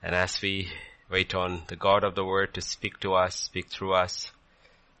And as we wait on the God of the Word to speak to us, speak through us,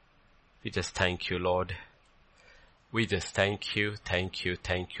 we just thank you, Lord. We just thank you,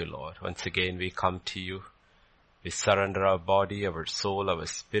 Lord. Once again, we come to you. We surrender our body, our soul, our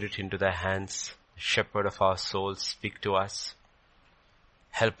spirit into thy hands. Shepherd of our souls, speak to us.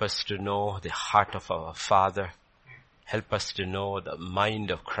 Help us to know the heart of our Father. Help us to know the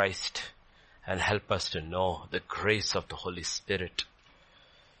mind of Christ. And help us to know the grace of the Holy Spirit.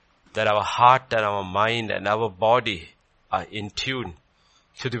 That our heart and our mind and our body are in tune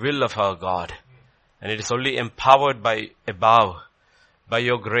to the will of our God. And it is only empowered by above, by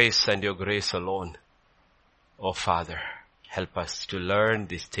your grace and your grace alone. Oh Father, help us to learn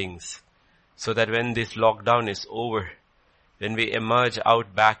these things so that when this lockdown is over, when we emerge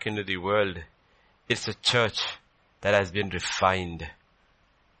out back into the world, it's a church that has been refined.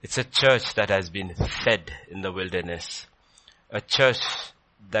 It's a church that has been fed in the wilderness. A church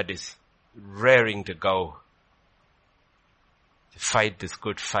that is raring to go to fight this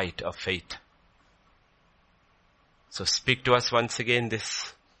good fight of faith. So speak to us once again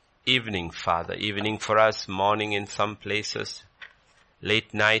this evening, Father. Evening for us, morning in some places,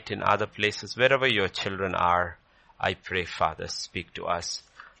 late night in other places, wherever your children are. I pray, Father, speak to us.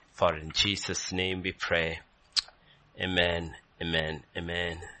 For in Jesus' name we pray. Amen, amen,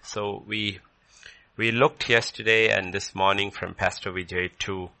 amen. So we looked yesterday and this morning from Pastor Vijay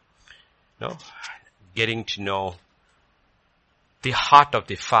to getting to know the heart of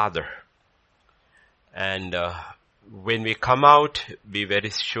the Father. And when we come out, be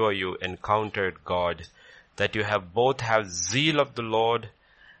very sure you encountered God, that you have both have zeal of the Lord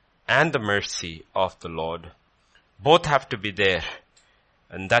and the mercy of the Lord. Both have to be there.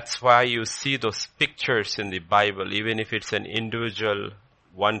 And that's why you see those pictures in the Bible, even if it's an individual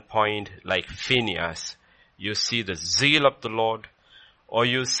one point like Phinehas, you see the zeal of the Lord, or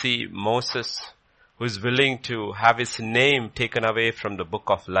you see Moses who is willing to have his name taken away from the book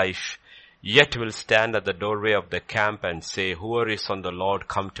of life, yet will stand at the doorway of the camp and say, whoever is on the Lord,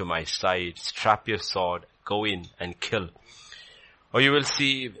 come to my side, strap your sword, go in and kill. Or you will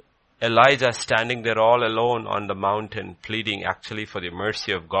see Elijah standing there all alone on the mountain, pleading actually for the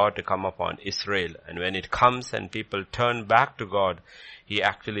mercy of God to come upon Israel. And when it comes and people turn back to God, he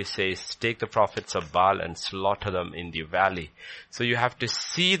actually says, take the prophets of Baal and slaughter them in the valley. So you have to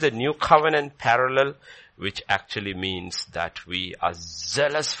see the new covenant parallel, which actually means that we are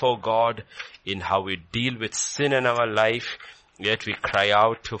zealous for God in how we deal with sin in our life, yet we cry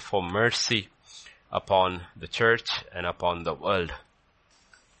out for mercy upon the church and upon the world.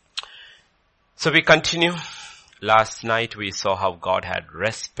 So we continue. Last night we saw how God had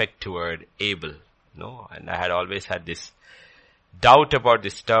respect toward Abel. And I had always had this doubt about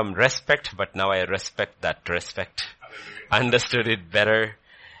this term respect, but now I respect that respect. Understood it better,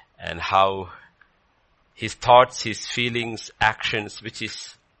 and how his thoughts, his feelings, actions, which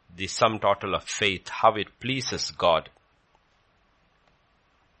is the sum total of faith, how it pleases God.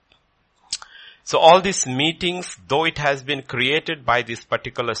 So all these meetings, though it has been created by this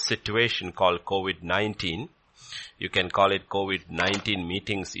particular situation called COVID-19, you can call it COVID-19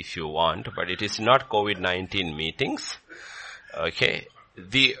 meetings if you want, but it is not COVID-19 meetings. Okay.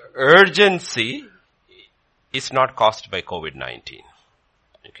 The urgency is not caused by COVID-19.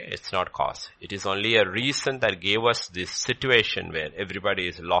 Okay. It's not caused. It is only a reason that gave us this situation where everybody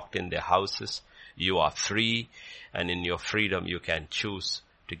is locked in their houses. You are free, and in your freedom you can choose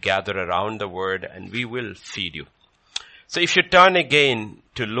to gather around the word, and we will feed you. So if you turn again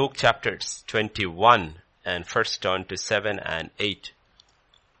to Luke chapters 21 and first turn to 7 and 8.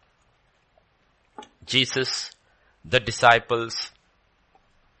 Jesus, the disciples,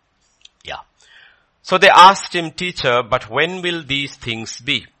 So they asked him, teacher, but when will these things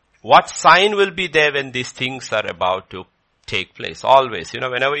be? What sign will be there when these things are about to take place? Always,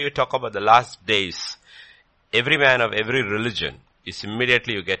 whenever you talk about the last days, every man of every religion is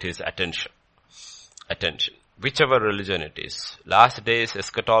immediately you get his attention. Whichever religion it is. Last days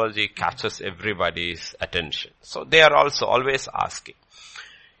eschatology catches everybody's attention. So they are also always asking.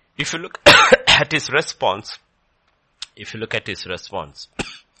 If you look at his response,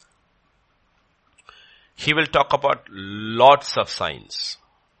 he will talk about lots of signs.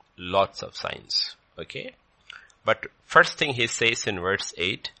 Okay? But first thing he says in verse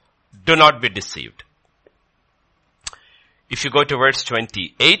 8, do not be deceived. If you go to verse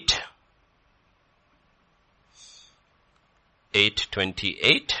 28,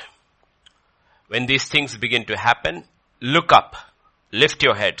 8:28, when these things begin to happen, look up, lift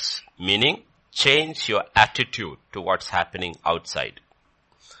your heads, meaning change your attitude to what's happening outside.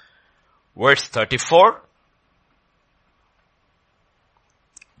 Verse 34,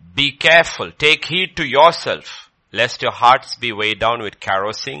 Be careful. Take heed to yourself, lest your hearts be weighed down with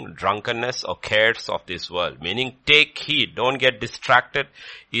carousing, drunkenness, or cares of this world. Meaning, take heed. Don't get distracted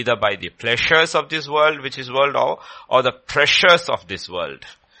either by the pleasures of this world, which is world, or the pressures of this world.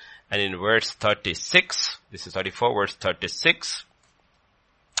 And in verse 36, this is 34, verse 36,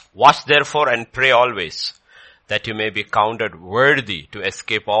 watch therefore and pray always, that you may be counted worthy to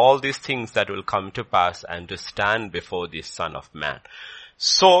escape all these things that will come to pass and to stand before the Son of Man.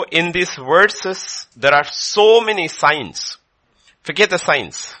 So in these verses, there are so many signs. Forget the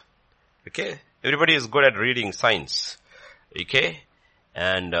signs. Okay? Everybody is good at reading signs. Okay?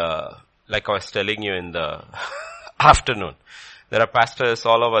 And like I was telling you in the afternoon, there are pastors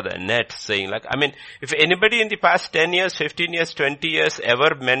all over the net saying if anybody in the past 10 years, 15 years, 20 years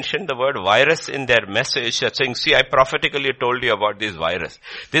ever mentioned the word virus in their message, they're saying, see, I prophetically told you about this virus.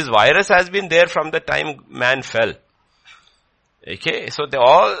 This virus has been there from the time man fell. Okay, so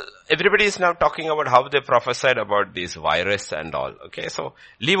everybody is now talking about how they prophesied about this virus and all. Okay, so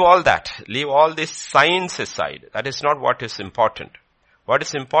leave all that. Leave all these signs aside. That is not what is important. What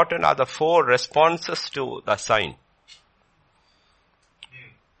is important are the 4 responses to the sign.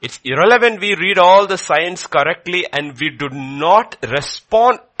 It's irrelevant we read all the signs correctly and we do not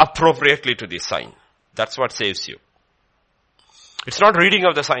respond appropriately to the sign. That's what saves you. It's not reading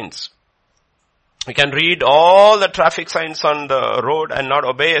of the signs. You can read all the traffic signs on the road and not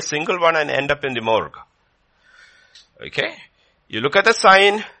obey a single one and end up in the morgue. Okay? You look at the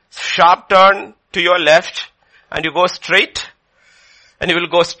sign, sharp turn to your left, and you go straight, and you will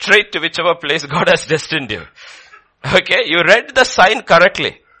go straight to whichever place God has destined you. Okay? You read the sign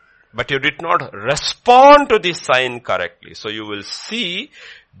correctly, but you did not respond to the sign correctly. So you will see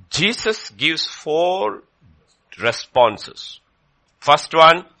Jesus gives 4 responses. First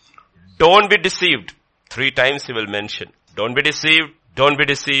one, don't be deceived. 3 times he will mention. Don't be deceived, don't be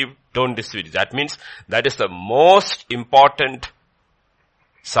deceived, don't deceive. That means that is the most important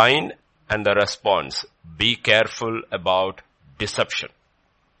sign and the response. Be careful about deception.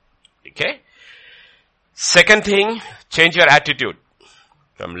 Okay? Second thing, change your attitude.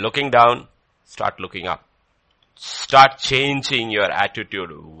 From looking down, start looking up. Start changing your attitude.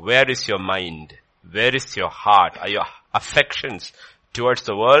 Where is your mind? Where is your heart? Are your affections towards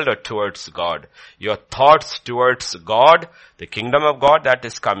the world or towards God? Your thoughts towards God, the kingdom of God that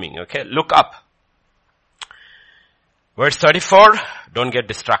is coming. Okay, look up. Verse 34, don't get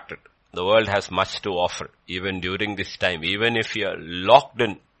distracted. The world has much to offer, even during this time. Even if you are locked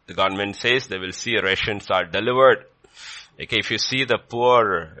in, the government says they will see rations are delivered. Okay, if you see the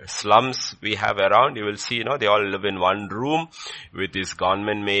poor slums we have around, you will see, they all live in one room with these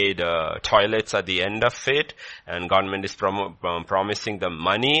government-made toilets at the end of it, and government is promising them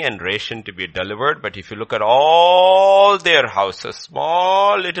money and ration to be delivered. But if you look at all their houses,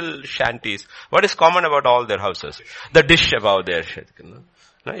 small little shanties, what is common about all their houses? The dish above their head.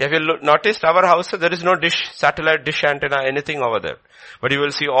 Have you noticed our houses? There is no dish, satellite dish antenna, anything over there. But you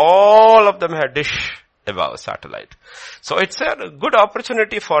will see all of them have dish above satellite. So it's a good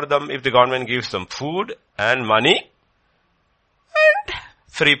opportunity for them if the government gives them food and money and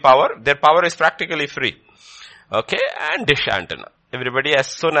free power. Their power is practically free. Okay, and dish antenna. Everybody, as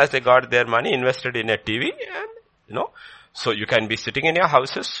soon as they got their money, invested in a TV and, so you can be sitting in your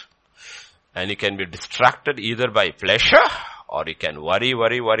houses and you can be distracted either by pleasure or you can worry,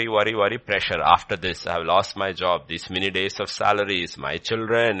 pressure. After this, I have lost my job. These many days of salaries, my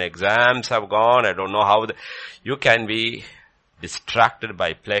children, exams have gone. I don't know how. You can be distracted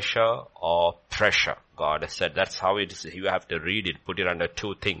by pleasure or pressure. God has said that's how it is. You have to read it, put it under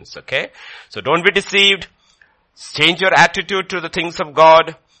 2 things. Okay? So don't be deceived. Change your attitude to the things of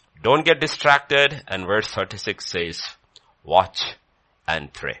God. Don't get distracted. And verse 36 says, watch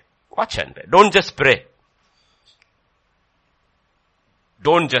and pray. Watch and pray. Don't just pray.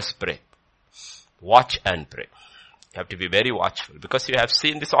 Don't just pray. Watch and pray. You have to be very watchful because you have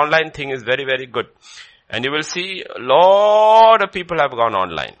seen this online thing is very, very good. And you will see a lot of people have gone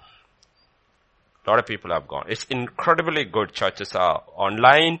online. A lot of people have gone. It's incredibly good. Churches are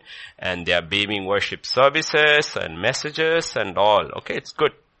online and they are beaming worship services and messages and all. Okay, it's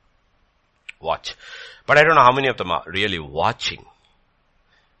good. Watch. But I don't know how many of them are really watching.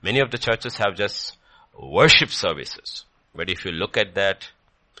 Many of the churches have just worship services. But if you look at that,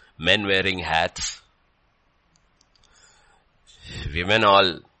 men wearing hats, women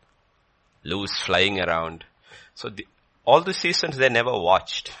all loose flying around. So all the seasons they never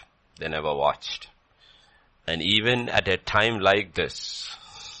watched. They never watched. And even at a time like this,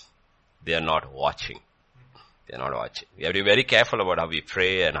 they are not watching. We are not watching. We have to be very careful about how we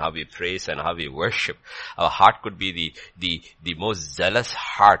pray and how we praise and how we worship. Our heart could be the most zealous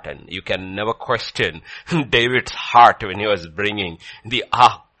heart, and you can never question David's heart when he was bringing the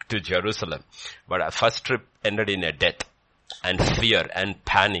ark to Jerusalem. But our first trip ended in a death and fear and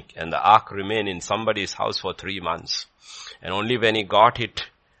panic, and the ark remained in somebody's house for 3 months. And only when he got it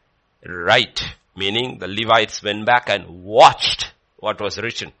right, meaning the Levites went back and watched what was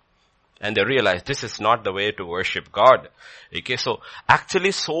written, and they realized this is not the way to worship God. Okay, so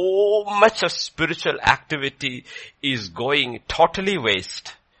actually so much of spiritual activity is going totally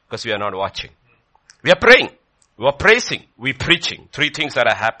waste because we are not watching. We are praying, we are praising, we are preaching. 3 things that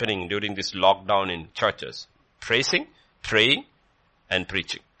are happening during this lockdown in churches. Praising, praying, and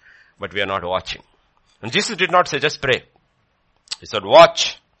preaching. But we are not watching. And Jesus did not say just pray. He said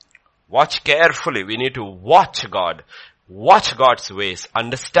watch. Watch carefully. We need to watch God. Watch God's ways,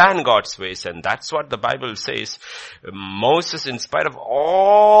 understand God's ways, and that's what the Bible says. Moses, in spite of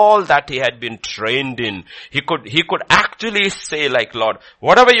all that he had been trained in, he could actually say like, Lord,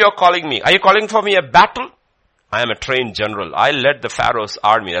 whatever you're calling me, are you calling for me a battle? I am a trained general. I led the Pharaoh's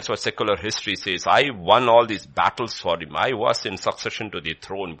army. That's what secular history says. I won all these battles for him. I was in succession to the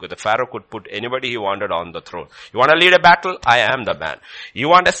throne because the Pharaoh could put anybody he wanted on the throne. You want to lead a battle? I am the man. You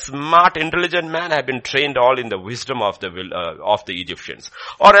want a smart, intelligent man? I've been trained all in the wisdom of the Egyptians.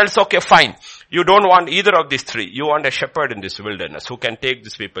 Or else, okay, fine. You don't want either of these 3. You want a shepherd in this wilderness who can take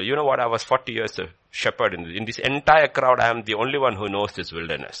these people. You know what? I was 40 years a shepherd in this entire crowd. I am the only one who knows this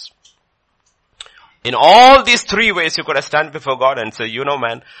wilderness. In all these 3 ways, you could have stand before God and say, you know,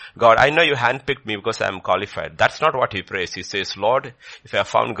 man, God, I know you handpicked me because I am qualified. That's not what he prays. He says, Lord, if I have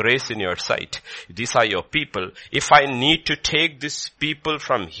found grace in your sight, these are your people. If I need to take these people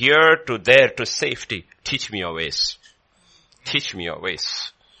from here to there to safety, teach me your ways. Teach me your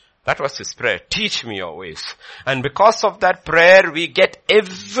ways. That was his prayer. Teach me your ways. And because of that prayer, we get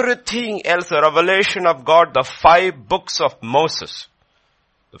everything else, the revelation of God, the 5 books of Moses.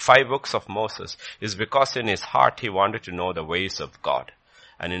 The 5 books of Moses is because in his heart he wanted to know the ways of God.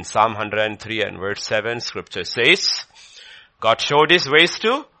 And in Psalm 103 and verse 7, scripture says, God showed his ways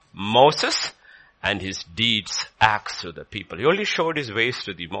to Moses and his deeds, acts to the people. He only showed his ways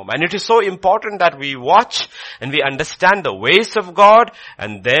to the moment. And it is so important that we watch and we understand the ways of God,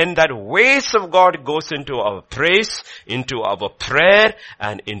 and then that ways of God goes into our praise, into our prayer,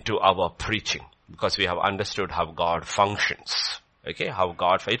 and into our preaching. Because we have understood how God functions. Okay, how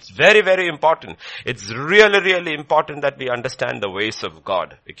God, it's very, very important. It's really, really important that we understand the ways of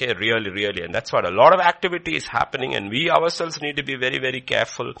God. Okay, really, really. And that's what a lot of activity is happening, and we ourselves need to be very, very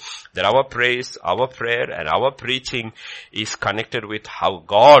careful that our praise, our prayer, and our preaching is connected with how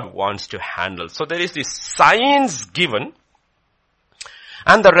God wants to handle. So there is this signs given,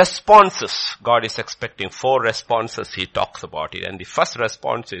 and the responses God is expecting. 4 responses he talks about it. And the first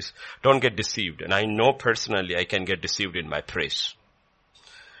response is, don't get deceived. And I know personally I can get deceived in my praise.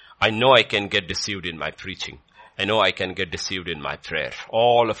 I know I can get deceived in my preaching. I know I can get deceived in my prayer.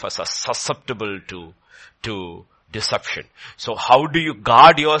 All of us are susceptible to deception. So how do you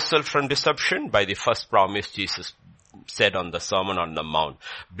guard yourself from deception? By the first promise Jesus said on the Sermon on the Mount.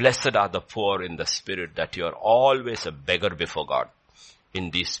 Blessed are the poor in the spirit, that you are always a beggar before God. In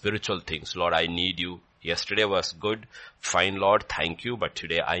these spiritual things, Lord, I need you. Yesterday was good. Fine, Lord. Thank you. But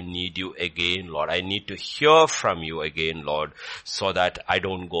today I need you again, Lord. I need to hear from you again, Lord, so that I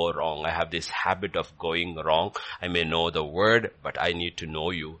don't go wrong. I have this habit of going wrong. I may know the word, but I need to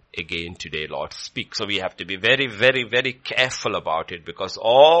know you again today, Lord. Speak. So we have to be very, very, very careful about it, because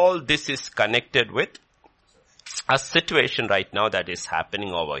all this is connected with a situation right now that is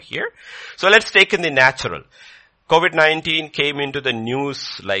happening over here. So let's take in the natural. COVID-19 came into the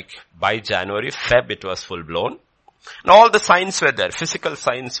news like by January, Feb, it was full blown. And all the signs were there, physical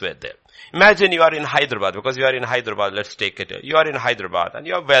signs were there. Imagine you are in Hyderabad, because you are in Hyderabad, let's take it. You are in Hyderabad and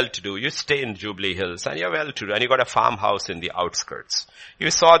you are well-to-do. You stay in Jubilee Hills and you are well-to-do, and you got a farmhouse in the outskirts. You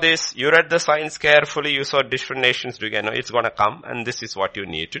saw this, you read the signs carefully, you saw different nations doing, it's gonna come, and this is what you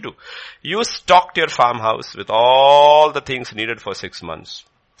need to do. You stocked your farmhouse with all the things needed for 6 months.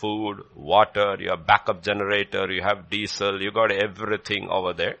 Food, water, your backup generator, you have diesel, you got everything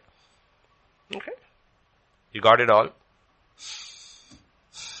over there. Okay? You got it all.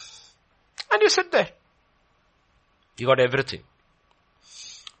 And you sit there. You got everything.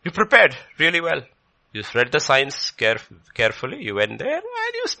 You prepared really well. You read the signs carefully. You went there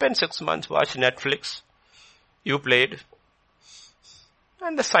and you spent 6 months watching Netflix. You played.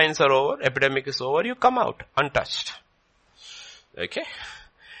 And the signs are over. Epidemic is over. You come out untouched. Okay?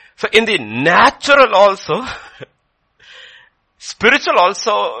 So in the natural also, spiritual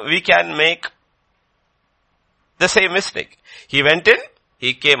also, we can make the same mistake. He went in,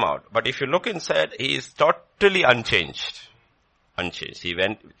 he came out. But if you look inside, he is totally unchanged. Unchanged. He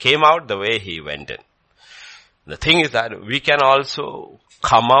came out the way he went in. The thing is that we can also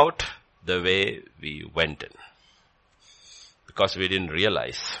come out the way we went in. Because we didn't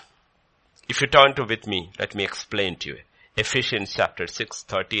realize. If you turn to with me, let me explain to you. Ephesians chapter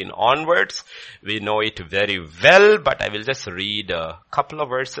 6:13 onwards. We know it very well, but I will just read a couple of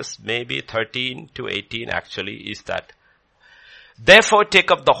verses, maybe 13 to 18 actually, is that. Therefore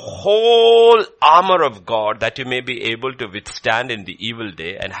take up the whole armor of God that you may be able to withstand in the evil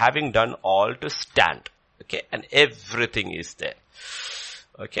day, and having done all to stand. Okay, and everything is there.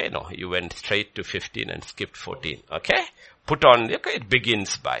 Okay, no, you went straight to 15 and skipped 14. Okay, put on, okay, it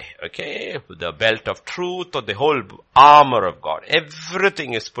begins by, okay, the belt of truth or the whole armor of God.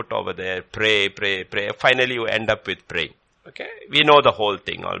 Everything is put over there. Pray, pray, pray. Finally you end up with praying. Okay, we know the whole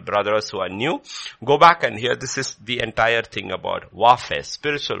thing. All brothers who are new, go back and hear. This is the entire thing about warfare,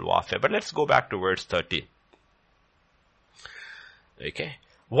 spiritual warfare. But let's go back to verse 13. Okay,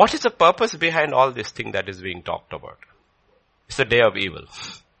 what is the purpose behind all this thing that is being talked about? It's a day of evil.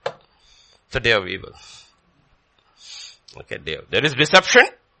 It's a day of evil. Okay, there is deception.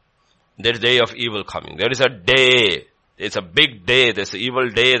 There is a day of evil coming. There is a day. It's a big day. There's an evil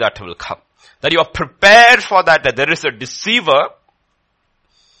day that will come. That you are prepared for that. That there is a deceiver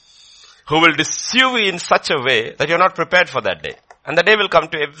who will deceive you in such a way that you're not prepared for that day. And the day will come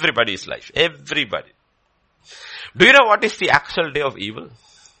to everybody's life. Everybody. Do you know what is the actual day of evil?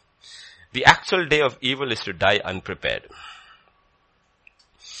 The actual day of evil is to die unprepared.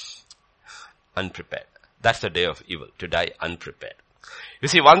 Unprepared. That's the day of evil, to die unprepared. You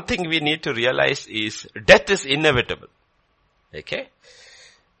see, one thing we need to realize is death is inevitable. Okay?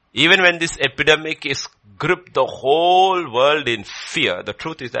 Even when this epidemic is gripped the whole world in fear, the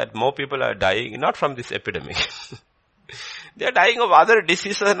truth is that more people are dying not from this epidemic. They are dying of other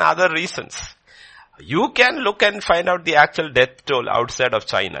diseases and other reasons. You can look and find out the actual death toll outside of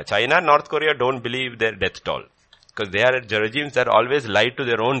China. China and North Korea don't believe their death toll. Because they are regimes that always lie to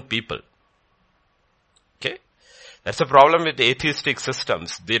their own people. Okay? That's the problem with atheistic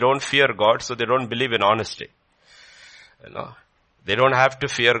systems. They don't fear God, so they don't believe in honesty. You know, they don't have to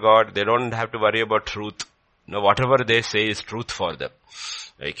fear God. They don't have to worry about truth. You know, whatever they say is truth for them.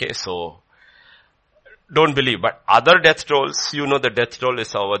 Okay, so don't believe. But other death tolls, you know the death toll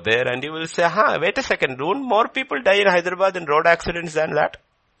is over there, and you will say, wait a second, don't more people die in Hyderabad in road accidents than that?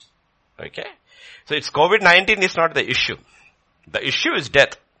 Okay? So it's COVID-19 is not the issue. The issue is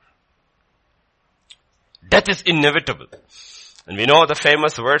death. Death is inevitable. And we know the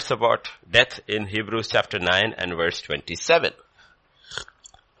famous verse about death in Hebrews chapter 9 and verse 27.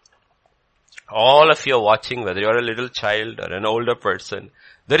 All of you are watching, whether you're a little child or an older person,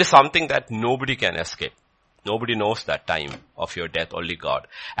 there is something that nobody can escape. Nobody knows that time of your death, only God.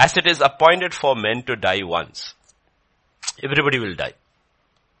 As it is appointed for men to die once, everybody will die.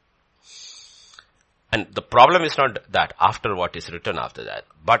 And the problem is not that after what is written after that,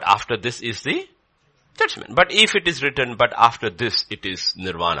 but after this is the judgment. But if it is written, but after this it is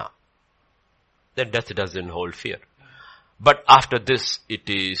nirvana, then death doesn't hold fear. But after this it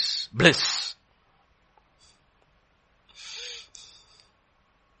is bliss.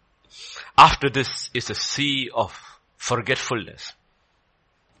 After this is a sea of forgetfulness.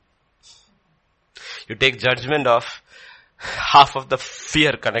 You take judgment of, half of the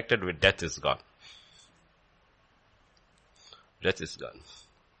fear connected with death is gone. Death is gone.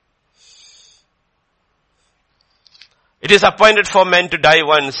 It is appointed for men to die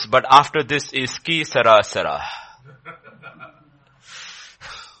once, but after this is ki sara sara.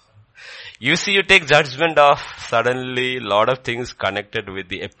 You see, you take judgment of, suddenly a lot of things connected with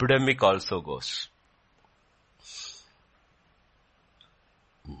the epidemic also goes.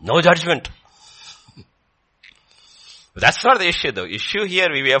 No judgment. That's not the issue though. Issue here,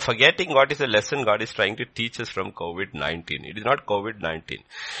 we are forgetting what is the lesson God is trying to teach us from COVID-19. It is not COVID-19.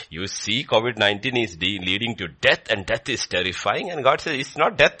 You see, COVID-19 is leading to death, and death is terrifying, and God says it's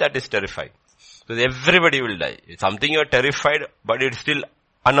not death that is terrifying. Because everybody will die. It's something you are terrified, but it's still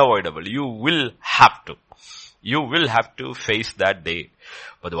unavoidable. You will have to. You will have to face that day.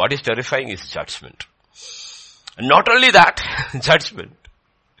 But what is terrifying is judgment. And not only that, judgment.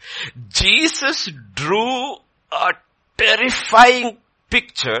 Jesus drew a terrifying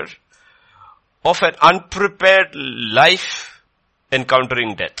picture of an unprepared life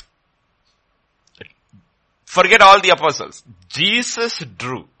encountering death. Forget all the apostles. Jesus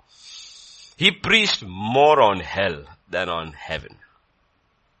drew. He preached more on hell than on heaven.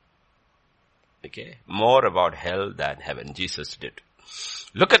 Okay, more about hell than heaven. Jesus did.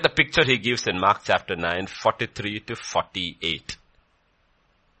 Look at the picture he gives in Mark chapter 9, 43 to 48.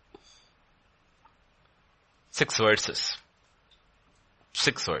 6 verses.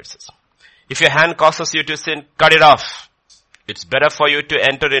 6 verses. If your hand causes you to sin, cut it off. It's better for you to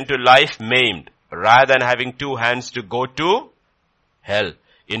enter into life maimed, rather than having 2 hands to go to hell,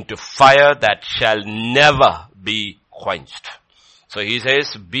 into fire that shall never be quenched. So he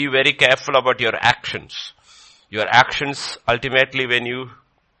says, be very careful about your actions. Your actions ultimately when you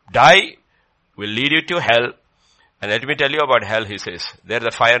die will lead you to hell. And let me tell you about hell, he says. There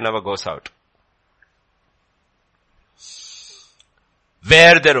the fire never goes out.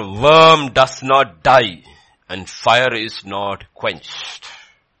 Where their worm does not die and fire is not quenched.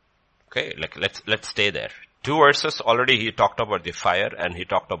 Okay, let's stay there. 2 verses already he talked about the fire and he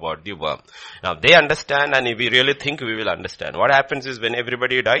talked about the worm. Now they understand, and if we really think we will understand. What happens is when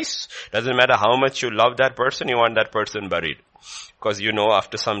everybody dies, doesn't matter how much you love that person, you want that person buried. Because you know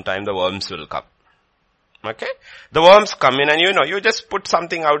after some time the worms will come. Okay? The worms come in and you just put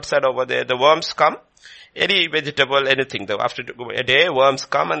something outside over there. The worms come. Any vegetable, anything. After a day, worms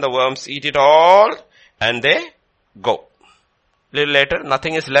come and the worms eat it all and they go. Little later,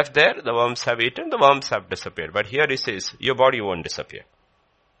 nothing is left there. The worms have eaten, the worms have disappeared. But here he says, your body won't disappear.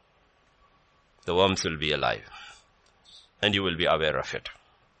 The worms will be alive. And you will be aware of it.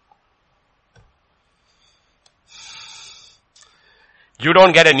 You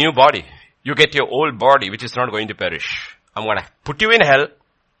don't get a new body. You get your old body, which is not going to perish. I'm going to put you in hell,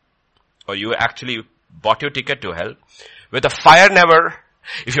 or you actually bought your ticket to hell. With the fire never,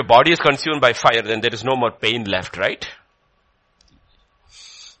 if your body is consumed by fire, then there is no more pain left, right?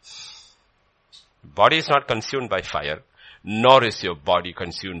 Body is not consumed by fire, nor is your body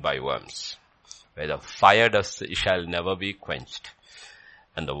consumed by worms. Where the fire shall never be quenched,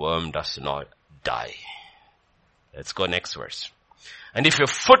 and the worm does not die. Let's go next verse. And if your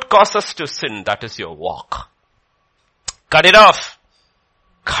foot causes to sin, that is your walk. Cut it off.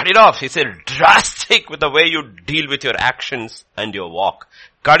 Cut it off. He said, drastic with the way you deal with your actions and your walk.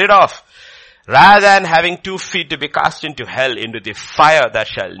 Cut it off. Rather than having 2 feet to be cast into hell, into the fire that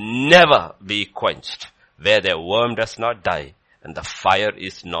shall never be quenched, where their worm does not die and the fire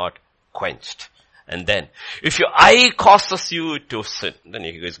is not quenched. And then, if your eye causes you to sin, then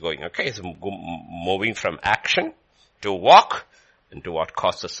he is going, okay, so moving from action to walk into what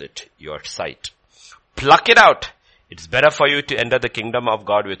causes it, your sight. Pluck it out. It's better for you to enter the kingdom of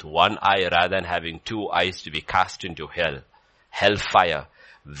God with 1 eye rather than having 2 eyes to be cast into hellfire,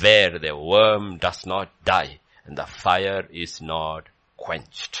 where the worm does not die and the fire is not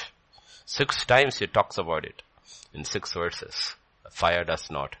quenched. 6 times he talks about it in 6 verses. The fire does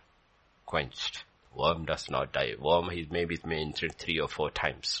not quenched. Worm does not die. Worm he maybe mentioned 3 or 4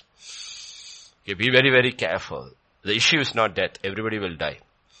 times. Okay, be very, very careful. The issue is not death. Everybody will die.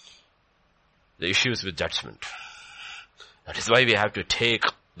 The issue is with judgment. That is why we have to take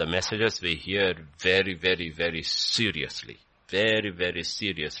the messages we hear very, very, very seriously. Very, very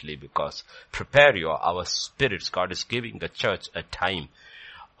seriously, because prepare our spirits. God is giving the church a time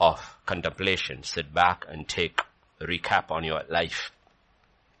of contemplation. Sit back and take a recap on your life.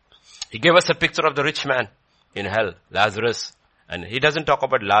 He gave us a picture of the rich man in hell, Lazarus. And he doesn't talk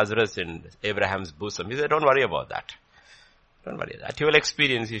about Lazarus in Abraham's bosom. He said, don't worry about that. Don't worry about that. You will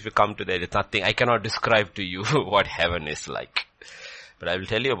experience if you come to there. It's nothing. I cannot describe to you what heaven is like. But I will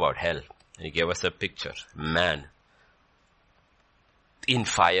tell you about hell. And he gave us a picture. Man. In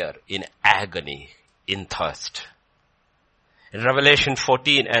fire, in agony, in thirst. In Revelation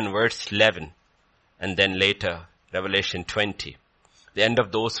 14 and verse 11. And then later, Revelation 20. The end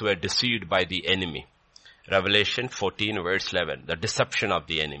of those who were deceived by the enemy. Revelation 14 verse 11. The deception of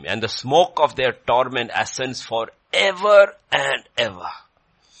the enemy. And the smoke of their torment ascends forever and ever.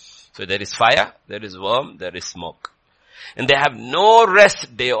 So there is fire, there is worm, there is smoke. And they have no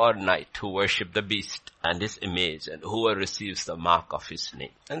rest day or night who worship the beast and his image and whoever receives the mark of his name.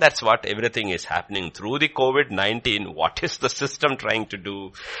 And that's what everything is happening through the COVID-19. What is the system trying to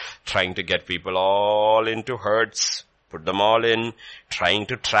do? Trying to get people all into herds. Put them all in, trying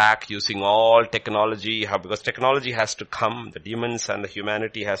to track using all technology, because technology has to come, the demons and the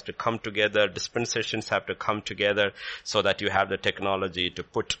humanity has to come together, dispensations have to come together so that you have the technology to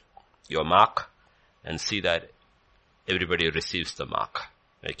put your mark and see that everybody receives the mark.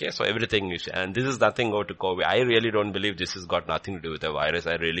 Okay, so everything is, and this is nothing go to COVID. I really don't believe this has got nothing to do with the virus.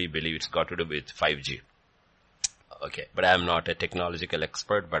 I really believe it's got to do with 5G. Okay, but I am not a technological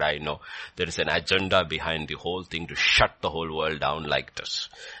expert, but I know there is an agenda behind the whole thing to shut the whole world down like this.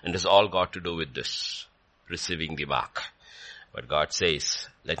 And it's all got to do with this, receiving the mark. But God says,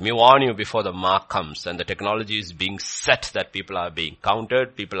 let me warn you before the mark comes and the technology is being set that people are being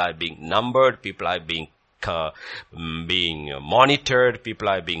counted, people are being numbered, people are being monitored, people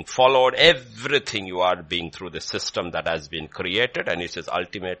are being followed, everything you are being through the system that has been created, and it says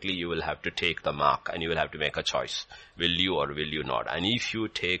ultimately you will have to take the mark and you will have to make a choice. Will you or will you not? And if you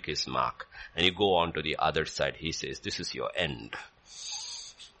take his mark and you go on to the other side, he says, this is your end.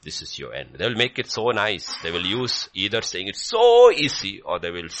 This is your end. They will make it so nice. They will use either saying it's so easy, or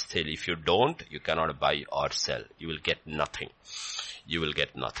they will say if you don't, you cannot buy or sell. You will get nothing. You will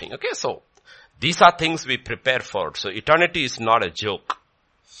get nothing. Okay, so these are things we prepare for. So eternity is not a joke.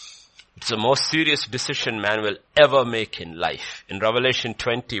 It's the most serious decision man will ever make in life. In Revelation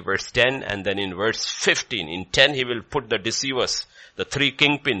 20 verse 10 and then in verse 15. In 10 he will put the deceivers, the three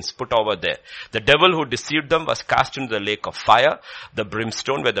kingpins put over there. The devil who deceived them was cast into the lake of fire, the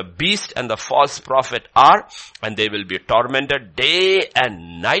brimstone where the beast and the false prophet are, and they will be tormented day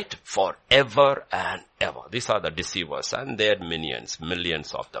and night forever and ever. These are the deceivers and their minions,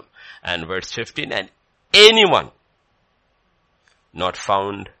 millions of them. And verse 15, and anyone not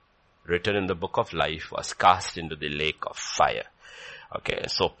found written in the book of life was cast into the lake of fire. Okay,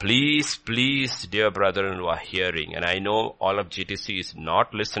 so please, dear brethren who are hearing, and I know all of GTC is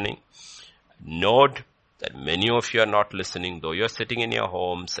not listening, note that many of you are not listening, though you're sitting in your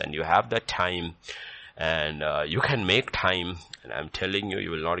homes and you have that time, and you can make time, and I'm telling you, you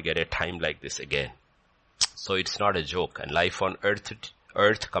will not get a time like this again. So it's not a joke, and life on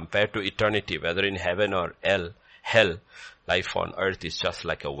earth compared to eternity, whether in heaven or hell, life on earth is just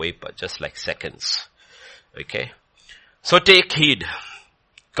like a vapor, just like seconds. Okay? So take heed.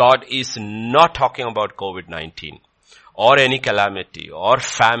 God is not talking about COVID-19 or any calamity or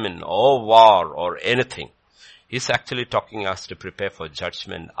famine or war or anything. He's actually talking us to prepare for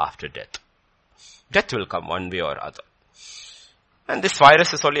judgment after death. Death will come one way or other. And this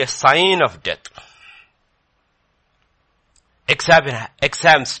virus is only a sign of death.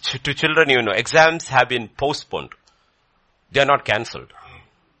 Exams to children, exams have been postponed. They are not cancelled.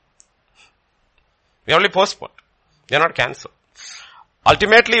 They are only postponed. They are not cancelled.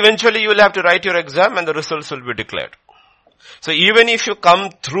 Ultimately, eventually you will have to write your exam and the results will be declared. So even if you come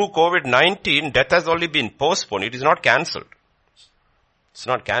through COVID-19, death has only been postponed. It is not cancelled. It's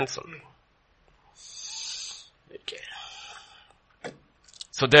not cancelled. Okay.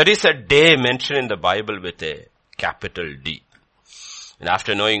 So there is a day mentioned in the Bible with a capital D. And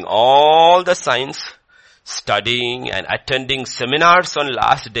after knowing all the signs, studying and attending seminars on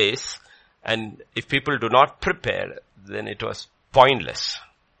last days, and if people do not prepare, then it was pointless.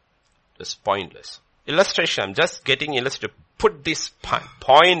 It was pointless. Illustration, I'm just getting illustrated. Put this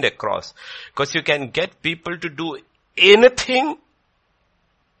point across. Because you can get people to do anything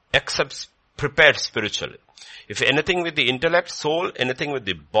except prepare spiritually. If anything with the intellect, soul, anything with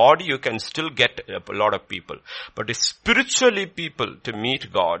the body, you can still get a lot of people. But if spiritually people to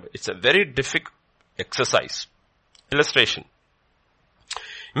meet God, it's a very difficult exercise. Illustration.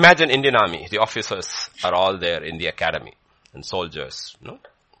 Imagine Indian Army. The officers are all there in the academy and soldiers.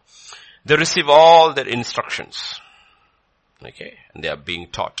 They receive all their instructions. Okay. And they are being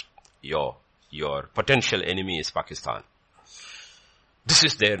taught your potential enemy is Pakistan. This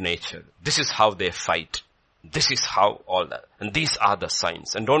is their nature. This is how they fight. This is how all that. And these are the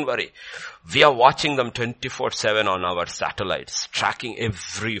signs. And don't worry. We are watching them 24/7 on our satellites, tracking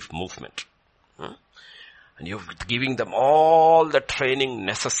every movement. And you're giving them all the training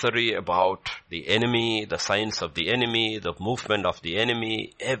necessary about the enemy, the signs of the enemy, the movement of the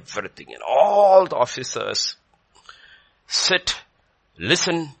enemy, everything. And all the officers sit,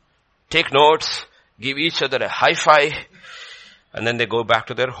 listen, take notes, give each other a high five, and then they go back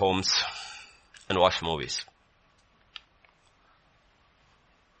to their homes and watch movies.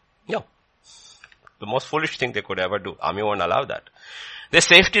 No. The most foolish thing they could ever do. Army won't allow that. Their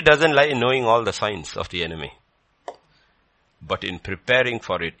safety doesn't lie in knowing all the signs of the enemy, but in preparing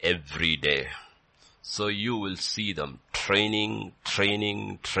for it every day. So you will see them training,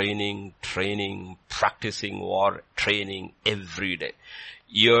 practicing war, training every day.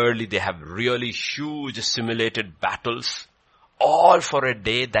 Yearly they have really huge simulated battles, all for a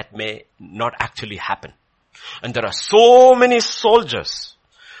day that may not actually happen. And there are so many soldiers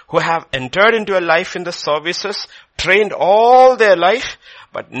who have entered into a life in the services, trained all their life,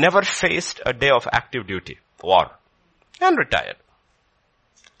 but never faced a day of active duty, war, and retired.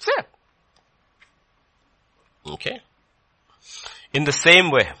 That's it. Okay. In the same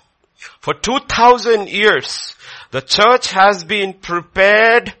way, for 2,000 years, the church has been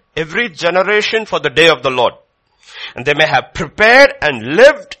prepared every generation for the day of the Lord. And they may have prepared and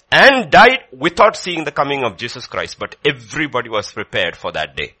lived and died without seeing the coming of Jesus Christ. But everybody was prepared for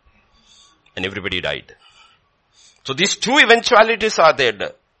that day. And everybody died. So these two eventualities are there.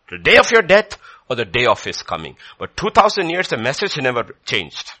 The day of your death or the day of his coming. But 2000 years, the message never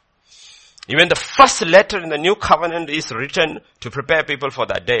changed. Even the first letter in the new covenant is written to prepare people for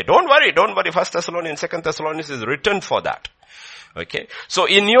that day. Don't worry. 1 Thessalonians, 2 Thessalonians is written for that. Okay. So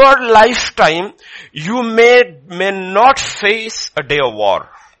in your lifetime, you may not face a day of war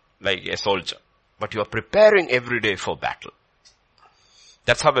like a soldier, but you are preparing every day for battle.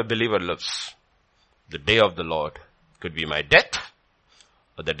 That's how a believer lives. The day of the Lord could be my death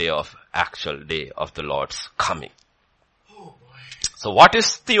or the actual day of the Lord's coming. So what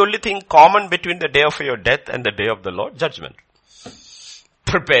is the only thing common between the day of your death and the day of the Lord? Judgment.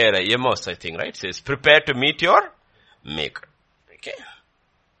 Prepare, Amos, I think, right? It says, prepare to meet your Maker. Okay.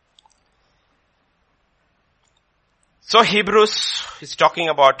 So Hebrews is talking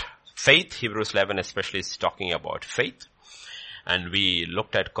about faith. Hebrews 11 especially is talking about faith. And we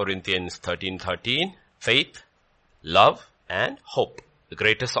looked at Corinthians 13:13. Faith, love, and hope. The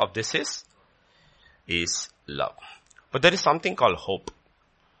greatest of this is love. But there is something called hope.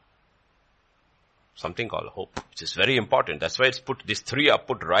 Something called hope, which is very important. That's why these three are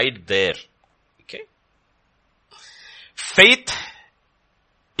put right there. Okay. Faith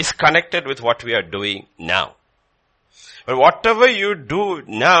is connected with what we are doing now. But whatever you do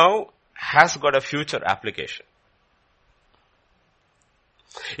now has got a future application.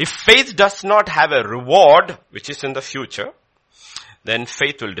 If faith does not have a reward, which is in the future, then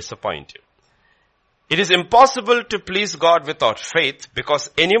faith will disappoint you. It is impossible to please God without faith, because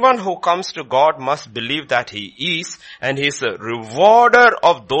anyone who comes to God must believe that he is, and he is a rewarder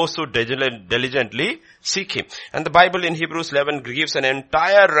of those who diligently seek him. And the Bible in Hebrews 11 gives an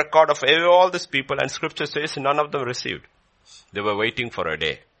entire record of all these people, and scripture says none of them received. They were waiting for a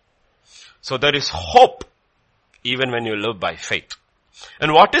day. So there is hope even when you live by faith.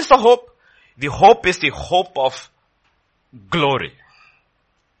 And what is the hope? The hope is the hope of glory.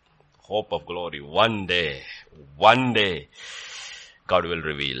 Hope of glory. One day, God will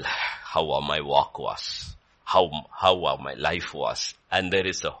reveal how my walk was, how my life was. And there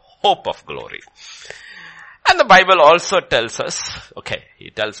is a hope of glory. And the Bible also tells us,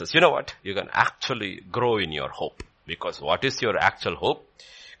 he tells us, you know what? You can actually grow in your hope. Because what is your actual hope?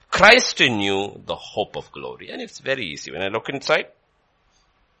 Christ in you, the hope of glory. And it's very easy. When I look inside,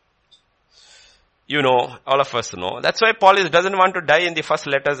 you know, all of us know. That's why Paul doesn't want to die in the first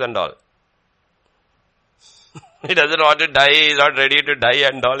letters and all. He doesn't want to die. He's not ready to die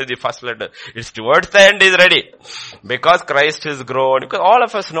and all in the first letter. It's towards the end he's ready. Because Christ is grown. Because all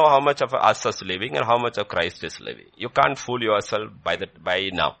of us know how much of us is living and how much of Christ is living. You can't fool yourself by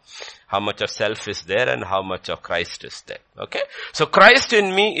now. How much of self is there and how much of Christ is there. Okay? So Christ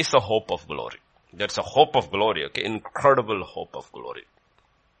in me is a hope of glory. There's a hope of glory. Okay? Incredible hope of glory.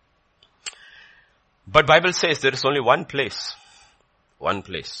 But Bible says there is only one place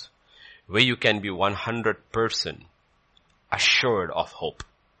where you can be 100% assured of hope.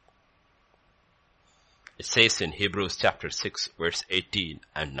 It says in Hebrews chapter 6 verse 18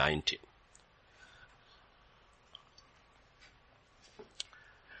 and 19.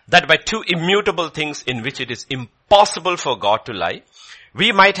 That by two immutable things in which it is impossible for God to lie,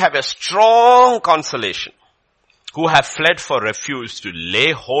 we might have a strong consolation, who have fled for refuge, to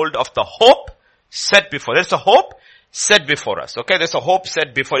lay hold of the hope set before. There's a hope set before us. Okay, there's a hope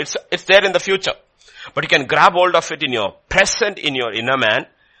set before. It's there in the future. But you can grab hold of it in your present, in your inner man,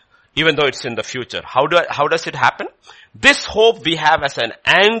 even though it's in the future. How does it happen? This hope we have as an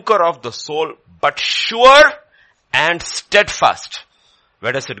anchor of the soul, but sure and steadfast.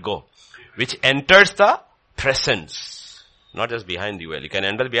 Where does it go? Which enters the presence. Not just behind the veil. You can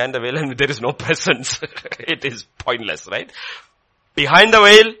enter behind the veil and there is no presence. It is pointless, right? Behind the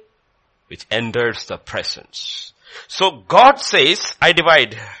veil, which enters the presence. So God says, I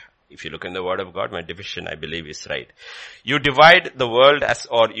divide. If you look in the word of God, my division, I believe, is right. You divide the world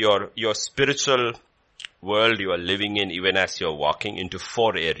or your spiritual world you are living in, even as you're walking, into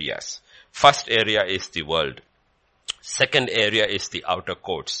 4 areas. First area is the world. Second area is the outer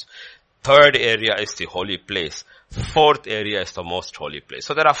courts. Third area is the holy place. Fourth area is the most holy place.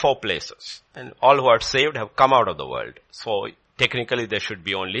 So there are 4 places. And all who are saved have come out of the world. So technically there should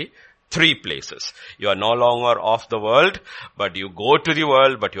be only 3 places. You are no longer of the world, but you go to the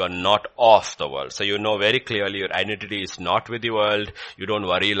world, but you are not of the world. So you know very clearly your identity is not with the world. You don't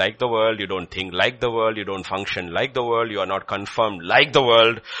worry like the world. You don't think like the world. You don't function like the world. You are not confirmed like the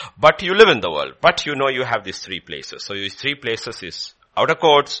world, but you live in the world. But you know you have these 3 places. So these 3 places is outer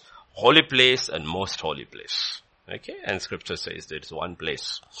courts, holy place, and most holy place. Okay, and scripture says that it's one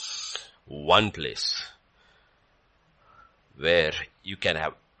place where you can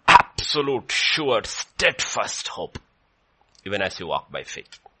have absolute, sure, steadfast hope, even as you walk by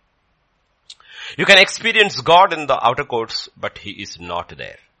faith. You can experience God in the outer courts, but He is not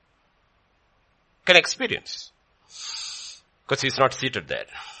there. You can experience, because He's not seated there.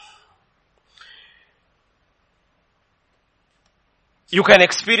 You can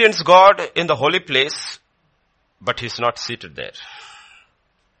experience God in the holy place, but He's not seated there.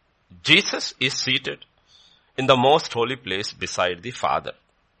 Jesus is seated in the most holy place beside the Father.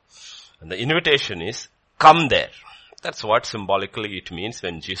 And the invitation is, come there. That's what symbolically it means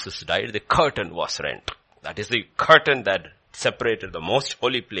when Jesus died, the curtain was rent. That is the curtain that separated the most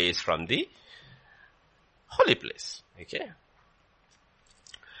holy place from the holy place. Okay.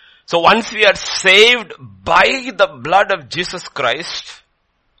 So once we are saved by the blood of Jesus Christ,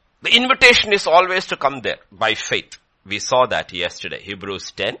 the invitation is always to come there by faith. We saw that yesterday. Hebrews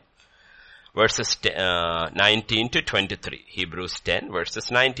 10 verses 19 to 23. Hebrews 10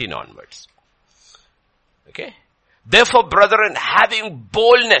 verses 19 onwards. Okay. Therefore, brethren, having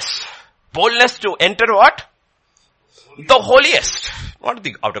boldness to enter what? The holiest. Not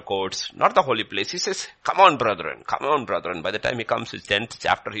the outer courts, not the holy place. He says, come on, brethren. By the time he comes to his 10th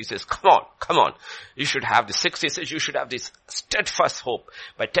chapter, he says, come on. You should have the 6th, he says, you should have this steadfast hope.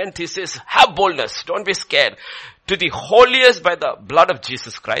 By 10th, he says, have boldness. Don't be scared. To the holiest by the blood of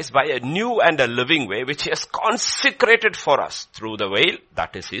Jesus Christ, by a new and a living way, which He has consecrated for us through the veil,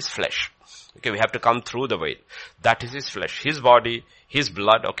 that is His flesh. Okay, we have to come through the veil. That is His flesh, His body, His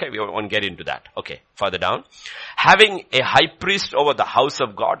blood. Okay, we won't get into that. Okay, further down. Having a high priest over the house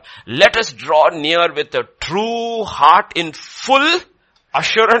of God, let us draw near with a true heart in full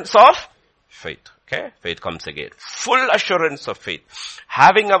assurance of faith. Okay, faith comes again. Full assurance of faith.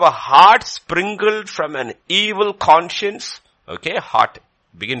 Having our heart sprinkled from an evil conscience. Okay, heart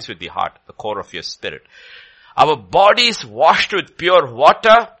begins with the heart, the core of your spirit. Our bodies washed with pure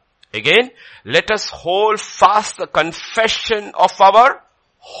water. Again, let us hold fast the confession of our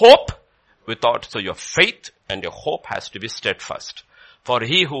hope without, so your faith and your hope has to be steadfast. For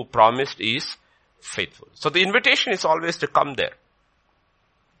He who promised is faithful. So the invitation is always to come there.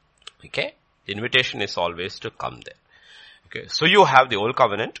 Okay? The invitation is always to come there. Okay? So you have the old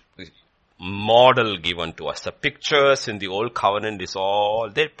covenant model given to us. The pictures in the old covenant is all,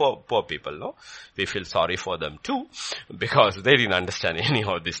 they're poor people, no? We feel sorry for them too, because they didn't understand any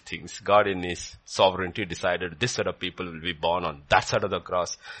of these things. God in His sovereignty decided this set of people will be born on that side of the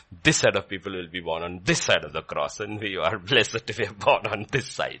cross. This set of people will be born on this side of the cross. And we are blessed to be born on this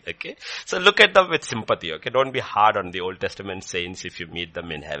side, okay? So look at them with sympathy, okay? Don't be hard on the Old Testament saints if you meet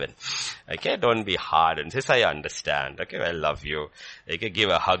them in heaven. Okay? Don't be hard and say, I understand, okay? I love you. Okay? Give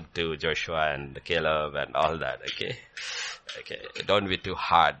a hug to Joshua and Caleb and all that, okay? Okay, don't be too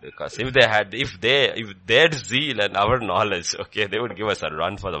hard, because if their zeal and our knowledge, okay, they would give us a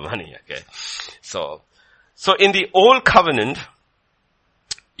run for the money, okay? So in the old covenant,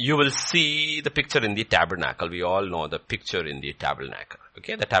 you will see the picture in the tabernacle. We all know the picture in the tabernacle.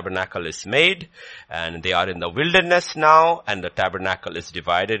 Okay, the tabernacle is made and they are in the wilderness now, and the tabernacle is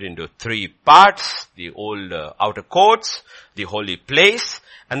divided into 3 parts: the old outer courts, the holy place,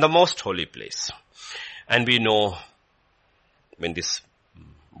 and the most holy place. And we know when this,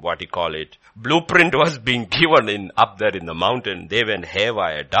 blueprint was being given up there in the mountain, they went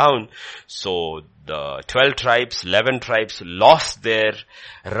haywire down. So the 12 tribes, 11 tribes lost their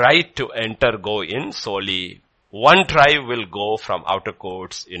right to go in. So only one tribe will go from outer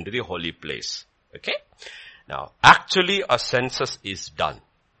courts into the holy place. Okay? Now, actually a census is done.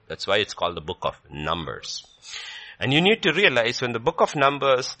 That's why it's called the book of Numbers. And you need to realize when the book of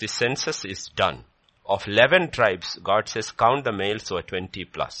Numbers, the census is done, of 11 tribes, God says count the males, so 20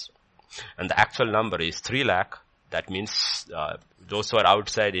 plus. And the actual number is 3 lakh. That means those who are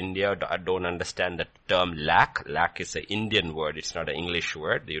outside India don't understand the term lakh. Lakh is an Indian word. It's not an English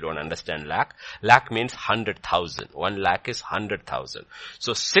word. You don't understand lakh. Lakh means 100,000. 1 lakh is 100,000.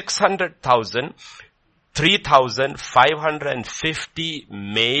 So 600,000, 3,550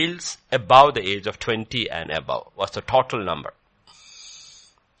 males above the age of 20 and above was the total number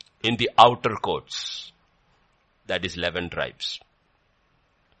in the outer courts. That is 11 tribes.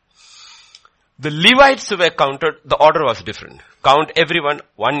 The Levites who were counted, the order was different. Count everyone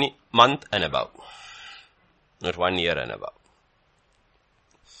 1 month and above. Not 1 year and above.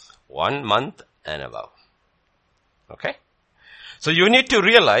 1 month and above. Okay? So you need to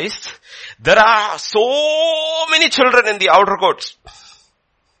realize there are so many children in the outer courts.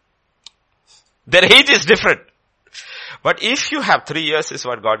 Their age is different. But if you have 3 years is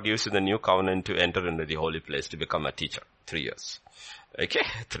what God gives you the new covenant to enter into the holy place to become a teacher. 3 years. Okay,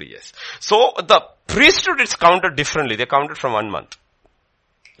 3 years. So the priesthood is counted differently. They're counted from 1 month.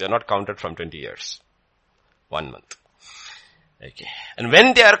 They're not counted from 20 years. 1 month. Okay. And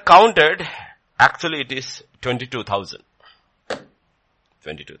when they are counted, actually it is 22,000.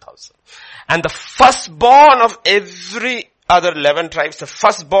 22,000. And the firstborn of every other 11 tribes, the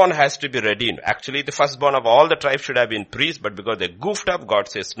firstborn has to be redeemed. Actually, the firstborn of all the tribes should have been priests, but because they goofed up, God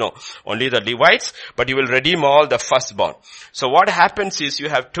says no. Only the Levites, but you will redeem all the firstborn. So what happens is you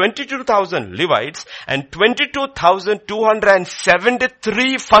have 22,000 Levites and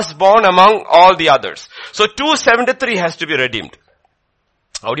 22,273 firstborn among all the others. So 273 has to be redeemed.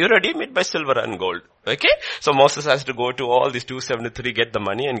 How do you redeem it? By silver and gold. Okay? So Moses has to go to all these 273, get the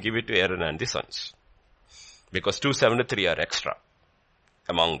money and give it to Aaron and the sons. Because 273 are extra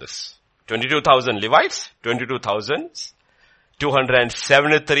among this. 22,000 Levites,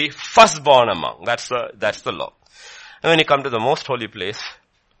 22,273 firstborn among. That's the law. And when you come to the most holy place,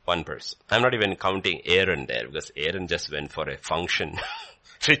 one person. I'm not even counting Aaron there because Aaron just went for a function,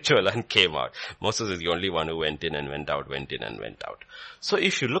 ritual and came out. Moses is the only one who went in and went out, went in and went out. So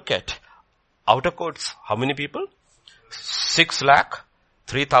if you look at outer courts, how many people?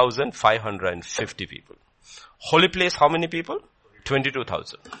 6,03,550 people. Holy place, how many people?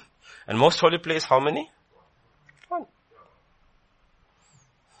 22,000. And most holy place, how many? 1.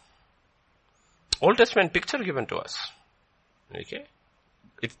 Old Testament picture given to us. Okay?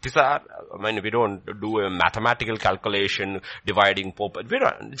 We don't do a mathematical calculation, dividing Pope.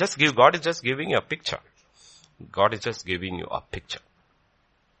 God is just giving you a picture. God is just giving you a picture.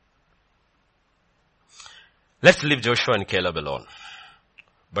 Let's leave Joshua and Caleb alone.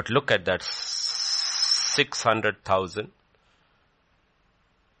 But look at that 600,000,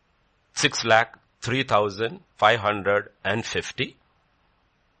 6,03,550.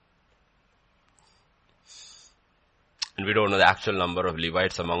 And we don't know the actual number of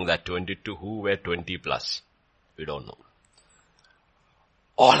Levites among that 22 who were 20 plus. We don't know.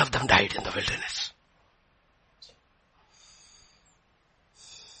 All of them died in the wilderness.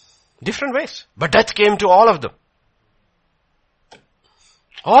 Different ways. But death came to all of them.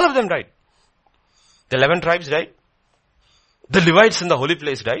 All of them died. The 11 tribes died. The Levites in the holy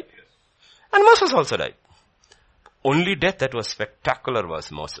place died. And Moses also died. Only death that was spectacular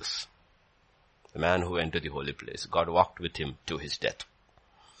was Moses. The man who went to the holy place. God walked with him to his death.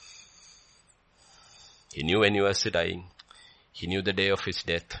 He knew when he was dying. He knew the day of his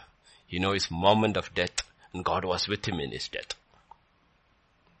death. He knew his moment of death. And God was with him in his death.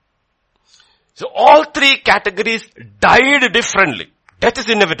 So all 3 categories died differently. Death is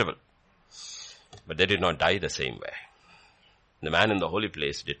inevitable. But they did not die the same way. The man in the holy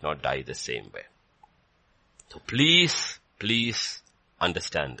place did not die the same way. So please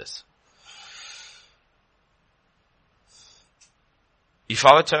understand this. If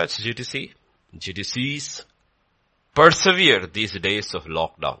our church, GTCs persevere these days of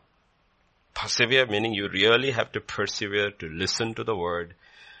lockdown. Persevere meaning you really have to persevere to listen to the word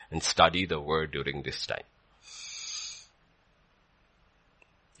and study the word during this time.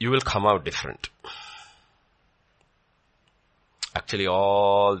 You will come out different. Actually,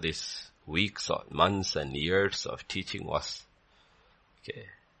 all these weeks or months and years of teaching was, okay.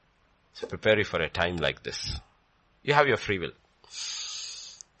 So prepare you for a time like this. You have your free will.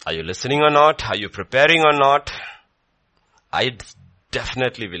 Are you listening or not? Are you preparing or not? I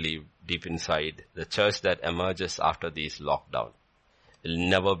definitely believe deep inside the church that emerges after these lockdown will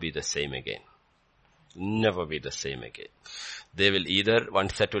never be the same again. Never be the same again. One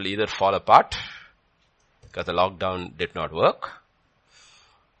set will either fall apart because the lockdown did not work.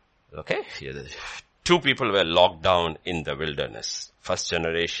 Okay? 2 people were locked down in the wilderness. First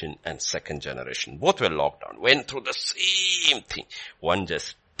generation and second generation. Both were locked down. Went through the same thing. One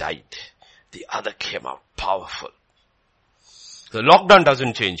just died. The other came out powerful. The lockdown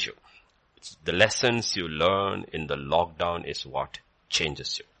doesn't change you. The lessons you learn in the lockdown is what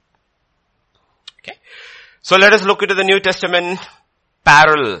changes you. Okay? So let us look into the New Testament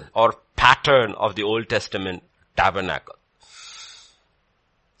parallel or pattern of the Old Testament tabernacle.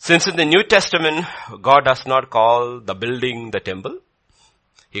 Since in the New Testament, God does not call the building the temple,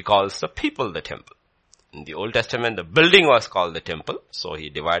 He calls the people the temple. In the Old Testament, the building was called the temple, so He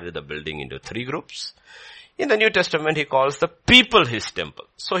divided the building into 3 groups. In the New Testament, He calls the people His temple,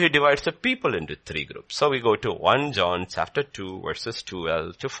 so He divides the people into 3 groups. So we go to 1 John chapter 2 verses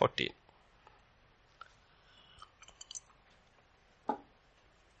 12 to 14.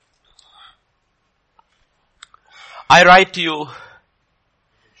 I write to you,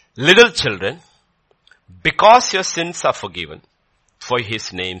 little children, because your sins are forgiven for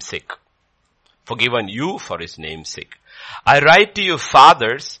his name's sake. Forgiven you for his name's sake. I write to you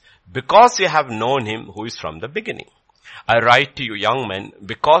fathers because you have known him who is from the beginning. I write to you young men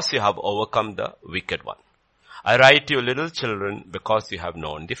because you have overcome the wicked one. I write to you little children because you have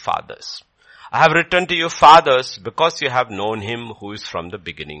known the fathers. I have written to you fathers because you have known him who is from the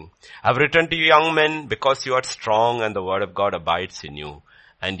beginning. I have written to you young men because you are strong and the word of God abides in you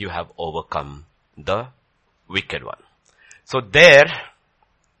and you have overcome the wicked one. So there,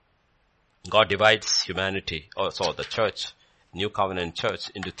 God divides humanity, also the church, New Covenant church,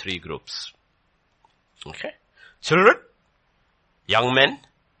 into three groups. Okay? Children, young men,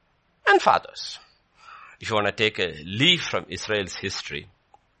 and fathers. If you want to take a leaf from Israel's history,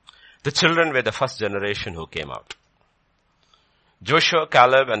 the children were the first generation who came out. Joshua,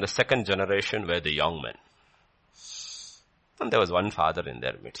 Caleb, and the second generation were the young men. And there was one father in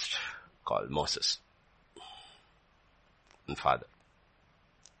their midst called Moses. One father.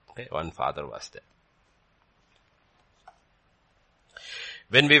 Okay, one father was there.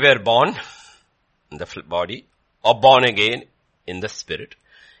 When we were born in the body or born again in the spirit,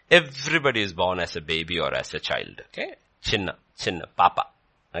 everybody is born as a baby or as a child. Okay? Chinna, papa.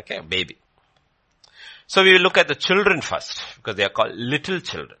 Okay, baby. So we will look at the children first because they are called little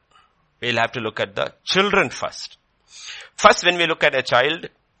children. We'll have to look at the children first. First, when we look at a child,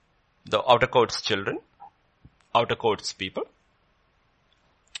 the outer courts children, outer courts people,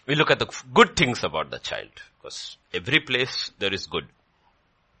 we look at the good things about the child because every place there is good.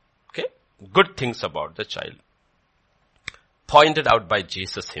 Okay? Good things about the child. Pointed out by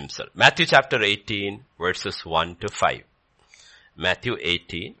Jesus himself. Matthew chapter 18 verses 1 to 5. Matthew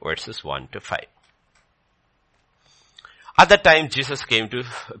 18 verses 1 to 5. At that time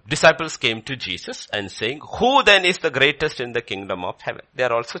disciples came to Jesus and saying, who then is the greatest in the kingdom of heaven? They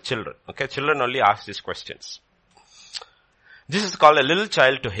are also children. Okay, children only ask these questions. Jesus called a little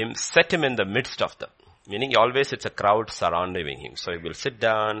child to him, set him in the midst of them. Meaning always it's a crowd surrounding him. So he will sit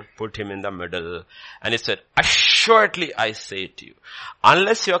down, put him in the middle, and he said, assuredly I say to you,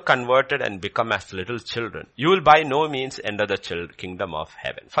 unless you are converted and become as little children, you will by no means enter the kingdom of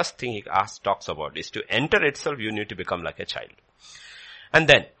heaven. First thing he talks about is to enter itself, you need to become like a child. And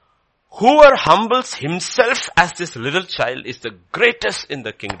then, whoever humbles himself as this little child is the greatest in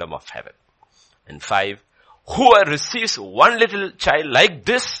the kingdom of heaven. And 5, whoever receives one little child like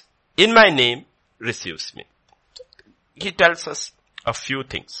this in my name receives me. He tells us a few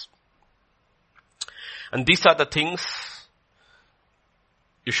things. And these are the things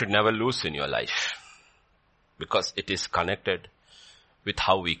you should never lose in your life because it is connected with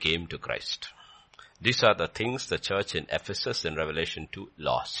how we came to Christ. These are the things the church in Ephesus in Revelation 2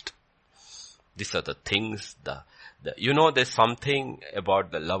 lost. These are the things, there's something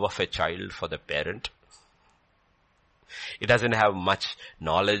about the love of a child for the parent. It doesn't have much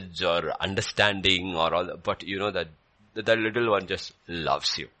knowledge or understanding or all, but that the little one just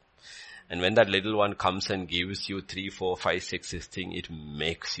loves you. And when that little one comes and gives you 3, 4, 5, 6, this thing, it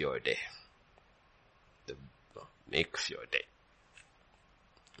makes your day. It makes your day.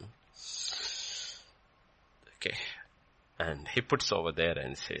 Okay. And he puts over there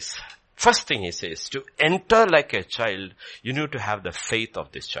and says, first thing he says, to enter like a child, you need to have the faith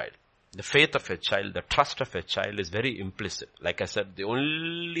of this child. The faith of a child, the trust of a child is very implicit. Like I said, the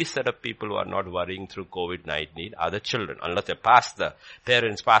only set of people who are not worrying through COVID-19 are the children. Unless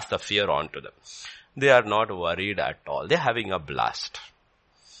parents pass the fear on to them. They are not worried at all. They're having a blast.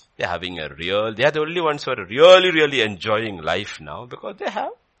 They are the only ones who are really, really enjoying life now because they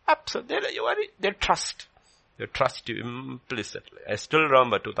have they trust. They trust you implicitly. I still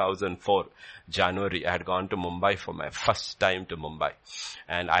remember 2004, January, I had gone to Mumbai for my first time to Mumbai.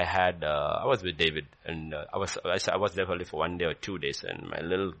 And I was with David and I was there only for 1 day or 2 days and my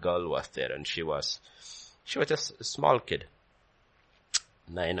little girl was there and she was just a small kid.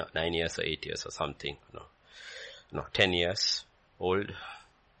 9 years or 8 years or something. No, 10 years old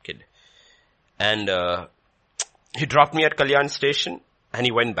kid. And, he dropped me at Kalyan station and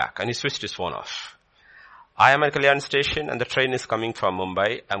he went back and he switched his phone off. I am at Kalyan station and the train is coming from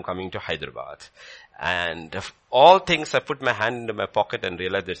Mumbai. I'm coming to Hyderabad. And of all things, I put my hand into my pocket and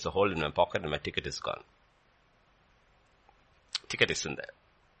realized there's a hole in my pocket and my ticket is gone. Ticket is in there.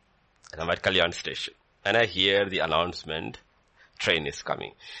 And I'm at Kalyan station. And I hear the announcement, train is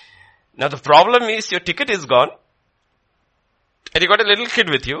coming. Now the problem is your ticket is gone. And you got a little kid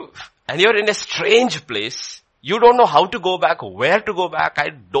with you. And you're in a strange place. You don't know how to go back, where to go back. I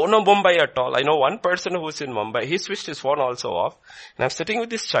don't know Mumbai at all. I know one person who's in Mumbai. He switched his phone also off. And I'm sitting with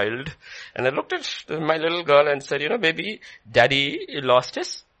this child. And I looked at my little girl and said, baby, daddy lost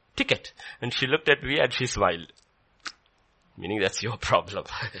his ticket. And she looked at me and she smiled. Meaning that's your problem.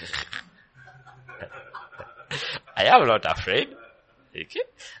 I am not afraid. Okay?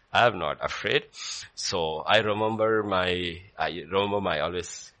 I am not afraid. So I remember my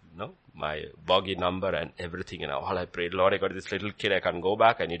always, my bogey number and everything. And all I prayed, Lord, I got this little kid, I can't go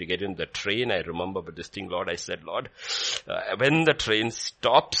back. I need to get in the train. I remember this thing, Lord, I said, Lord, when the train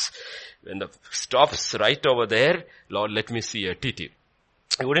stops right over there, Lord, let me see a TT.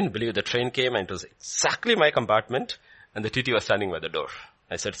 I wouldn't believe the train came and it was exactly my compartment and the TT was standing by the door.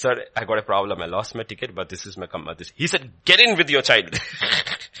 I said, sir, I got a problem. I lost my ticket, but this is my compartment. He said, get in with your child.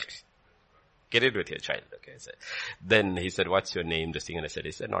 Get in with your child. Okay. Then he said, what's your name? This thing. And I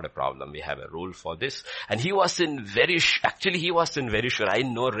said, not a problem. We have a rule for this. And he wasn't very sure. I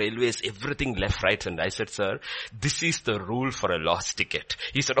know railways, everything left, right. And I said, sir, this is the rule for a lost ticket.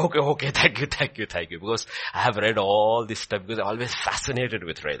 He said, okay. Thank you. Because I have read all this stuff because I'm always fascinated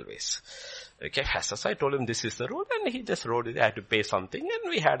with railways. Okay, so I told him this is the rule and he just wrote it. I had to pay something and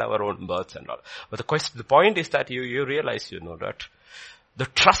we had our own berths and all. But the point is that you realize, that the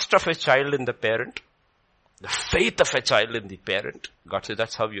trust of a child in the parent, the faith of a child in the parent, God says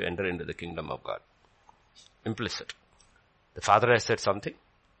that's how you enter into the kingdom of God. Implicit. The father has said something,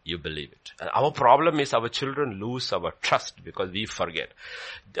 you believe it. And our problem is our children lose our trust because we forget.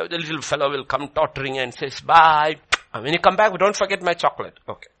 The little fellow will come tottering and says, bye. And when you come back, don't forget my chocolate.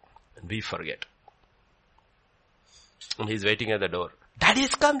 Okay. And we forget. And he's waiting at the door.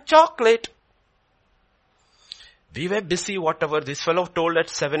 Daddy's come, chocolate. We were busy, whatever. This fellow told at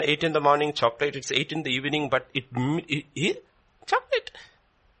 7, 8 in the morning, chocolate. It's 8 in the evening, but chocolate.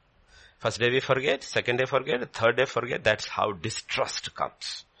 First day we forget, second day forget, third day forget. That's how distrust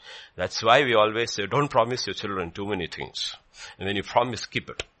comes. That's why we always say, don't promise your children too many things. And when you promise,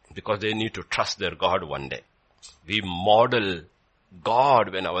 keep it. Because they need to trust their God one day. We model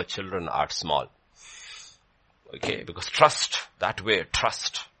God when our children are small. Okay, because trust, that way,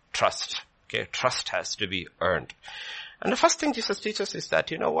 trust. Okay, trust has to be earned. And the first thing Jesus teaches is that,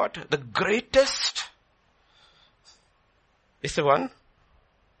 the greatest is the one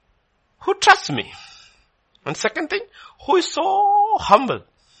who trusts me. And second thing, who is so humble.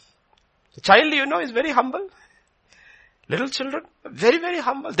 The child, is very humble. Little children, very, very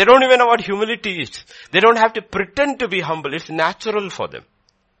humble. They don't even know what humility is. They don't have to pretend to be humble. It's natural for them.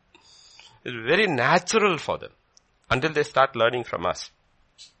 It's very natural for them. Until they start learning from us.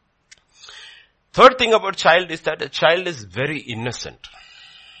 Third thing about child is that a child is very innocent.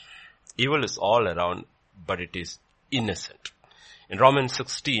 Evil is all around, but it is innocent. In Romans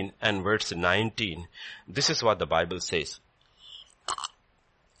 16 and verse 19, this is what the Bible says.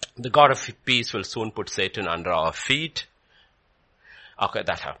 The God of peace will soon put Satan under our feet. Okay,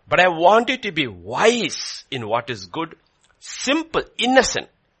 that happened. But I want you to be wise in what is good, simple, innocent.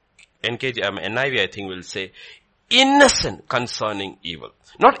 NIV I think will say, innocent concerning evil.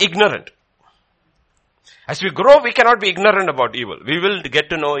 Not ignorant. As we grow, we cannot be ignorant about evil. We will get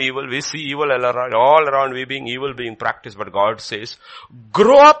to know evil. We see evil all around. We being evil being practiced. But God says,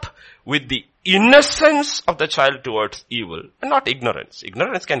 grow up with the innocence of the child towards evil and not ignorance.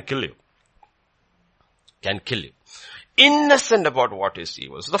 Ignorance can kill you. Innocent about what is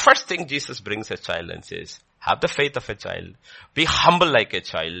evil. So the first thing Jesus brings a child and says, have the faith of a child, be humble like a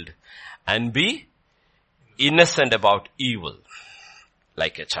child, and be innocent about evil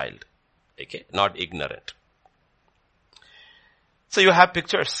like a child. Okay, not ignorant. So you have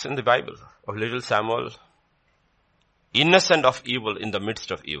pictures in the Bible of little Samuel, innocent of evil in the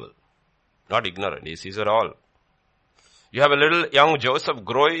midst of evil. Not ignorant, he sees it all. You have a little young Joseph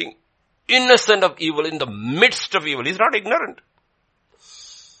growing innocent of evil in the midst of evil. He's not ignorant.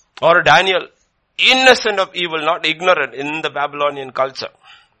 Or Daniel, innocent of evil, not ignorant in the Babylonian culture.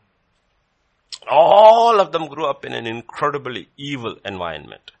 All of them grew up in an incredibly evil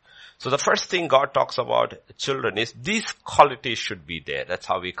environment. So the first thing God talks about children is these qualities should be there. That's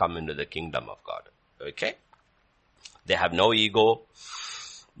how we come into the kingdom of God. Okay? They have no ego.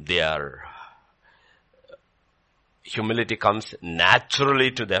 Their humility comes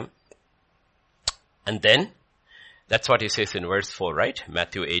naturally to them. And then, that's what he says in verse 4, right?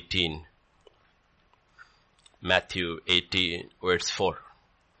 Matthew 18 verse 4.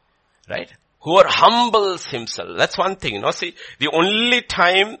 Right? Whoever humbles himself. That's one thing. See, the only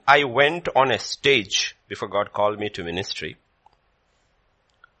time I went on a stage before God called me to ministry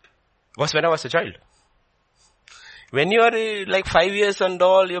was when I was a child. When you are like 5 years and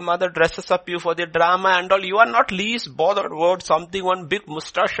all, your mother dresses up you for the drama and all, you are not least bothered about something, one big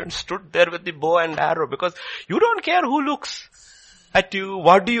mustache and stood there with the bow and arrow because you don't care who looks at you,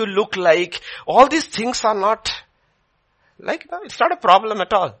 what do you look like. All these things are not, it's not a problem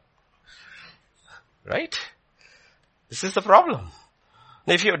at all. Right? This is the problem.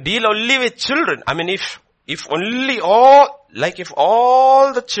 Now, if you deal only with children, if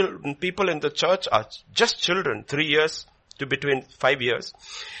all the children, people in the church are just children, 3 years to between 5 years,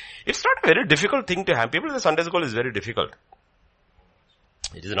 it's not a very difficult thing to have. People in the Sunday school is very difficult.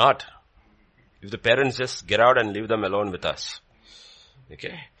 It is not. If the parents just get out and leave them alone with us.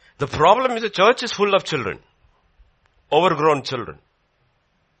 Okay. The problem is the church is full of children. Overgrown children.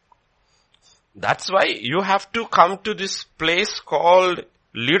 That's why you have to come to this place called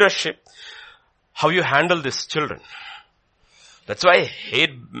leadership. How you handle these children. That's why I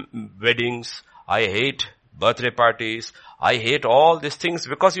hate weddings. I hate birthday parties. I hate all these things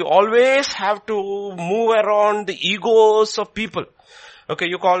because you always have to move around the egos of people. Okay,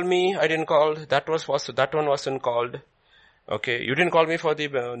 you called me, I didn't call. That one wasn't called. Okay, you didn't call me for the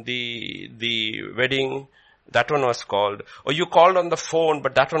wedding. That one was called. Or you called on the phone,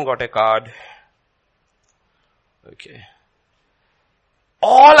 but that one got a card. Okay.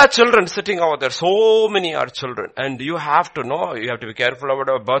 All are children sitting over there. So many are children. And you have to know, you have to be careful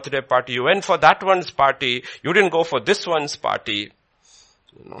about a birthday party. You went for that one's party. You didn't go for this one's party.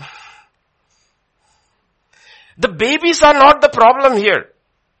 You know. The babies are not the problem here.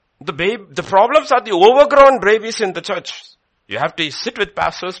 The problems are the overgrown babies in the church. You have to sit with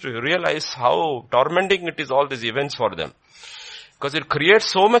pastors to realize how tormenting it is, all these events for them. Because it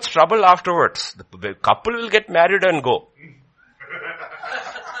creates so much trouble afterwards. The couple will get married and go.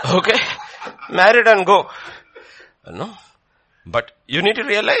 Okay? Married and go. No? But you need to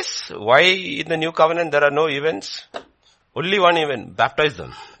realize why in the new covenant there are no events. Only one event. Baptize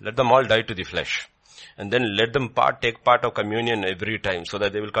them. Let them all die to the flesh. And then let them take part of communion every time so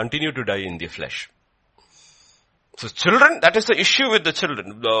that they will continue to die in the flesh. So children, that is the issue with the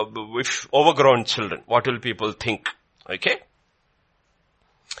children, with overgrown children. What will people think? Okay?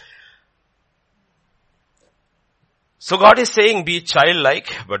 So God is saying be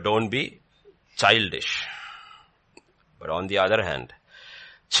childlike, but don't be childish. But on the other hand,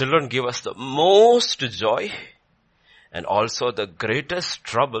 children give us the most joy and also the greatest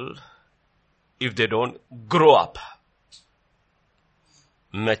trouble if they don't grow up.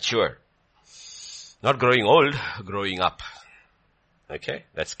 Mature. Not growing old, growing up. Okay?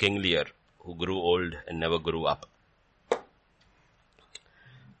 That's King Lear, who grew old and never grew up.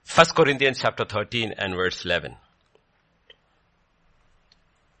 1 Corinthians chapter 13 and verse 11.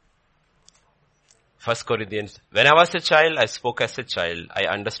 1 Corinthians, when I was a child, I spoke as a child, I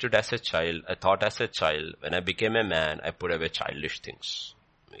understood as a child, I thought as a child. When I became a man, I put away childish things.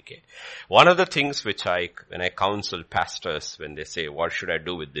 Okay. One of the things which when I counsel pastors, when they say, what should I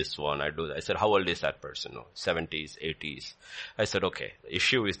do with this one? I said, how old is that person? 70s, 80s. I said, okay, the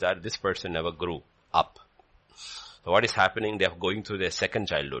issue is that this person never grew up. So what is happening? They are going through their second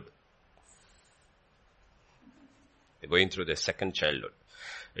childhood. They're going through their second childhood.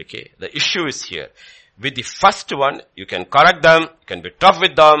 Okay. The issue is here. With the first one, you can correct them, you can be tough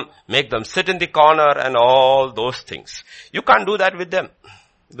with them, make them sit in the corner and all those things. You can't do that with them.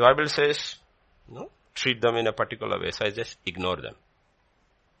 The Bible says, no, treat them in a particular way. So I just ignore them.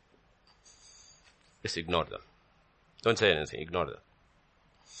 Just ignore them. Don't say anything. Ignore them.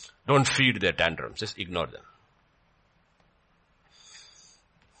 Don't feed their tantrums. Just ignore them.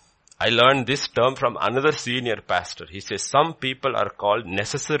 I learned this term from another senior pastor. He says some people are called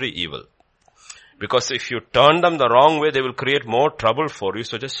necessary evil. Because if you turn them the wrong way, they will create more trouble for you.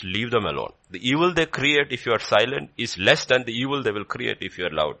 So just leave them alone. The evil they create if you are silent is less than the evil they will create if you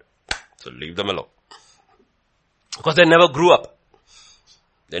are loud. So leave them alone. Because they never grew up.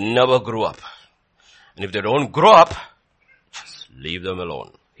 They never grew up. And if they don't grow up, just leave them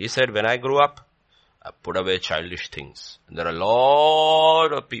alone. He said, when I grew up, I put away childish things. And there are a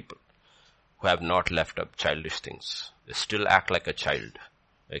lot of people who have not left up childish things. They still act like a child.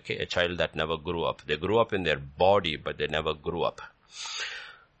 Okay, a child that never grew up. They grew up in their body, but they never grew up.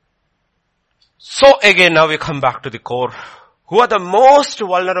 So again, now we come back to the core. Who are the most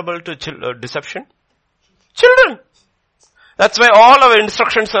vulnerable to deception? Children. That's why all our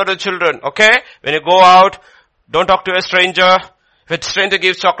instructions are to children. Okay? When you go out, don't talk to a stranger. If a stranger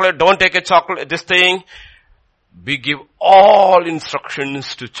gives chocolate, don't take a chocolate, this thing. We give all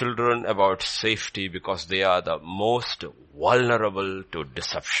instructions to children about safety because they are the most vulnerable to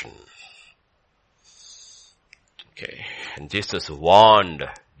deception. Okay. And Jesus warned,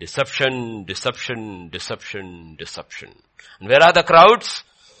 deception, deception, deception, deception. And where are the crowds?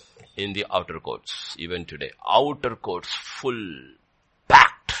 In the outer courts, even today. Outer courts full,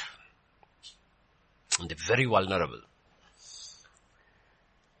 packed. And they're very vulnerable.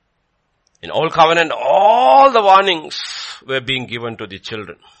 In Old Covenant, all the warnings were being given to the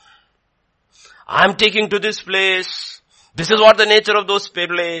children. I'm taking to this place. This is what the nature of those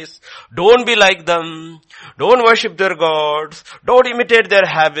places. Don't be like them. Don't worship their gods. Don't imitate their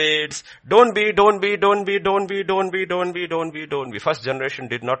habits. Don't be. First generation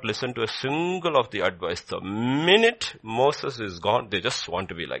did not listen to a single of the advice. The minute Moses is gone, they just want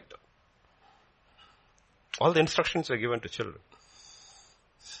to be like them. All the instructions were given to children.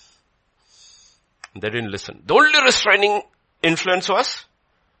 They didn't listen. The only restraining influence was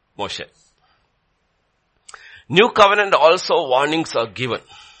Moshe. New covenant also warnings are given.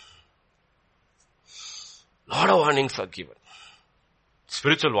 Lot of warnings are given.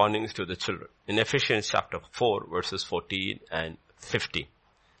 Spiritual warnings to the children. In Ephesians chapter 4 verses 14 and 15.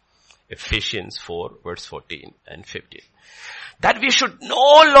 Ephesians 4 verse 14 and 15. That we should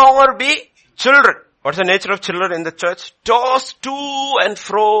no longer be children. What's the nature of children in the church? Tossed to and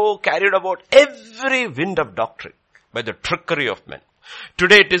fro, carried about every wind of doctrine by the trickery of men.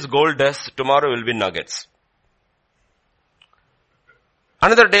 Today it is gold dust, tomorrow will be nuggets.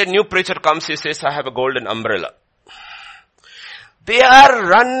 Another day, new preacher comes, he says, I have a golden umbrella. They are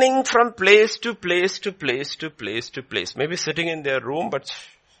running from place to place to place to place to place. Maybe sitting in their room, but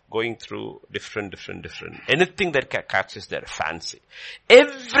going through different. Anything that catches their fancy.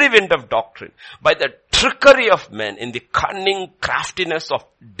 Every wind of doctrine, by the trickery of men, in the cunning craftiness of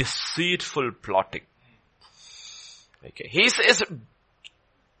deceitful plotting. Okay, he says,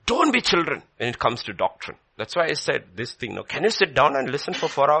 don't be children when it comes to doctrine. That's why I said this thing. Now, can you sit down and listen for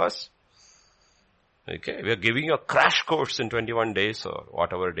 4 hours? Okay, we are giving you a crash course in 21 days or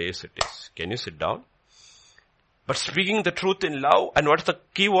whatever days it is. Can you sit down? But speaking the truth in love, and what's the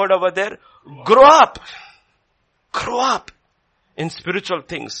key word over there? Grow up. Grow up in spiritual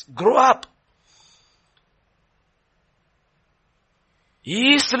things. Grow up.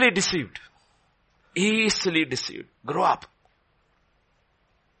 Easily deceived. Easily deceived. Grow up.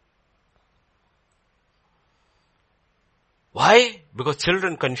 Why? Because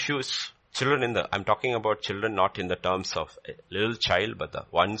children confuse. I'm talking about children not in the terms of a little child, but the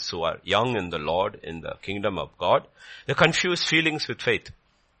ones who are young in the Lord, in the kingdom of God. They confuse feelings with faith.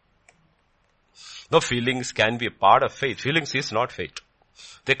 No, feelings can be a part of faith. Feelings is not faith.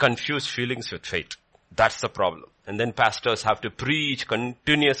 They confuse feelings with faith. That's the problem. And then pastors have to preach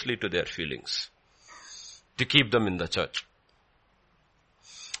continuously to their feelings to keep them in the church.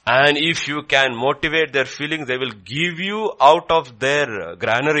 And if you can motivate their feelings, they will give you out of their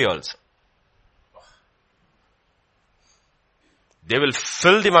granary also. They will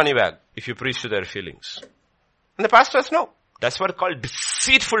fill the money bag if you preach to their feelings. And the pastors know. That's what is called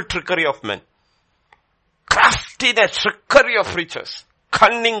deceitful trickery of men. Craftiness, trickery of preachers.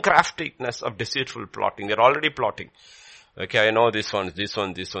 Cunning craftiness of deceitful plotting. They're already plotting. Okay, I know this one. Okay, this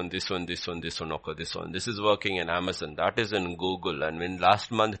one. This is working in Amazon. That is in Google. And when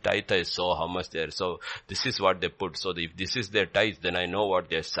last month tithe I saw how much there. So this is what they put. So if this is their tithe, then I know what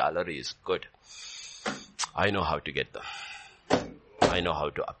their salary is. Good. I know how to get them. I know how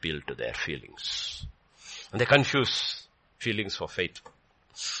to appeal to their feelings. And they confuse feelings for faith.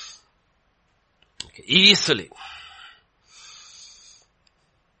 Okay, easily.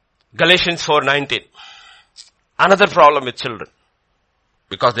 Galatians 4:19. Another problem with children.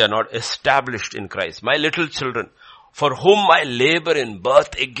 Because they are not established in Christ. My little children, for whom I labor in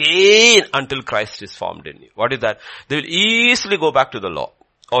birth again until Christ is formed in you. What is that? They will easily go back to the law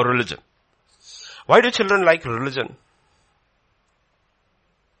or religion. Why do children like religion?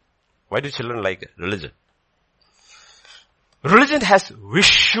 Why do children like religion? Religion has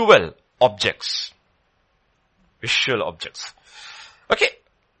visual objects. Visual objects. Okay.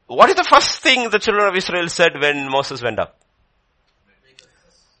 What is the first thing the children of Israel said when Moses went up?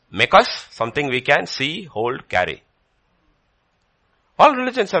 Make us something we can see, hold, carry. All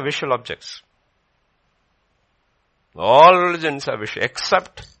religions are visual objects. All religions are visual,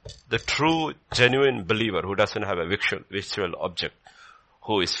 except the true, genuine believer who doesn't have a visual object,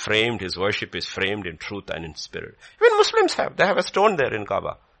 who is framed, his worship is framed in truth and in spirit. Even Muslims they have a stone there in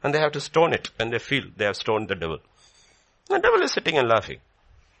Kaaba, and they have to stone it, and they feel they have stoned the devil. The devil is sitting and laughing.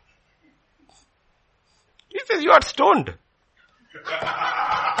 He says, you are stoned. You are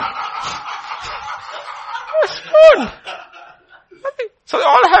stoned. So they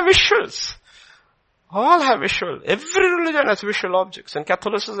all have visuals. All have visual. Every religion has visual objects. And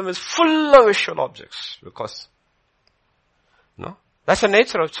Catholicism is full of visual objects. Because, no? That's the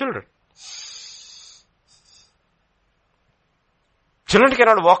nature of children. Children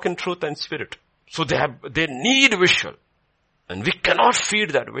cannot walk in truth and spirit. So they need visual. And we cannot feed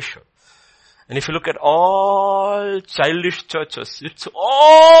that visual. And if you look at all childish churches, it's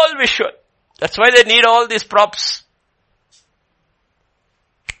all visual. That's why they need all these props.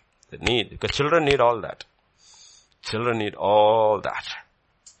 They need, because children need all that. Children need all that.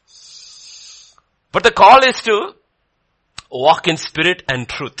 But the call is to walk in spirit and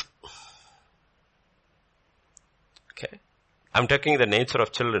truth. Okay. I'm taking the nature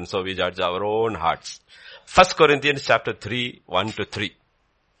of children, so we judge our own hearts. 1 Corinthians chapter 3, 1 to 3.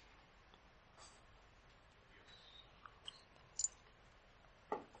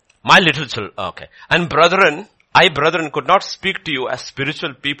 My little children, okay. And brethren, I brethren could not speak to you as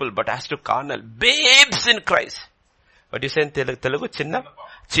spiritual people, but as to carnal, babes in Christ. What do you say in Telugu? Chinna?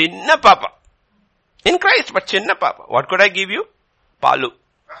 Chinna papa. In Christ, but chinna papa. What could I give you? Palu.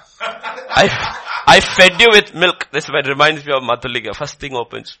 I fed you with milk. This reminds me of Mathuliga. First thing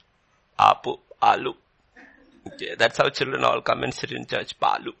opens. Apu, alu. Okay, that's how children all come and sit in church.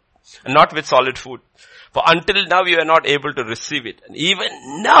 Palu. And not with solid food. For until now you are not able to receive it. And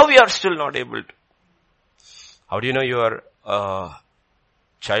even now you are still not able to. How do you know you are a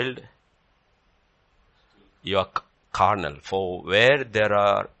child? You are carnal. For where there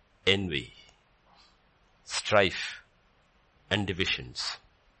are envy, strife, and divisions,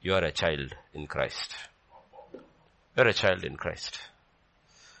 you are a child in Christ. You are a child in Christ.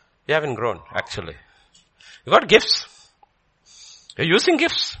 You haven't grown, actually. You got gifts. You're using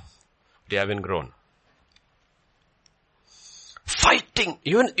gifts. But you haven't grown. Fighting.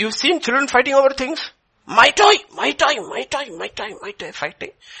 You've seen children fighting over things? My toy,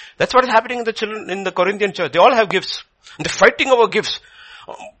 fighting. That's what is happening in the children in the Corinthian church. They all have gifts. And they're fighting over gifts.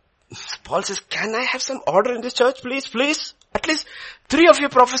 Paul says, can I have some order in this church, please, please? At least 3 of you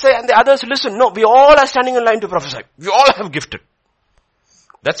prophesy and the others listen. No, we all are standing in line to prophesy. We all have gifted.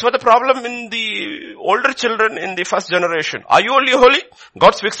 That's what the problem in the older children in the first generation. Are you only holy?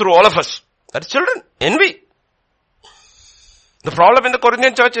 God speaks through all of us. That's children. Envy. The problem in the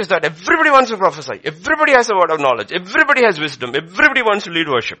Corinthian church is that everybody wants to prophesy. Everybody has a word of knowledge. Everybody has wisdom. Everybody wants to lead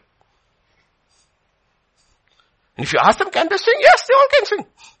worship. And if you ask them, can they sing? Yes, they all can sing.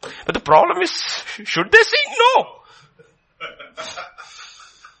 But the problem is, should they sing? No.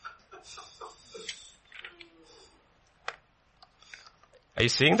 Are you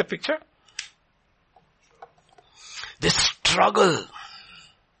seeing the picture? This struggle.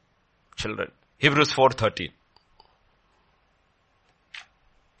 Children. Hebrews 4:13.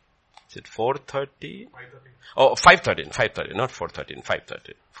 Is it 4:30? 5:30. Oh, 5:13, not 4:13,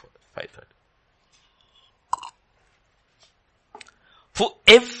 5:13. 5:13. For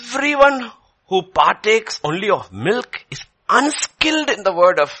everyone who partakes only of milk is unskilled in the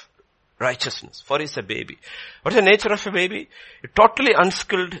word of righteousness, for he's a baby. What is the nature of a baby? You're totally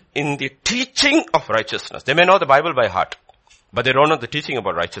unskilled in the teaching of righteousness. They may know the Bible by heart, but they don't know the teaching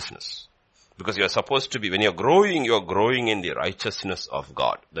about righteousness. Because you're supposed to be, when you're growing in the righteousness of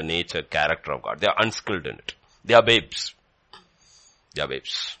God, the nature, character of God. They are unskilled in it. They are babes. They are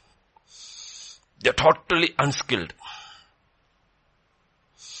babes. They are totally unskilled.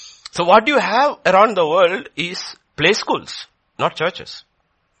 So what you have around the world is play schools, not churches.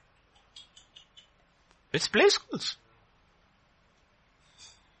 It's play schools.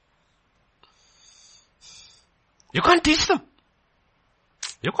 You can't teach them.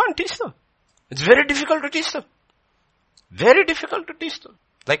 You can't teach them. It's very difficult to teach them. Very difficult to teach them.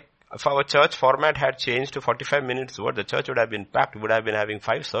 Like, if our church format had changed to 45 minutes word, the church would have been packed. We would have been having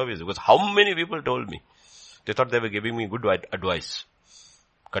 5 services. Because how many people told me? They thought they were giving me good advice.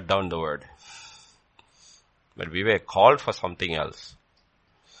 Cut down the word. But we were called for something else.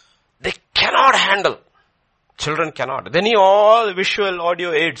 They cannot handle. Children cannot. They need all visual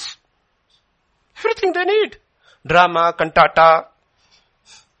audio aids. Everything they need. Drama, cantata.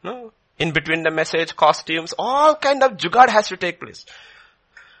 No. In between the message, costumes, all kind of jugaad has to take place.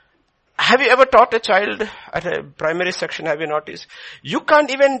 Have you ever taught a child at a primary section, have you noticed? You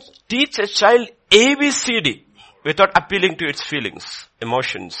can't even teach a child ABCD without appealing to its feelings,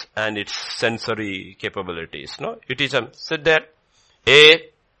 emotions, and its sensory capabilities. No? You teach them, sit there,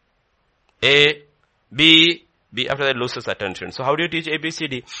 A, B, after that loses attention. So how do you teach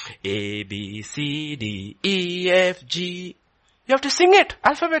ABCD? A, B, C, D, E, F, G. You have to sing it,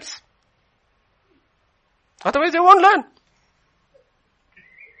 alphabets. Otherwise they won't learn.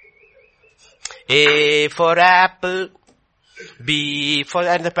 A for apple, B for,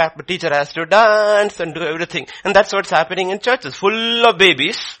 and the teacher has to dance and do everything. And that's what's happening in churches, full of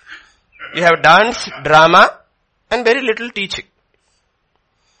babies. You have dance, drama, and very little teaching.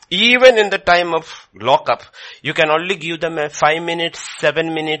 Even in the time of lockup, you can only give them a 5 minutes,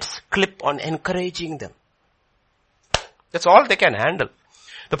 7 minutes clip on encouraging them. That's all they can handle.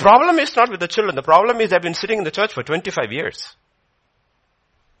 The problem is not with the children. The problem is they've been sitting in the church for 25 years.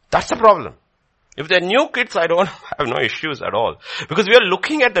 That's the problem. If they're new kids, I don't have no issues at all. Because we are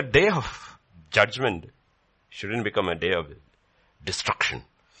looking at the day of judgment. It shouldn't become a day of destruction.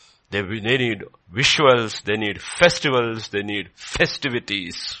 They need visuals, they need festivals, they need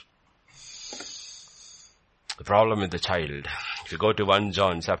festivities. The problem with the child. If you go to 1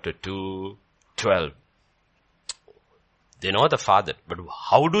 John chapter 2:12, they know the Father, but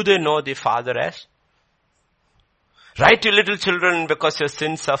how do they know the Father as? Write to little children because your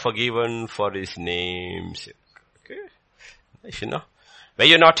sins are forgiven for His name's sake. Okay? You know. Were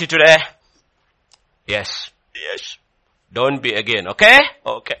you naughty today? Yes. Yes. Don't be again, okay?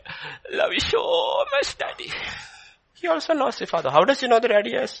 Okay. Love you so much, Daddy. He also knows the Father. How does he know the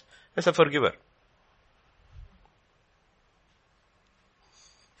Daddy as a forgiver?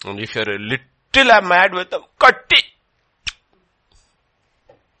 And if you're a little mad with them, Katti.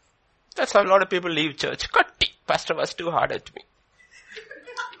 That's how a lot of people leave church. Katti. Pastor was too hard at me.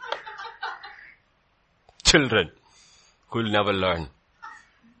 Children who will never learn.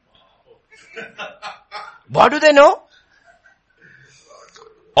 What do they know?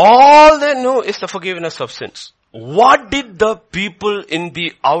 All they know is the forgiveness of sins. What did the people in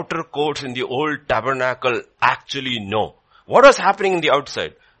the outer courts in the old tabernacle actually know? What was happening in the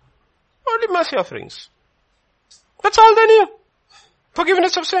outside? Only mercy offerings. That's all they knew.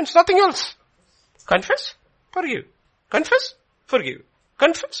 Forgiveness of sins, nothing else. Confess, forgive. Confess, forgive.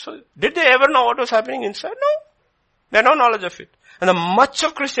 Confess, forgive. Did they ever know what was happening inside? No. They had no knowledge of it. And the much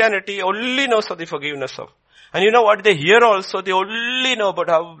of Christianity only knows of the forgiveness of. And you know what they hear also? They only know about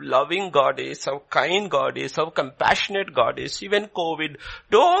how loving God is, how kind God is, how compassionate God is. Even COVID.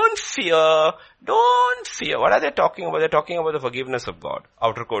 Don't fear. Don't fear. What are they talking about? They're talking about the forgiveness of God.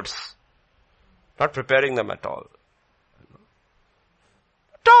 Outer courts. Not preparing them at all.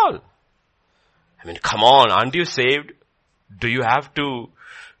 At all. I mean, come on. Aren't you saved? Do you have to,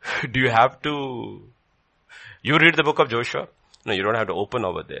 you read the book of Joshua? No, you don't have to open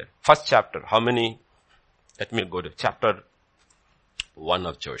over there. First chapter. How many? Let me go to chapter 1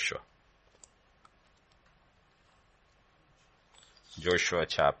 of Joshua. Joshua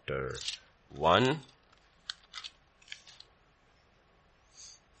chapter 1.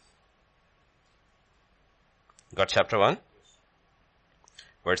 Got chapter 1?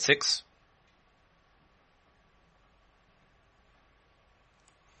 Verse 6.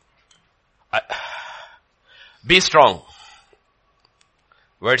 Be strong.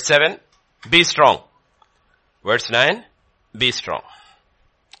 Verse 7. Be strong. Verse 9, be strong.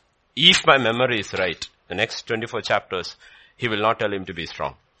 If my memory is right, the next 24 chapters, he will not tell him to be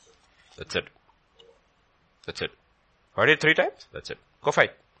strong. That's it. That's it. Heard it 3 times? That's it. Go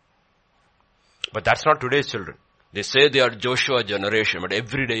fight. But that's not today's children. They say they are Joshua generation, but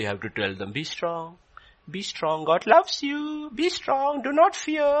every day you have to tell them, be strong. Be strong. God loves you. Be strong. Do not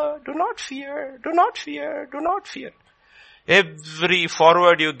fear. Do not fear. Do not fear. Do not fear. Every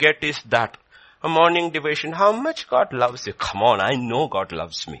forward you get is that. A morning devotion, how much God loves you. Come on, I know God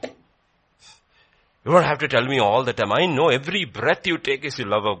loves me. You don't have to tell me all the time. I know every breath you take is the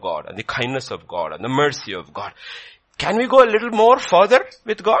love of God and the kindness of God and the mercy of God. Can we go a little more further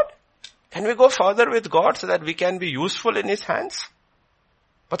with God? Can we go further with God so that we can be useful in His hands?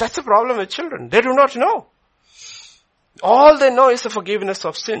 But that's the problem with children. They do not know. All they know is the forgiveness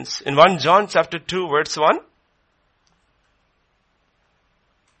of sins. In 1 John chapter 2 verse 1,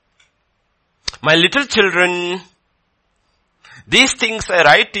 my little children, these things I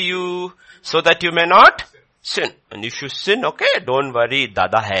write to you so that you may not sin. And if you sin, okay, don't worry,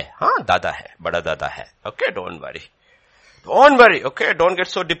 dada hai. Dada hai, bada dada hai. Okay, don't worry. Don't worry, okay, don't get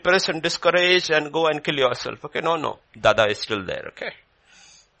so depressed and discouraged and go and kill yourself. Okay, no, dada is still there, okay.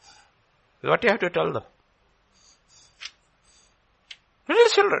 What do you have to tell them? Little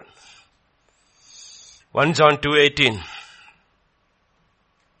children. 1 John 2:18.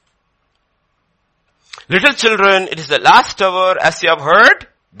 Little children, it is the last hour, as you have heard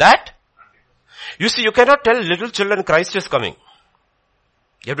that. You see, you cannot tell little children Christ is coming.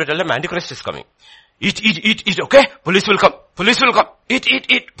 You have to tell them Antichrist is coming. Eat, okay? Police will come. Police will come.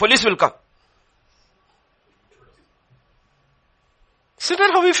 Eat, police will come. Isn't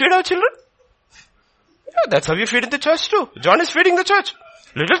that how we feed our children? Yeah, that's how we feed in the church too. John is feeding the church.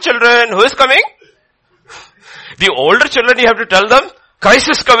 Little children, who is coming? The older children, you have to tell them, Christ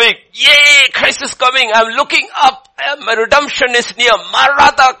is coming. Yay, Christ is coming. I'm looking up. My redemption is near.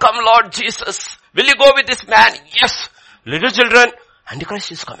 Maranatha, come Lord Jesus. Will you go with this man? Yes. Little children,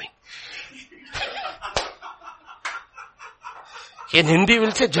 Antichrist is coming. In Hindi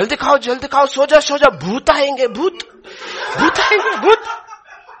will say, jaldi khao, soja, bhoot aayenge, bhoot.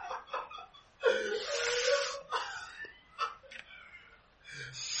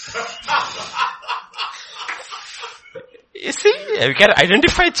 You see, we can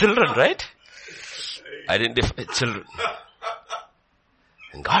identify children, right? Identify children.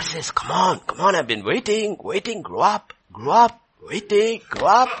 And God says, come on, I've been waiting, grow up, waiting,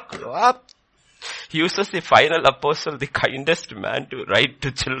 grow up. He uses the final apostle, the kindest man, to write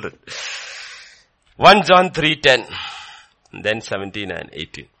to children. 1 John 3:10, then 17 and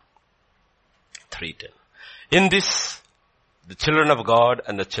 18. 3:10. In this, the children of God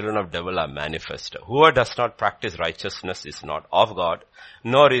and the children of devil are manifest. Whoever does not practice righteousness is not of God,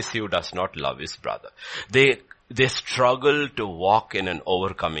 nor is he who does not love his brother. They struggle to walk in an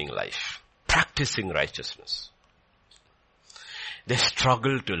overcoming life, practicing righteousness. They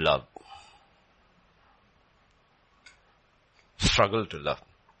struggle to love. Struggle to love.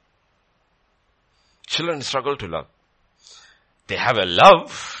 Children struggle to love. They have a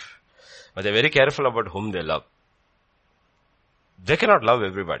love, but they're very careful about whom they love. They cannot love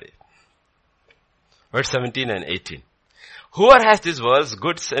everybody. Verse 17 and 18. Whoever has these world's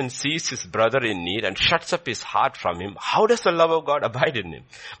goods and sees his brother in need and shuts up his heart from him, how does the love of God abide in him?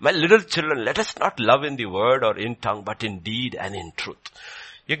 My little children, let us not love in the word or in tongue, but in deed and in truth.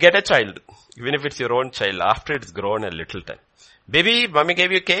 You get a child, even if it's your own child, after it's grown a little time. Baby, mommy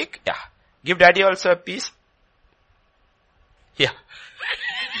gave you cake? Yeah. Give daddy also a piece? Yeah.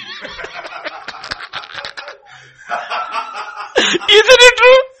 Isn't it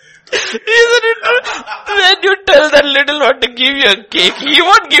true? Isn't it true? When you tell that little one to give you a cake, he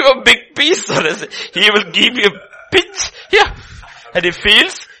won't give a big piece. He will give you a pinch. Yeah. And he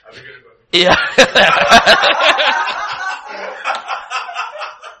feels? Yeah.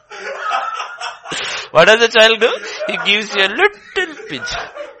 What does the child do? He gives you a little pinch.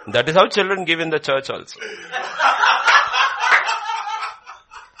 That is how children give in the church also.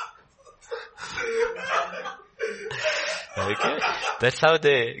 Okay? That's how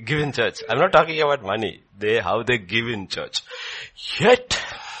they give in church. I'm not talking about money. How they give in church. Yet,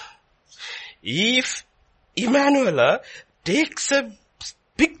 if Emanuela takes a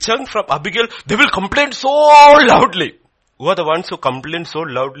big chunk from Abigail, they will complain so loudly. Who are the ones who complain so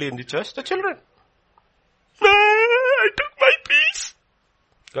loudly in the church? The children. I took my piece.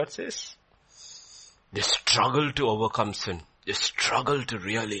 God says, they struggle to overcome sin. They struggle to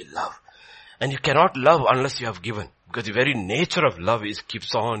really love. And you cannot love unless you have given. Because the very nature of love is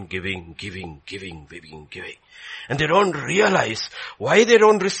keeps on giving. And they don't realize why they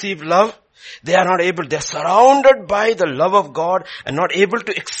don't receive love. They are not able, they're surrounded by the love of God and not able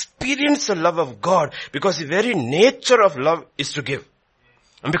to experience the love of God. Because the very nature of love is to give.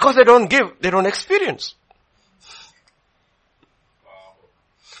 And because they don't give, they don't experience.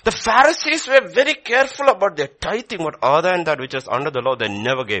 The Pharisees were very careful about their tithing, but other than that which was under the law, they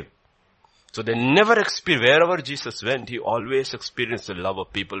never gave. So they never experienced, wherever Jesus went, he always experienced the love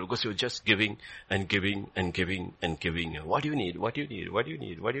of people because he was just giving and giving and giving and giving. What do you need? What do you need? What do you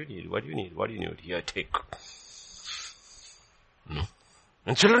need? What do you need? What do you need? What do you need? Here, take. No.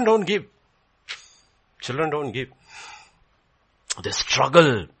 And children don't give. Children don't give. They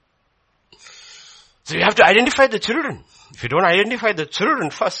struggle. So you have to identify the children. If you don't identify the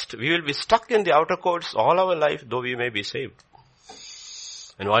children first, we will be stuck in the outer courts all our life, though we may be saved.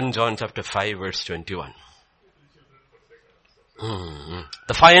 In 1 John chapter 5 verse 21.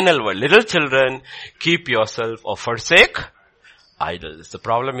 The final word, little children, keep yourself or forsake idols. The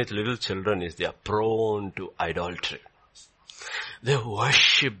problem with little children is they are prone to idolatry. They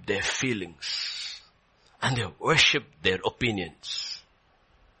worship their feelings and they worship their opinions.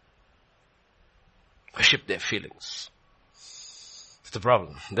 Worship their feelings. That's the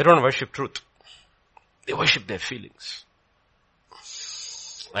problem. They don't worship truth. They worship their feelings.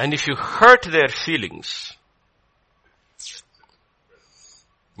 And if you hurt their feelings,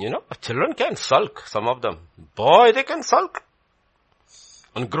 children can sulk, some of them. Boy, they can sulk.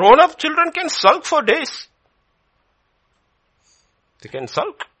 And grown-up children can sulk for days. They can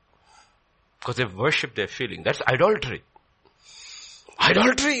sulk. Because they worship their feeling. That's idolatry.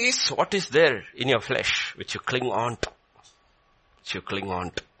 Idolatry is what is there in your flesh, which you cling on to.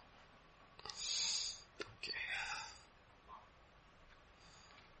 Okay.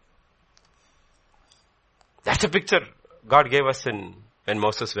 That's a picture God gave us when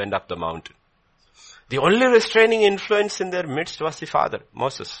Moses went up the mountain. The only restraining influence in their midst was the father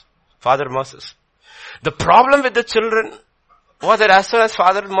Moses. The problem with the children was that as soon as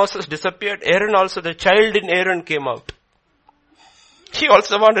Father Moses disappeared, Aaron also, the child in Aaron came out. He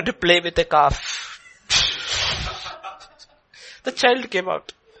also wanted to play with a calf. The child came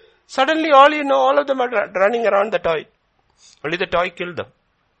out. Suddenly all of them are running around the toy. Only the toy killed them.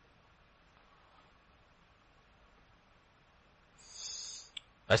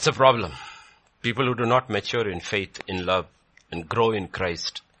 That's the problem. People who do not mature in faith, in love, and grow in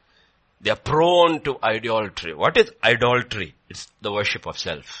Christ, they are prone to idolatry. What is idolatry? It's the worship of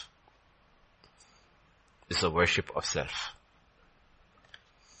self. It's the worship of self.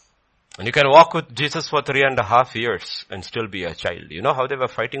 And you can walk with Jesus for 3.5 years and still be a child. You know how they were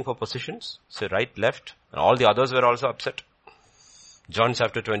fighting for positions? Say right, left. And all the others were also upset. John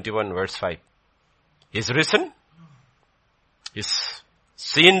chapter 21 verse 5. He's risen. He's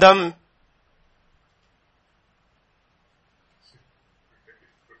seen them.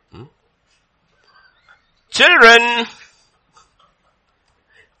 Children.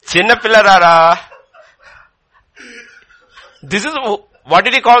 Chinna pillarara. This is, what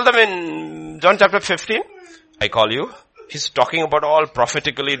did he call them in John chapter 15? I call you. He's talking about all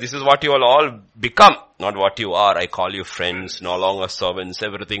prophetically. This is what you will all become, not what you are. I call you friends, no longer servants,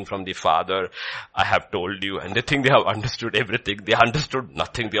 everything from the Father. I have told you. And they think they have understood everything. They understood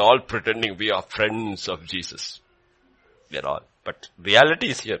nothing. They are all pretending we are friends of Jesus. We are all. But reality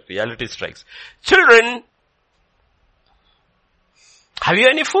is here. Reality strikes. Children, have you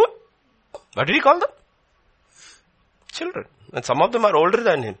any food? What did he call them? Children. And some of them are older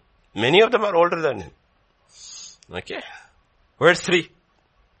than him. Many of them are older than him. Okay. Verse 3.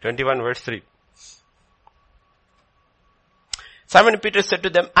 21 verse 3. Simon Peter said to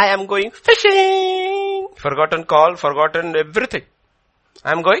them, I am going fishing. Forgotten call, forgotten everything.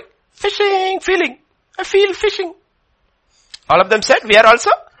 I am going fishing, feeling. I feel fishing. All of them said, we are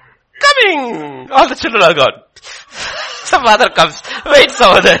also coming. All the children are gone. So father comes, waits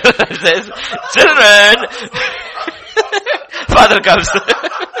over there, says, children. Father comes.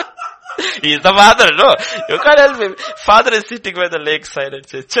 He is the father, no? You can't help him. Father is sitting by the lakeside and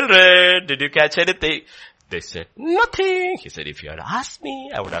says, children, did you catch anything? They said, nothing. He said, if you had asked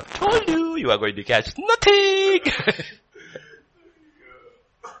me, I would have told you, you are going to catch nothing.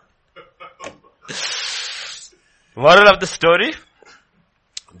 Moral of the story,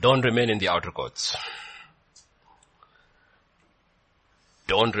 don't remain in the outer courts.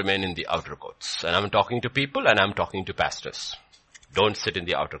 Don't remain in the outer courts. And I'm talking to people and I'm talking to pastors. Don't sit in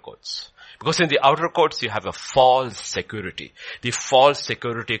the outer courts. Because in the outer courts you have a false security. The false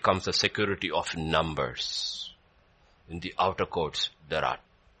security comes the security of numbers. In the outer courts there are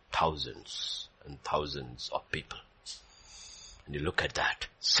thousands and thousands of people. And you look at that,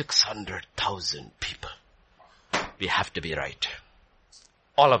 600,000 people. We have to be right.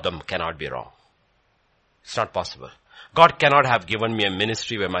 All of them cannot be wrong. It's not possible. God cannot have given me a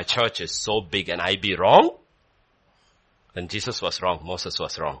ministry where my church is so big and I be wrong. Then Jesus was wrong, Moses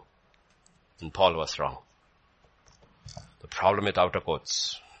was wrong, and Paul was wrong. The problem with outer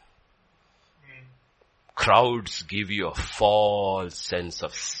courts. Crowds give you a false sense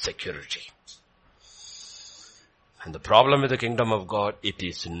of security. And the problem with the kingdom of God, it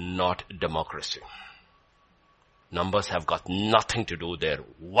is not democracy. Numbers have got nothing to do there.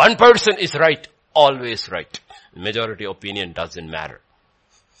 One person is right, always right. Majority opinion doesn't matter.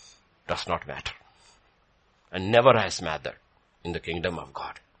 Does not matter. And never has mattered in the kingdom of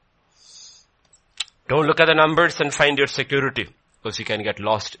God. Don't look at the numbers and find your security, because you can get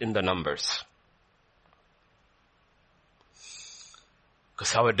lost in the numbers.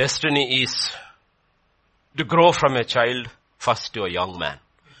 Because our destiny is to grow from a child first to a young man.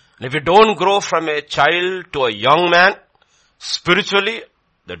 And if you don't grow from a child to a young man, spiritually,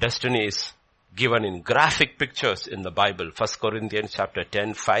 the destiny is given in graphic pictures in the Bible. 1 Corinthians chapter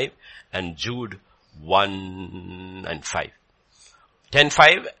 10, 5 and Jude 1 and 5. 10,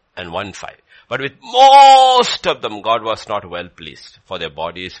 5 and 1, 5. But with most of them, God was not well pleased, for their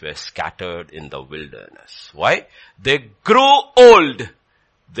bodies were scattered in the wilderness. Why? They grew old.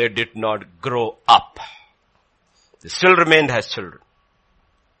 They did not grow up. They still remained as children.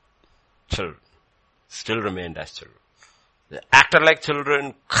 Children. Still remained as children. They acted like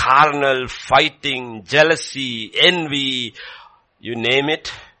children, carnal, fighting, jealousy, envy, you name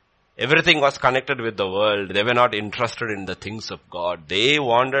it. Everything was connected with the world. They were not interested in the things of God. They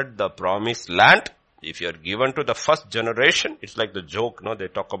wanted the promised land. If you are given to the first generation, it's like the joke, no? They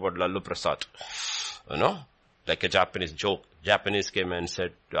talk about Lalu Prasad. You know? Like a Japanese joke. Japanese came and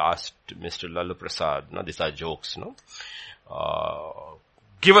said, asked Mr. Lalu Prasad, no? These are jokes, no?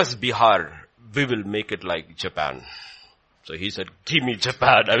 Give us Bihar. We will make it like Japan. So he said, give me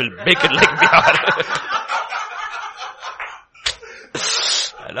Japan. I will make it like Bihar.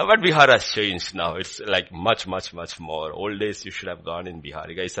 I know, but Bihar has changed now. It's like much, much, much more. Old days you should have gone in Bihar.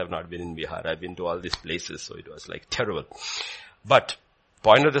 You guys have not been in Bihar. I've been to all these places, so it was like terrible. But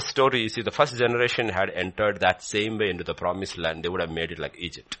point of the story is, if the first generation had entered that same way into the promised land, they would have made it like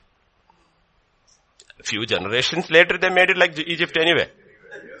Egypt. A few generations later, they made it like Egypt anyway.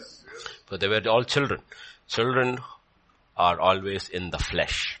 But they were all children. Children are always in the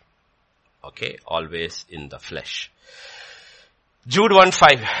flesh. Okay, always in the flesh. Jude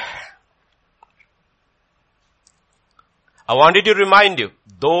 1:5. I wanted to remind you,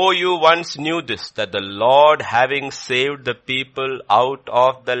 though you once knew this, that the Lord, having saved the people out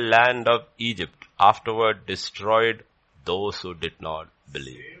of the land of Egypt, afterward destroyed those who did not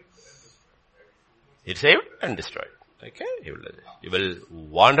believe. He saved and destroyed. Okay? You will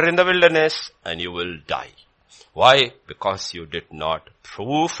wander in the wilderness and you will die. Why? Because you did not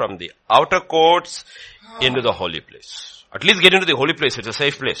move from the outer courts into the holy place. At least get into the holy place. It's a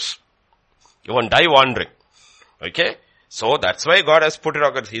safe place. You won't die wandering. Okay? So that's why God has put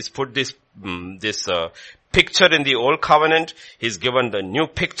it, He's put this picture in the old covenant. He's given the new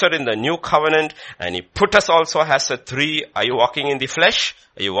picture in the new covenant. And He put us also as a three. Are you walking in the flesh?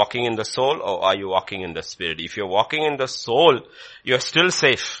 Are you walking in the soul? Or are you walking in the spirit? If you're walking in the soul, you're still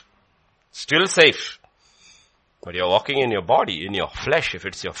safe. Still safe. But you're walking in your body, in your flesh. If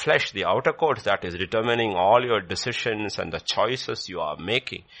it's your flesh, the outer court that is determining all your decisions and the choices you are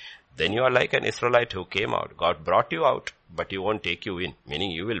making, then you are like an Israelite who came out. God brought you out, but He won't take you in.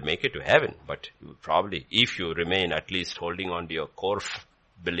 Meaning you will make it to heaven, but you probably, if you remain at least holding on to your core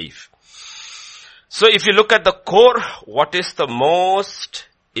belief. So if you look at the core, what is the most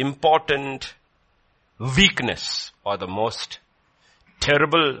important weakness or the most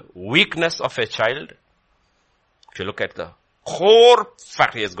terrible weakness of a child? If you look at the core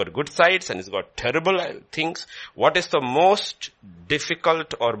fact, he has got good sides and he's got terrible things. What is the most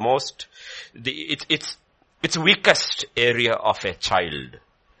difficult or its weakest area of a child?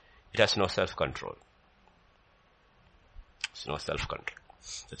 It has no self-control. It's no self-control.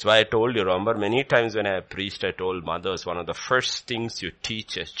 That's why I told you, remember many times when I preached, I told mothers, one of the first things you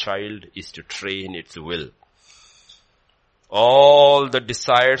teach a child is to train its will. All the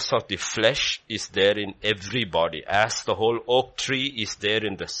desires of the flesh is there in everybody. As the whole oak tree is there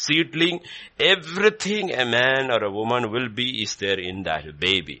in the seedling, everything a man or a woman will be is there in that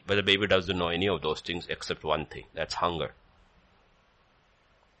baby. But the baby doesn't know any of those things except one thing. That's hunger.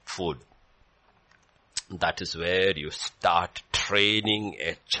 Food. That is where you start training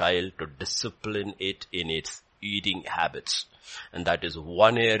a child to discipline it in its eating habits. And that is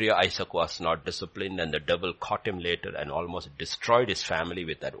one area Isaac was not disciplined, and the devil caught him later and almost destroyed his family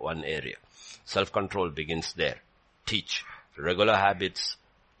with that one area. Self-control begins there. Teach regular habits.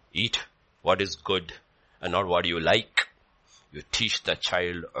 Eat what is good and not what you like. You teach the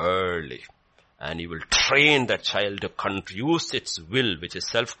child early. And you will train that child to use its will, which is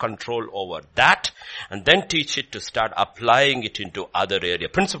self-control over that, and then teach it to start applying it into other area.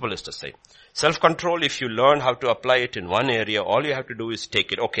 Principle is the same. Self-control, if you learn how to apply it in one area, all you have to do is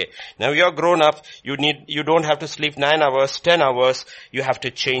take it. Okay, now you're grown up, you don't have to sleep 9 hours, 10 hours, you have to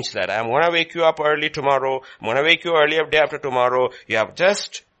change that. I'm gonna wake you up early tomorrow, I'm gonna wake you early day after tomorrow. You have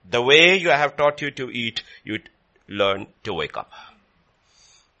just, the way you have taught you to eat, you learn to wake up.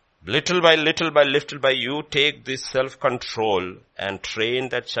 Little by little, you take this self-control and train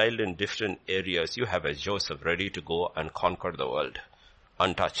that child in different areas. You have a Joseph ready to go and conquer the world,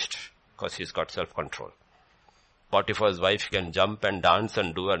 untouched, because he's got self-control. Potiphar's wife can jump and dance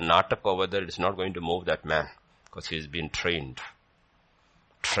and do a natak over there. It's not going to move that man, because he's been trained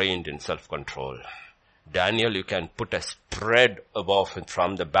in self-control. Daniel, you can put a spread above him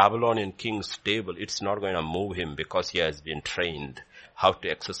from the Babylonian king's table. It's not going to move him because he has been trained how to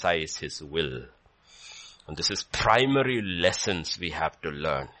exercise his will. And this is primary lessons we have to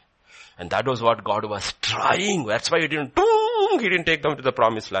learn. And that was what God was trying. That's why He didn't take them to the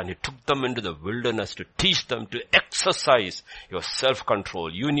promised land. He took them into the wilderness to teach them to exercise your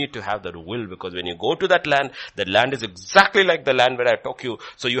self-control. You need to have that will, because when you go to that land is exactly like the land where I took you.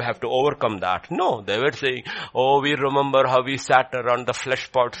 So you have to overcome that. No, they were saying, oh, we remember how we sat around the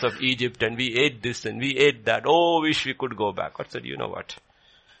flesh pots of Egypt and we ate this and we ate that. Oh, wish we could go back. God said, you know what?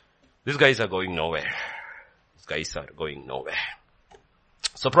 These guys are going nowhere.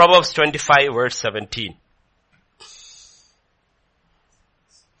 So Proverbs 25 verse 17.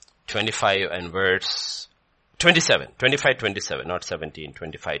 25 and verse 27. 25, 27, not 17.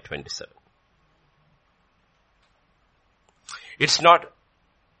 25, 27. It's not,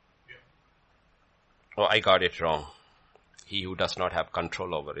 oh, I got it wrong. He who does not have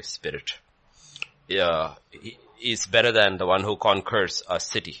control over his spirit is better than the one who conquers a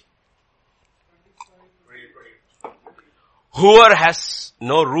city. Whoever has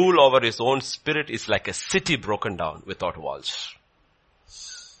no rule over his own spirit is like a city broken down without walls.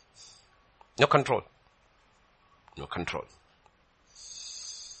 No control. 1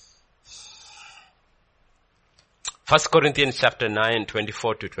 Corinthians chapter 9,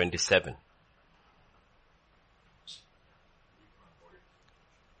 24 to 27.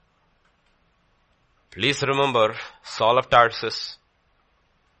 Please remember, Saul of Tarsus,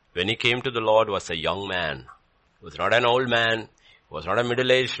 when he came to the Lord, was a young man. He was not an old man. He was not a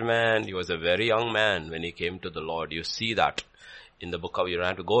middle-aged man. He was a very young man when he came to the Lord. You see that in the book of, you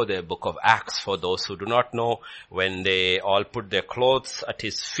have to go there, book of Acts, for those who do not know, when they all put their clothes at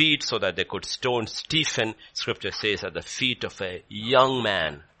his feet so that they could stone Stephen, scripture says at the feet of a young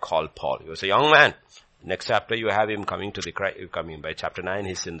man called Paul. He was a young man. Next chapter you have him coming to the Christ, coming by chapter 9,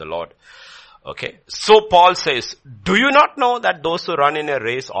 he's in the Lord. Okay. So Paul says, do you not know that those who run in a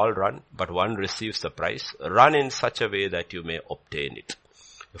race all run, but one receives the prize? Run in such a way that you may obtain it.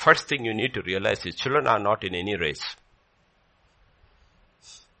 The first thing you need to realize is children are not in any race.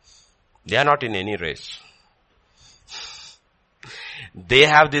 They are not in any race. They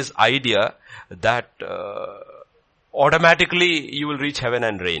have this idea that automatically you will reach heaven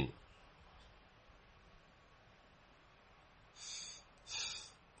and reign.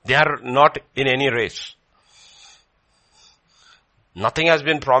 They are not in any race. Nothing has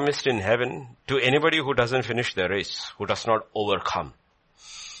been promised in heaven to anybody who doesn't finish their race, who does not overcome.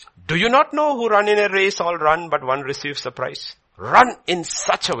 Do you not know who run in a race all run, but one receives the prize? Run in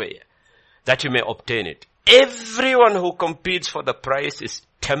such a way that you may obtain it. Everyone who competes for the prize is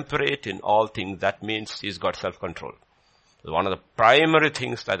temperate in all things. That means he's got self-control. One of the primary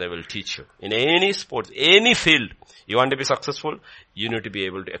things that I will teach you. In any sport, any field, you want to be successful, you need to be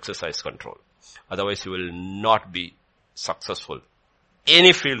able to exercise control. Otherwise you will not be successful.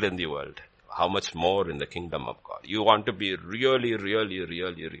 Any field in the world, how much more in the kingdom of God. You want to be really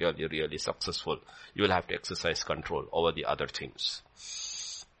successful, you will have to exercise control over the other things.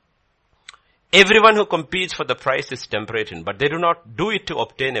 Everyone who competes for the prize is temperate in, but they do not do it to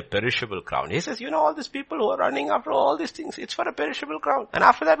obtain a perishable crown. He says, all these people who are running after all these things, it's for a perishable crown. And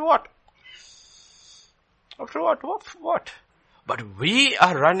after that what? After what? What? But we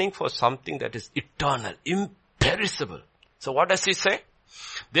are running for something that is eternal, imperishable. So what does he say?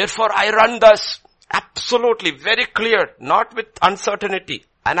 Therefore I run thus, absolutely, very clear, not with uncertainty,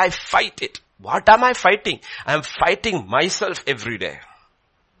 and I fight it. What am I fighting? I am fighting myself every day.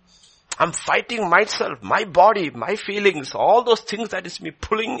 I'm fighting myself, my body, my feelings, all those things that is me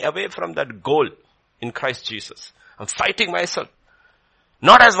pulling away from that goal in Christ Jesus. I'm fighting myself.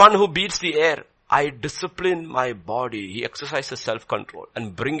 Not as one who beats the air. I discipline my body. He exercises self-control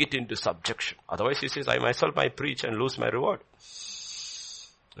and bring it into subjection. Otherwise he says, I myself might preach and lose my reward.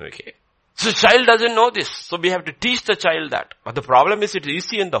 Okay. So the child doesn't know this. So we have to teach the child that. But the problem is it's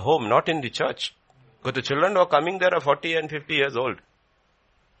easy in the home, not in the church. Because the children who are coming there are 40 and 50 years old.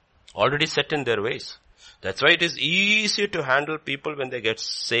 Already set in their ways. That's why it is easy to handle people when they get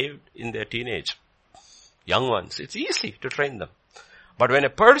saved in their teenage. Young ones, it's easy to train them. But when a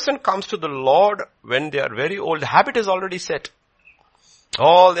person comes to the Lord, when they are very old, the habit is already set.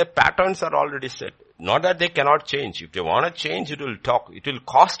 All their patterns are already set. Not that they cannot change. If they want to change, it will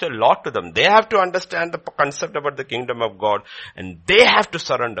cost a lot to them. They have to understand the concept about the kingdom of God. And they have to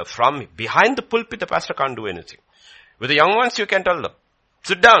surrender. From behind the pulpit, the pastor can't do anything. With the young ones, you can tell them,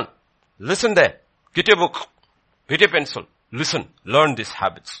 sit down. Listen there. Get your book. Get your pencil. Listen. Learn these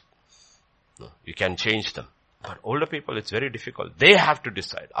habits. No, you can change them. But older people, it's very difficult. They have to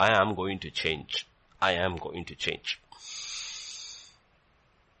decide, I am going to change. I am going to change.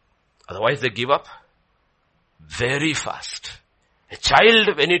 Otherwise they give up very fast. A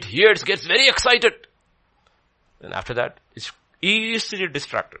child, when it hears, gets very excited. And after that, it's easily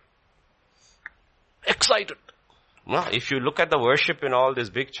distracted. Excited. No, if you look at the worship in all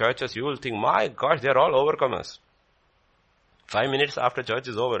these big churches, you will think, my gosh, they're all overcomers. 5 minutes after church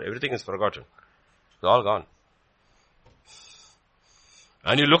is over, everything is forgotten. It's all gone.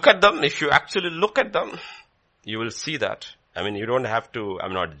 And you look at them, if you actually look at them, you will see that. I mean, you don't have to,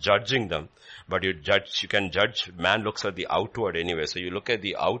 I'm not judging them, but you can judge, man looks at the outward anyway. So you look at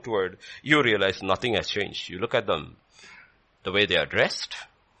the outward, you realize nothing has changed. You look at them, the way they are dressed,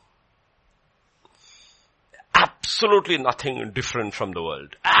 absolutely nothing different from the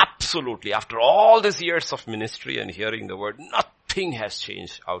world. Absolutely. After all these years of ministry and hearing the word, nothing has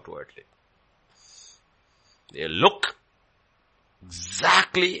changed outwardly. They look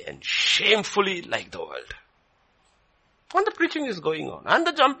exactly and shamefully like the world. And the preaching is going on. And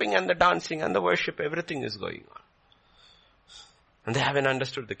the jumping and the dancing and the worship, everything is going on. And they haven't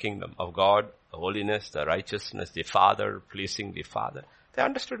understood the kingdom of God, the holiness, the righteousness, the Father, pleasing the Father. They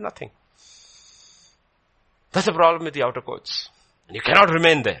understood nothing. That's the problem with the outer courts. And you cannot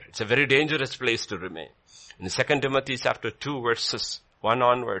remain there. It's a very dangerous place to remain. In 2 Timothy chapter 2 verses 1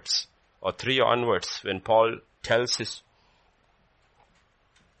 onwards or 3 onwards, when Paul tells his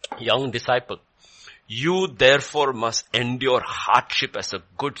young disciple, You therefore must endure hardship as a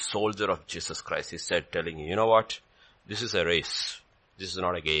good soldier of Jesus Christ. He said, telling you, you know what? This is a race. This is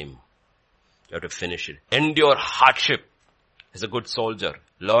not a game. You have to finish it. Endure hardship as a good soldier.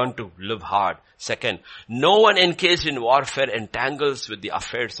 Learn to live hard. Second, no one engaged in warfare entangles with the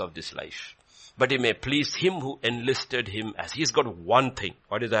affairs of this life. But he may please him who enlisted him, as he's got one thing.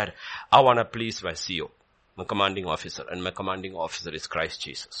 What is that? I want to please my CEO, my commanding officer. And my commanding officer is Christ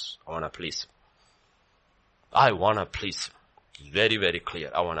Jesus. I want to please him. I want to please him. Very, very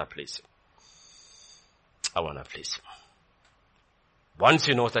clear. I want to please him. I want to please him. Once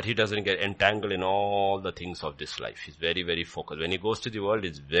he knows that he doesn't get entangled in all the things of this life, he's very, very focused. When he goes to the world,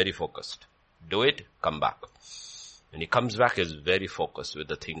 he's very focused. Do it, come back. When he comes back, he's very focused with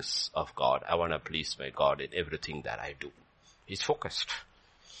the things of God. I want to please my God in everything that I do. He's focused.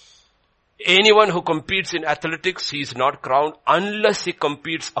 Anyone who competes in athletics, he is not crowned unless he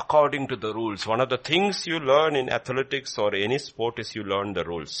competes according to the rules. One of the things you learn in athletics or any sport is you learn the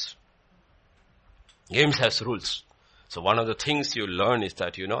rules. Games has rules. So one of the things you learn is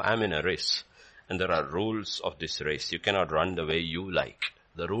that, I'm in a race and there are rules of this race. You cannot run the way you like.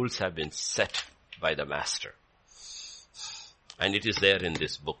 The rules have been set by the master. And it is there in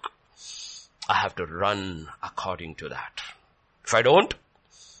this book. I have to run according to that. If I don't,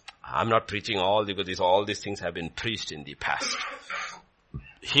 I'm not preaching because all these things have been preached in the past.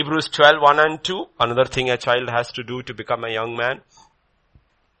 Hebrews 12:1-2, another thing a child has to do to become a young man.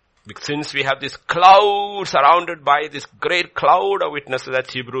 Since we have this cloud surrounded by this great cloud of witnesses,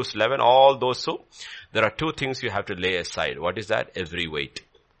 that's Hebrews 11, all those who, there are two things you have to lay aside. What is that? Every weight.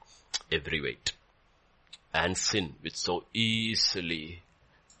 Every weight. And sin, which so easily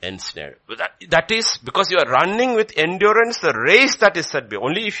ensnared. That is because you are running with endurance, the race that is set before.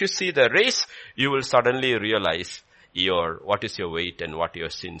 Only if you see the race, you will suddenly realize what is your weight and what are your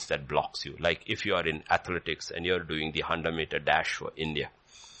sins that blocks you. Like if you are in athletics and you are doing the 100-meter dash for India,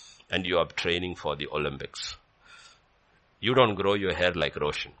 and you are training for the Olympics. You don't grow your hair like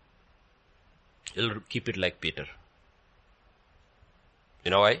Roshan. You'll keep it like Peter.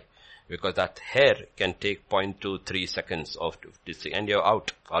 You know why? Because that hair can take 0.23 seconds of this thing, and you're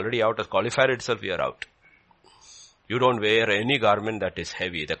out. Already out. As qualifier itself, you're out. You don't wear any garment that is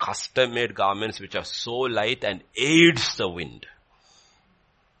heavy. The custom-made garments which are so light and aids the wind.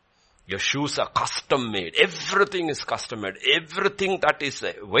 Your shoes are custom made. Everything is custom made. Everything that is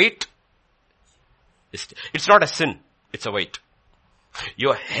a weight, it's not a sin. It's a weight.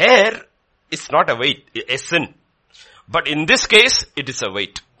 Your hair is not a weight, a sin. But in this case, it is a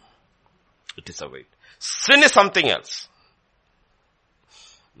weight. It is a weight. Sin is something else.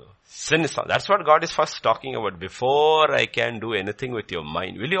 Sin is, that's what God is first talking about. Before I can do anything with your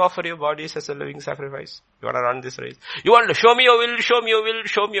mind, will you offer your bodies as a living sacrifice? You want to run this race? You want to show me your will, show me your will,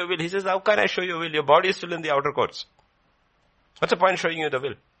 show me your will. He says, how can I show you your will? Your body is still in the outer courts. What's the point showing you the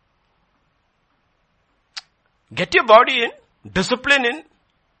will? Get your body in, discipline in.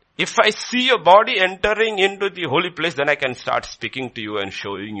 If I see your body entering into the holy place, then I can start speaking to you and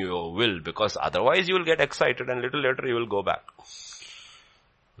showing you your will, because otherwise you will get excited and little later you will go back.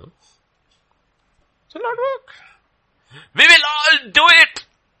 It will not work. We will all do it.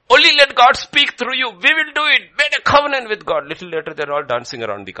 Only let God speak through you. We will do it. Made a covenant with God. Little later they're all dancing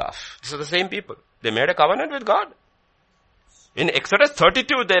around the calf. These are the same people. They made a covenant with God. In Exodus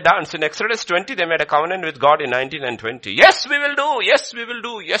 32 they danced. In Exodus 20 they made a covenant with God in 19 and 20. Yes, we will do. Yes, we will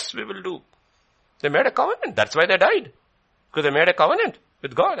do. Yes, we will do. They made a covenant. That's why they died. Because they made a covenant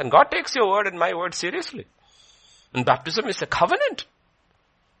with God. And God takes your word and my word seriously. And baptism is a covenant.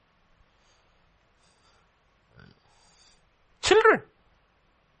 Children.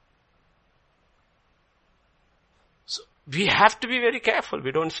 So we have to be very careful.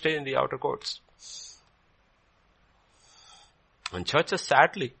 We don't stay in the outer courts. And churches,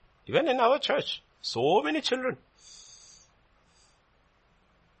 sadly, even in our church, so many children,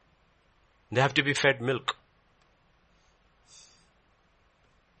 they have to be fed milk.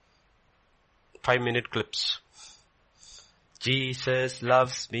 5-minute clips. Jesus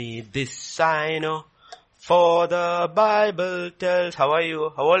loves me, this I know. For the Bible tells, how are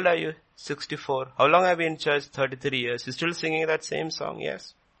you? How old are you? 64. How long have you been in church? 33 years. You still singing that same song?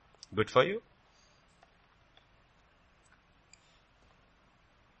 Yes. Good for you.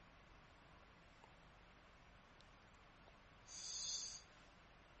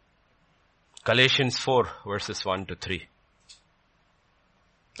 Galatians 4 verses 1-3.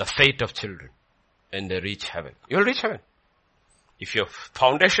 The fate of children when they reach heaven. You'll reach heaven. If your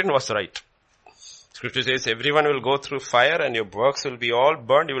foundation was right. Scripture says everyone will go through fire and your works will be all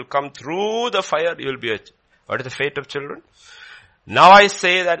burned. You will come through the fire. You will be what is the fate of children? Now I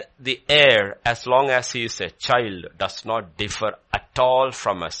say that the heir, as long as he is a child, does not differ at all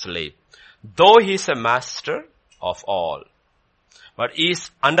from a slave, though he is a master of all. But he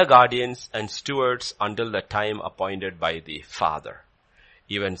is under guardians and stewards until the time appointed by the Father.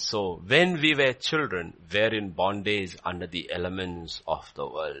 Even so, when we were children, we were in bondage under the elements of the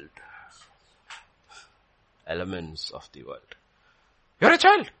world. Elements of the world. You're a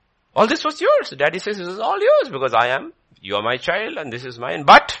child. All this was yours. Daddy says this is all yours because you are my child and this is mine.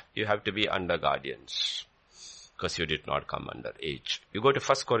 But you have to be under guardians because you did not come under age. You go to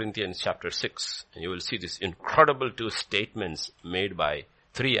 1 Corinthians chapter 6 and you will see this incredible two statements made by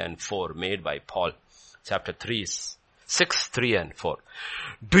 3 and 4 made by Paul. Chapter 3 is 6, 3 and 4.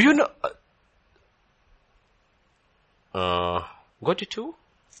 Do you know, go to 2.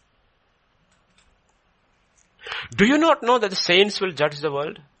 Do you not know that the saints will judge the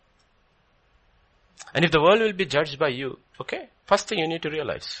world? And if the world will be judged by you, okay, first thing you need to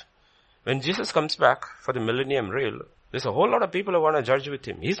realize, when Jesus comes back for the millennium reign, there's a whole lot of people who want to judge with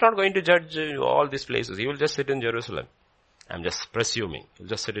him. He's not going to judge all these places. He will just sit in Jerusalem. I'm just presuming. He'll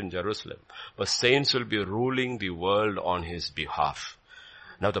just sit in Jerusalem. But saints will be ruling the world on his behalf.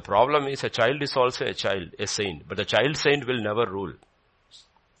 Now the problem is a child is also a child, a saint. But the child saint will never rule.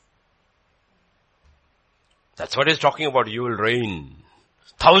 That's what he's talking about. You will reign.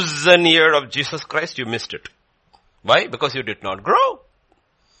 1,000 years of Jesus Christ, you missed it. Why? Because you did not grow.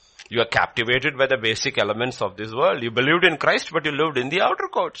 You are captivated by the basic elements of this world. You believed in Christ, but you lived in the outer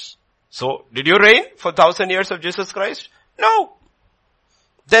courts. So, did you reign for 1,000 years of Jesus Christ? No.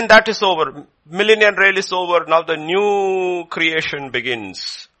 Then that is over. Millennium reign is over. Now the new creation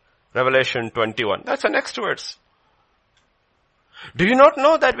begins. Revelation 21. That's the next verse. Do you not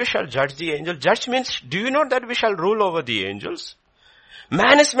know that we shall judge the angels? Judge means, do you know that we shall rule over the angels?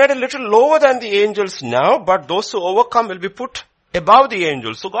 Man is made a little lower than the angels now, but those who overcome will be put above the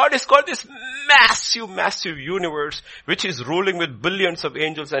angels. So God has got this massive universe which is ruling with billions of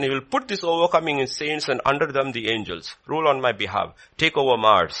angels, and he will put this overcoming in saints and under them the angels. Rule on my behalf. Take over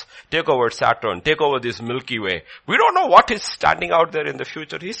Mars. Take over Saturn. Take over this Milky Way. We don't know what is standing out there in the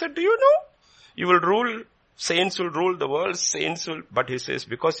future. He said, do you know? You will rule. Saints will rule the world. Saints will. But he says,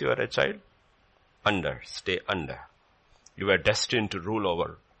 because you are a child, stay under. You were destined to rule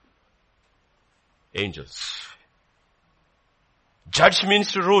over angels. Judge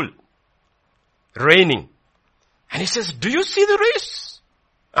means to rule. Reigning. And he says, do you see the race?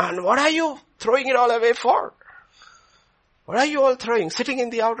 And what are you throwing it all away for? What are you all throwing? Sitting in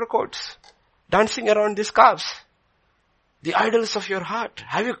the outer courts. Dancing around these calves. The idols of your heart.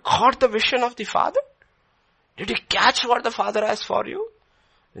 Have you caught the vision of the Father? Did you catch what the Father has for you?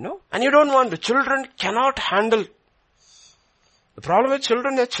 You know? And you don't want, the children cannot handle. The problem with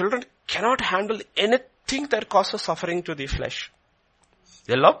children is children cannot handle anything that causes suffering to the flesh.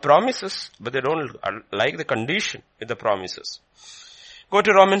 They love promises, but they don't like the condition in the promises. Go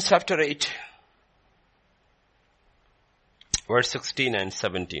to Romans chapter 8, verse 16 and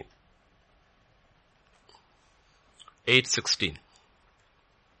 17. 8:16.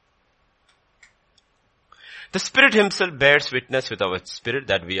 The Spirit himself bears witness with our spirit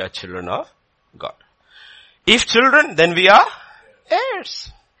that we are children of God. If children, then we are heirs.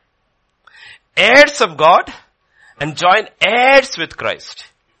 Heirs of God and joint heirs with Christ.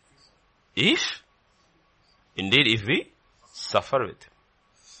 If we suffer with him,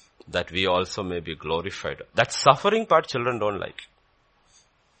 that we also may be glorified. That suffering part children don't like.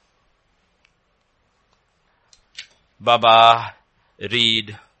 Baba,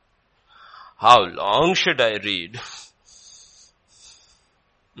 read. How long should I read?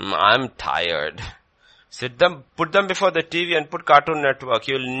 I'm tired. Put them before the TV and put Cartoon Network.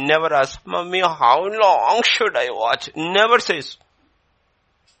 You'll never ask, Mommy, how long should I watch? Never says.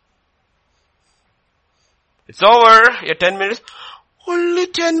 It's over. Your 10 minutes. Only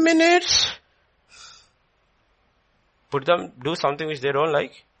 10 minutes. Put them, do something which they don't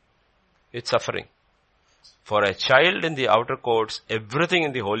like. It's suffering. For a child in the outer courts, everything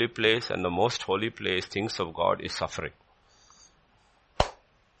in the holy place and the most holy place, things of God, is suffering.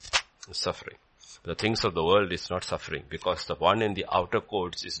 It's suffering. The things of the world is not suffering because the one in the outer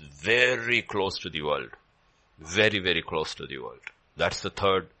courts is very close to the world. Very, very close to the world. That's the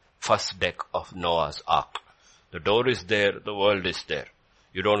first deck of Noah's Ark. The door is there, the world is there.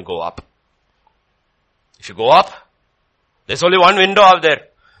 You don't go up. If you go up, there's only one window out there.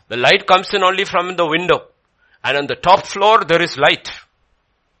 The light comes in only from the window. And on the top floor, there is light.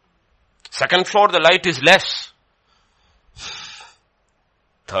 Second floor, the light is less.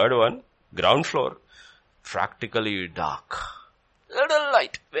 Third one, ground floor, practically dark. Little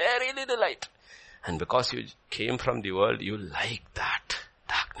light, very little light. And because you came from the world, you like that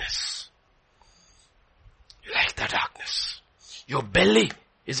darkness. You like that darkness. Your belly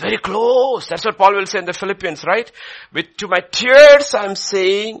is very close. That's what Paul will say in the Philippians, right? To my tears I'm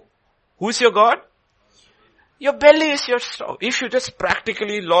saying, who's your God? Your belly is your strong. If you just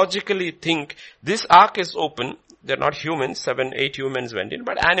practically, logically think, this ark is open. They're not humans. 7, 8 humans went in,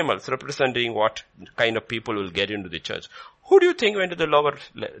 but animals representing what kind of people will get into the church. Who do you think went to the lower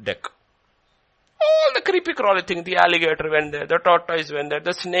deck? All the creepy crawly thing. The alligator went there, the tortoise went there,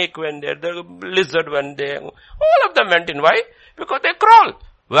 the snake went there, the lizard went there. All of them went in. Why? Because they crawl.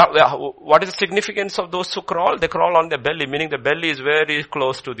 Well, what is the significance of those who crawl? They crawl on their belly, meaning the belly is very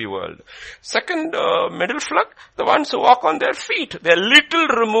close to the world. Second, middle flock, the ones who walk on their feet. They're little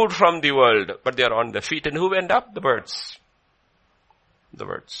removed from the world, but they're on their feet. And who went up? The birds. The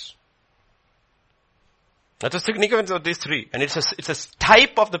birds. That's the significance of these three. And it's a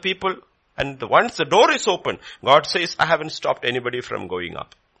type of the people. And once the door is open, God says, I haven't stopped anybody from going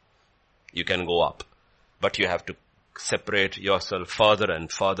up. You can go up, but you have to separate yourself further and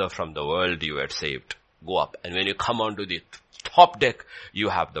further from the world you had saved. Go up. And when you come onto the top deck, you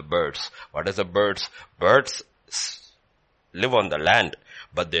have the birds. What is the birds? Birds live on the land,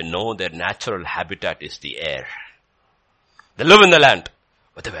 but they know their natural habitat is the air. They live in the land,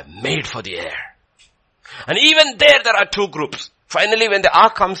 but they were made for the air. And even there are two groups. Finally, when the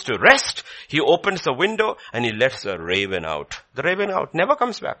ark comes to rest, he opens the window and he lets the raven out. The raven out never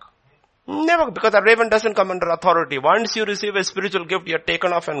comes back. Never, because a raven doesn't come under authority. Once you receive a spiritual gift, you're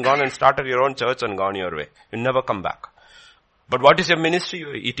taken off and gone and started your own church and gone your way. You never come back. But what is your ministry?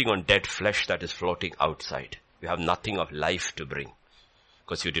 You're eating on dead flesh that is floating outside. You have nothing of life to bring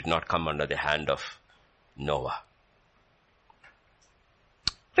because you did not come under the hand of Noah.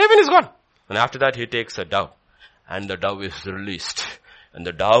 Raven is gone. And after that, he takes a dove. And the dove is released. And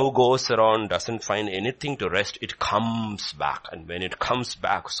the dove goes around, doesn't find anything to rest. It comes back. And when it comes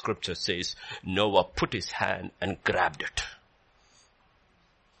back, scripture says, Noah put his hand and grabbed it.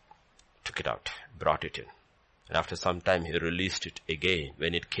 Took it out, brought it in. And after some time, he released it again.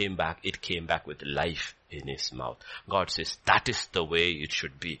 When it came back with life in his mouth. God says, that is the way it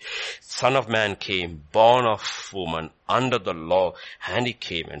should be. Son of man came, born of woman, under the law, and he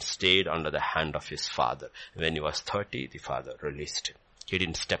came and stayed under the hand of his father. When he was 30, the father released him. He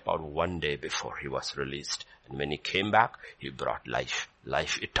didn't step out one day before he was released. And when he came back, he brought life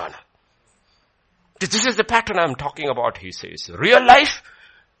eternal. This is the pattern I'm talking about, he says. Real life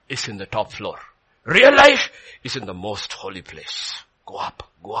is in the top floor. Real life is in the most holy place. Go up,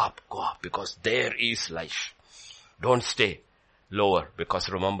 go up, go up, because there is life. Don't stay lower, because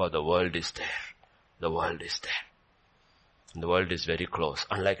remember, the world is there. The world is there. And the world is very close.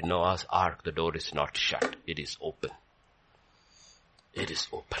 Unlike Noah's ark, the door is not shut. It is open. It is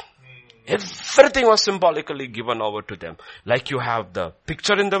open. Everything was symbolically given over to them. Like you have the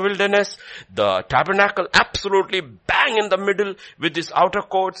picture in the wilderness, the tabernacle absolutely bang in the middle with these outer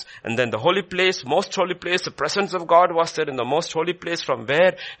courts, and then the holy place, most holy place, the presence of God was there in the most holy place from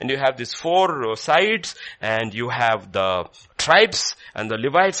where, and you have these 4 sides, and you have the tribes and the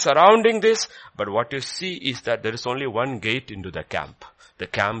Levites surrounding this, but what you see is that there is only one gate into the camp. The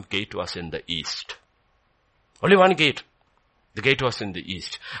camp gate was in the east. Only one gate. The gate was in the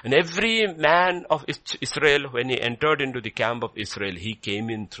east. And every man of Israel, when he entered into the camp of Israel, he came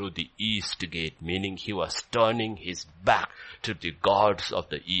in through the east gate, meaning he was turning his back to the gods of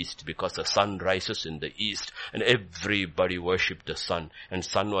the east, because the sun rises in the east and everybody worshipped the sun. And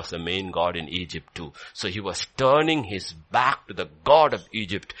sun was the main god in Egypt too. So he was turning his back to the God of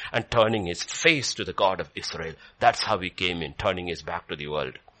Egypt and turning his face to the God of Israel. That's how he came in, turning his back to the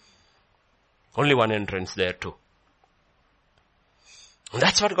world. Only one entrance there too. And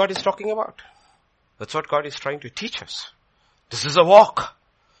that's what God is talking about. That's what God is trying to teach us. This is a walk.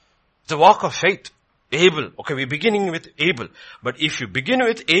 It's a walk of faith. Abel. Okay, we're beginning with Abel. But if you begin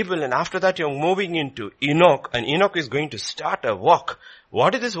with Abel and after that you're moving into Enoch, and Enoch is going to start a walk.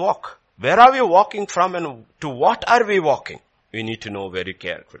 What is this walk? Where are we walking from and to what are we walking? We need to know very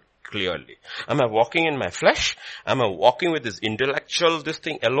clearly. Am I walking in my flesh? Am I walking with this this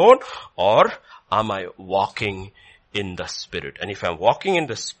thing alone? Or am I walking in the Spirit? And if I'm walking in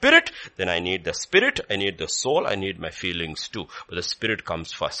the Spirit, then I need the Spirit, I need the soul, I need my feelings too. But the Spirit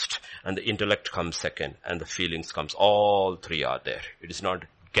comes first, and the intellect comes second, and the feelings comes. All three are there. It is not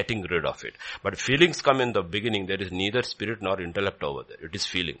getting rid of it. But feelings come in the beginning. There is neither Spirit nor intellect over there. It is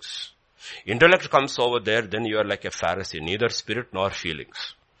feelings. Intellect comes over there, then you are like a Pharisee. Neither Spirit nor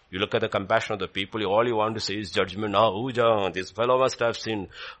feelings. You look at the compassion of the people, all you want to say is judgment. Oh, this fellow must have sinned.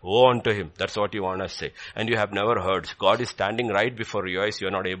 Woe unto him. That's what you want to say. And you have never heard. God is standing right before your eyes. You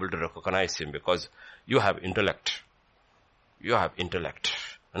are not able to recognize him because you have intellect. You have intellect.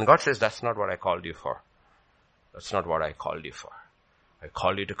 And God says, that's not what I called you for. That's not what I called you for. I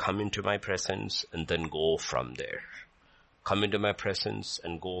called you to come into my presence and then go from there. Come into my presence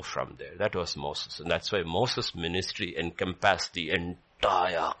and go from there. That was Moses. And that's why Moses' ministry encompassed the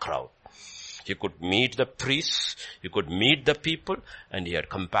entire crowd. He could meet the priests, he could meet the people, and he had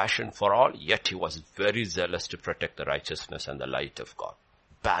compassion for all, yet he was very zealous to protect the righteousness and the light of God.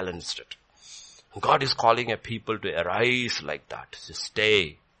 Balanced it. God is calling a people to arise like that, to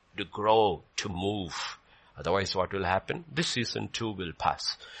stay, to grow, to move. Otherwise what will happen? This season too will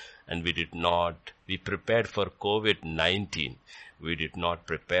pass. And we prepared for COVID-19. We did not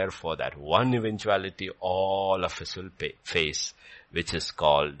prepare for that one eventuality all of us will face, which is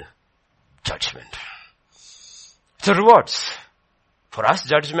called judgment. So rewards. For us,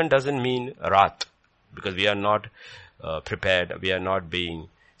 judgment doesn't mean wrath, because we are not prepared. We are not being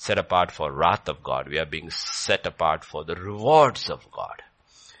set apart for wrath of God. We are being set apart for the rewards of God.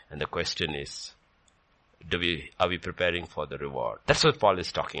 And the question is, are we preparing for the reward? That's what Paul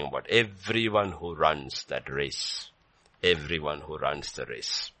is talking about. Everyone who runs that race. Everyone who runs the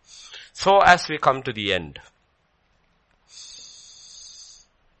race. So as we come to the end,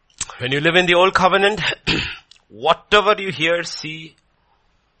 when you live in the old covenant, whatever you hear, see,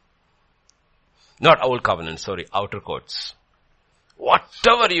 not old covenant, sorry, outer courts.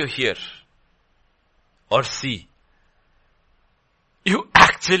 Whatever you hear or see, you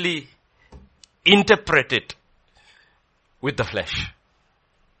actually interpret it with the flesh,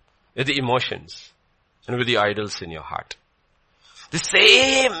 with the emotions, and with the idols in your heart. The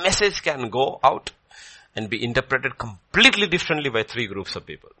same message can go out and be interpreted completely differently by three groups of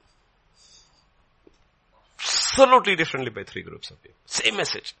people. Absolutely differently by three groups of people. Same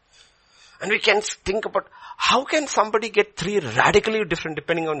message. And we can think about how can somebody get three radically different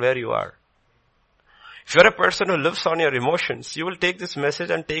depending on where you are. If you're a person who lives on your emotions, you will take this message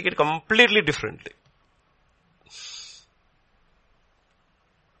and take it completely differently.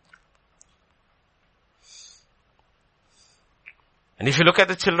 And if you look at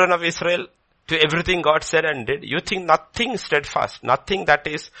the children of Israel, to everything God said and did, you think nothing steadfast, nothing that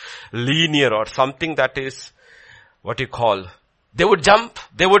is linear or something that is what you call. They would jump,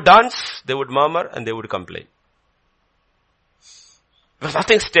 they would dance, they would murmur, and they would complain. There was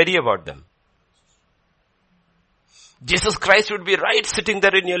nothing steady about them. Jesus Christ would be right sitting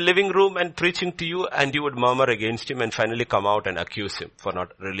there in your living room and preaching to you, and you would murmur against him and finally come out and accuse him for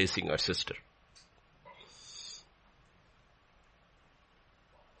not releasing your sister.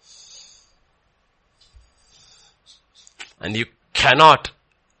 And you cannot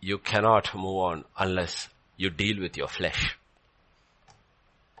move on unless you deal with your flesh.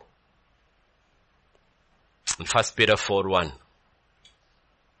 In 1 Peter 4:1,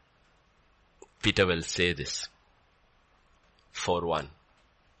 Peter will say this. 4:1.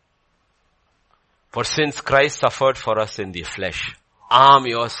 For since Christ suffered for us in the flesh, arm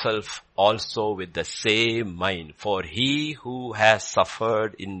yourself also with the same mind. For he who has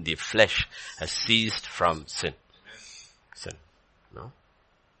suffered in the flesh has ceased from sin. Sin. No?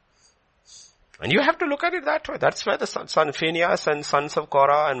 And you have to look at it that way. That's why the son Phinehas and sons of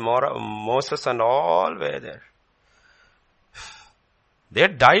Korah and Moses and all were there. They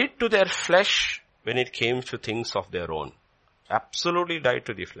died to their flesh when it came to things of their own. Absolutely died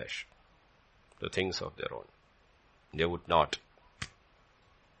to the flesh. The things of their own. They would not.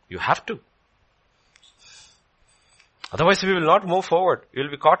 You have to. Otherwise we will not move forward. You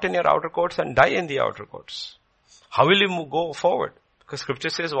will be caught in your outer courts and die in the outer courts. How will you go forward? Because scripture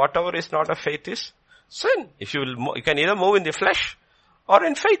says whatever is not of faith is sin. If you will, you can either move in the flesh or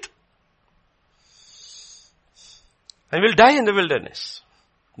in faith. And we'll die in the wilderness.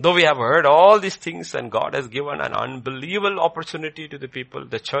 Though we have heard all these things and God has given an unbelievable opportunity to the people,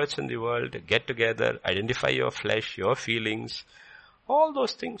 the church and the world, to get together, identify your flesh, your feelings, all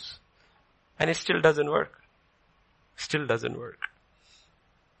those things. And it still doesn't work. Still doesn't work.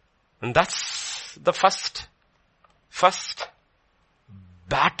 And that's the first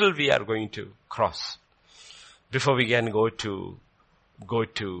battle we are going to cross before we can go to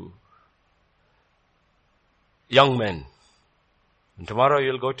young men. And tomorrow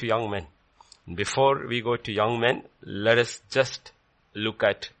you'll go to young men. And before we go to young men, let us just look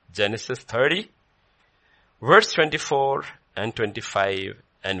at Genesis 30, verse 24 and 25,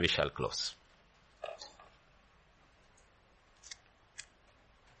 and we shall close.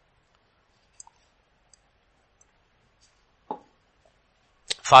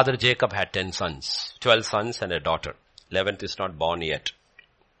 Father Jacob had 10 sons, 12 sons and a daughter. 11th is not born yet.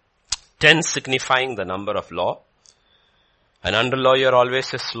 10 signifying the number of law. And under law you are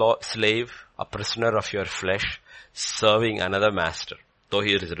always a slave, a prisoner of your flesh, serving another master. Though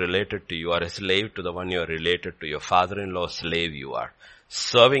he is related to you, you are a slave to the one you are related to. Your father-in-law slave you are.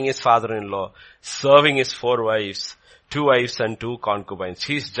 Serving his father-in-law, serving his 4 wives, 2 wives and 2 concubines.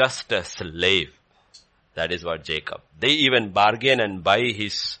 He is just a slave. That is what Jacob. They even bargain and buy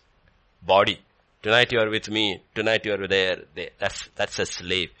his body. Tonight you are with me. Tonight you are there. That's a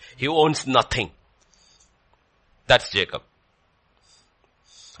slave. He owns nothing. That's Jacob.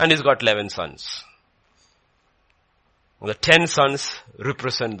 And he's got 11 sons. The 10 sons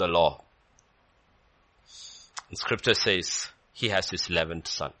represent the law. The scripture says he has his 11th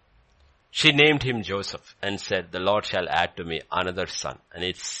son. She named him Joseph and said, the Lord shall add to me another son. And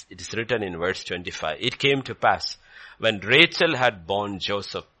it is written in verse 25. It came to pass when Rachel had borne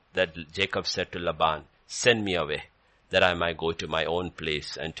Joseph that Jacob said to Laban, send me away that I might go to my own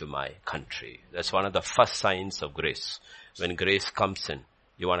place and to my country. That's one of the first signs of grace. When grace comes in,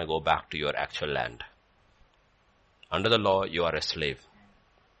 you want to go back to your actual land. Under the law, you are a slave.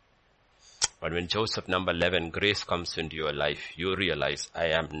 But when Joseph, number 11, grace comes into your life, you realize, I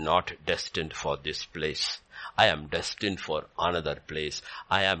am not destined for this place. I am destined for another place.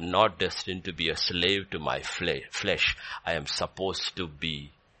 I am not destined to be a slave to my flesh. I am supposed to be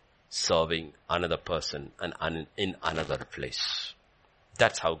serving another person and in another place.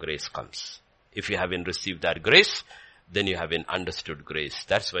 That's how grace comes. If you haven't received that grace, then you haven't understood grace.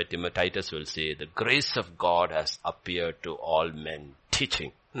 That's why Titus will say, the grace of God has appeared to all men,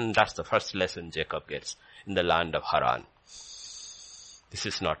 teaching. That's the first lesson Jacob gets in the land of Haran. This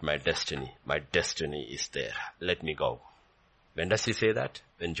is not my destiny. My destiny is there. Let me go. When does he say that?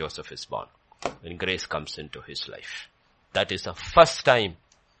 When Joseph is born. When grace comes into his life. That is the first time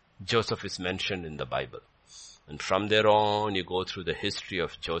Joseph is mentioned in the Bible. And from there on, you go through the history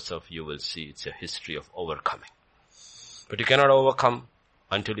of Joseph, you will see it's a history of overcoming. But you cannot overcome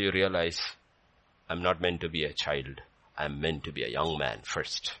until you realize, I'm not meant to be a child. I'm meant to be a young man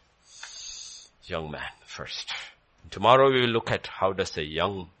first. Young man first. Tomorrow we will look at how does a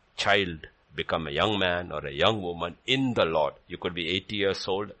young child become a young man or a young woman in the Lord. You could be 80 years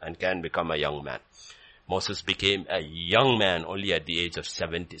old and can become a young man. Moses became a young man only at the age of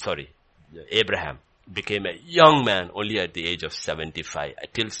 70. Abraham became a young man only at the age of 75.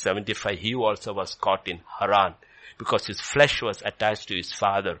 Until 75, he also was caught in Haran, because his flesh was attached to his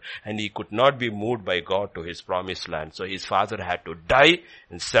father and he could not be moved by God to his promised land. So his father had to die.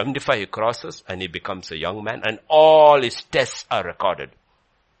 In 75 he crosses and he becomes a young man and all his tests are recorded.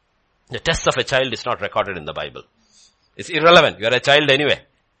 The test of a child is not recorded in the Bible. It's irrelevant. You are a child anyway.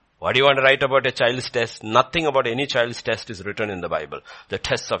 What do you want to write about a child's test? Nothing about any child's test is written in the Bible. The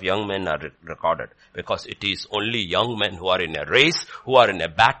tests of young men are recorded because it is only young men who are in a race, who are in a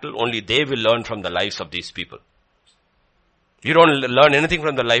battle. Only they will learn from the lives of these people. You don't learn anything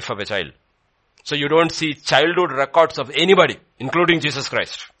from the life of a child. So you don't see childhood records of anybody, including Jesus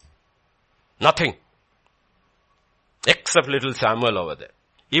Christ. Nothing. Except little Samuel over there.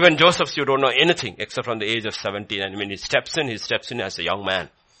 Even Joseph, you don't know anything except from the age of 17. And when he steps in as a young man,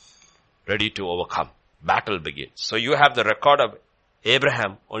 ready to overcome. Battle begins. So you have the record of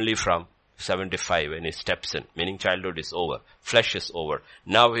Abraham only from 75 when he steps in, meaning childhood is over. Flesh is over.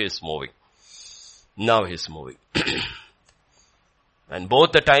 Now he is moving. And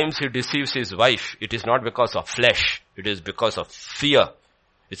both the times he deceives his wife, it is not because of flesh. It is because of fear.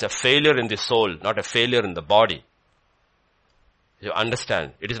 It's a failure in the soul, not a failure in the body. You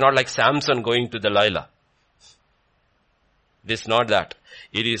understand? It is not like Samson going to Delilah. It is not that.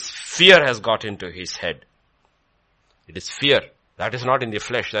 It is fear has got into his head. It is fear. That is not in the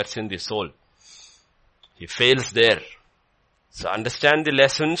flesh, that's in the soul. He fails there. So understand the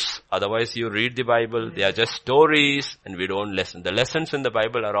lessons, otherwise you read the Bible, they are just stories and we don't listen. The lessons in the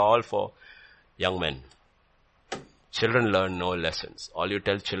Bible are all for young men. Children learn no lessons. All you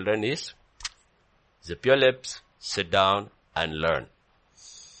tell children is, zip your lips, sit down and learn.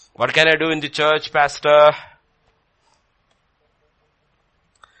 What can I do in the church, pastor?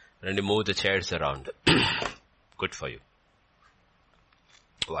 And you move the chairs around. Good for you.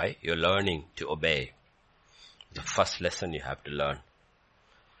 Why? You're learning to obey. The first lesson you have to learn.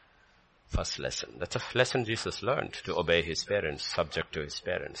 First lesson. That's a lesson Jesus learned, to obey his parents, subject to his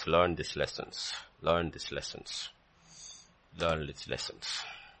parents. Learn these lessons. Learn these lessons. Learn these lessons.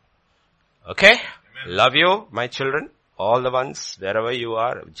 Okay? Amen. Love you, my children. All the ones, wherever you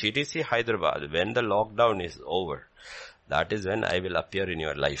are. GTC Hyderabad, when the lockdown is over, that is when I will appear in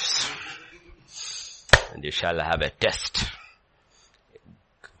your lives. And you shall have a test.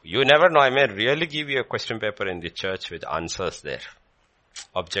 You never know, I may really give you a question paper in the church with answers there.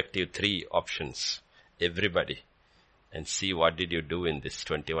 Objective 3 options. Everybody. And see what did you do in this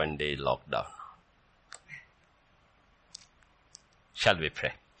 21-day lockdown. Shall we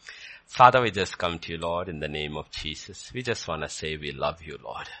pray? Father, we just come to you, Lord, in the name of Jesus. We just want to say we love you,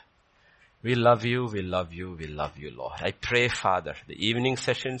 Lord. We love you, we love you, we love you, Lord. I pray, Father, the evening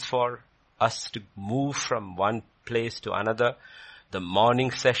sessions for us to move from one place to another. The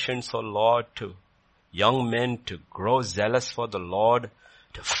morning sessions, oh Lord, to young men to grow zealous for the Lord,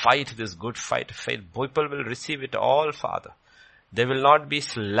 to fight this good fight of faith. People will receive it all, Father. They will not be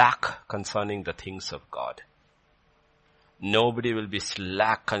slack concerning the things of God. Nobody will be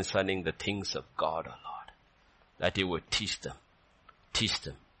slack concerning the things of God, oh Lord. That you would teach them,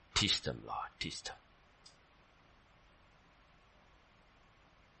 Lord, teach them.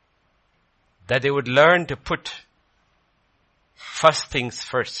 That they would learn to put first things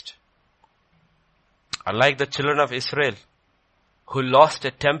first. Unlike the children of Israel, who lost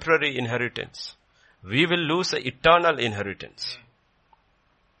a temporary inheritance, we will lose an eternal inheritance.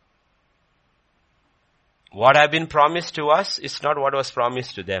 What have been promised to us is not what was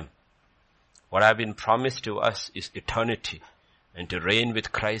promised to them. What have been promised to us is eternity, and to reign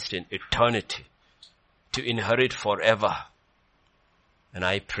with Christ in eternity, to inherit forever. And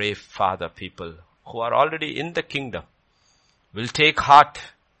I pray, Father, people who are already in the kingdom will take heart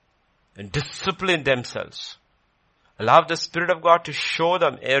and discipline themselves. Allow the Spirit of God to show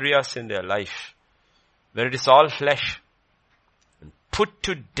them areas in their life where it is all flesh, and put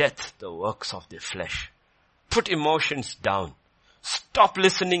to death the works of the flesh. Put emotions down. Stop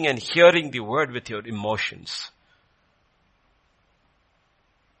listening and hearing the word with your emotions.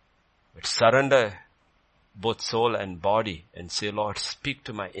 But surrender both soul and body and say, Lord, speak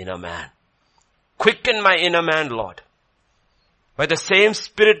to my inner man. Quicken my inner man, Lord. By the same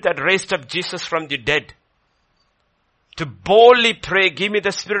Spirit that raised up Jesus from the dead. To boldly pray, give me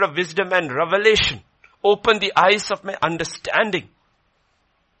the spirit of wisdom and revelation. Open the eyes of my understanding.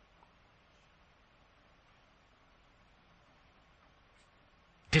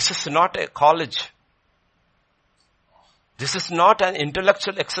 This is not a college. This is not an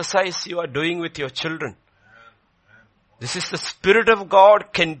intellectual exercise you are doing with your children. This is the Spirit of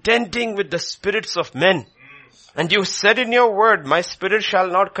God contending with the spirits of men. And you said in your word, my spirit shall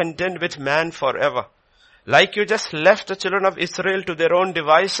not contend with man forever. Like you just left the children of Israel to their own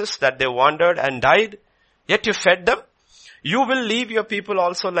devices that they wandered and died, yet you fed them. You will leave your people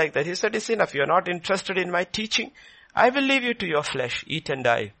also like that. He said, it's enough. You're not interested in my teaching. I will leave you to your flesh. Eat and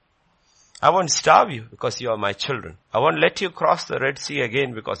die. I won't starve you because you are my children. I won't let you cross the Red Sea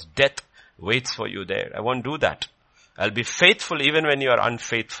again because death waits for you there. I won't do that. I'll be faithful even when you are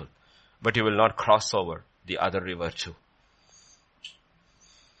unfaithful. But you will not cross over the other river too.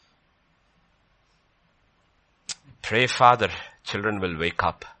 Pray, Father, children will wake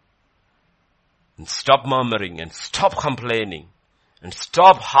up and stop murmuring and stop complaining and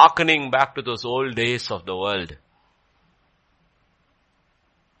stop hearkening back to those old days of the world.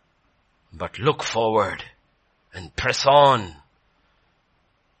 But look forward and press on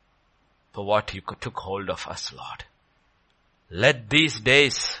for what you took hold of us, Lord. Let these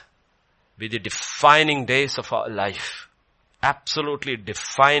days be the defining days of our life. Absolutely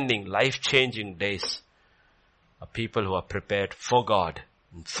defining, life-changing days of people who are prepared for God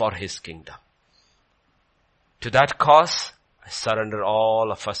and for His kingdom. To that cause, I surrender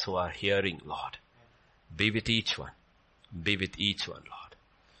all of us who are hearing, Lord. Be with each one. Be with each one, Lord.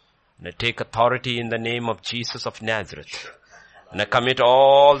 And I take authority in the name of Jesus of Nazareth. And I commit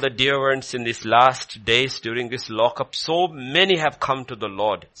all the dear ones in these last days during this lockup. So many have come to the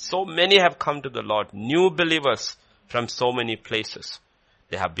Lord. So many have come to the Lord. New believers from so many places.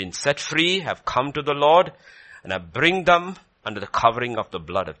 They have been set free, have come to the Lord. And I bring them under the covering of the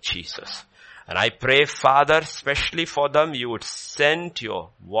blood of Jesus. And I pray, Father, especially for them, you would send your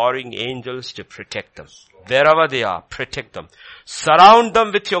warring angels to protect them. Wherever they are, protect them. Surround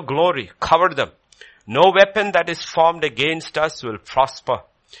them with your glory. Cover them. No weapon that is formed against us will prosper.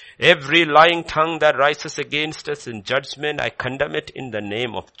 Every lying tongue that rises against us in judgment, I condemn it in the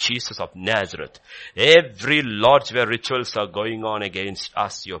name of Jesus of Nazareth. Every lodge where rituals are going on against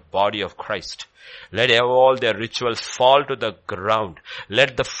us, your body of Christ. Let all their rituals fall to the ground.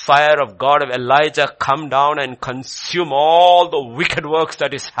 Let the fire of God of Elijah come down and consume all the wicked works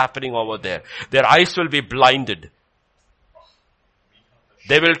that is happening over there. Their eyes will be blinded.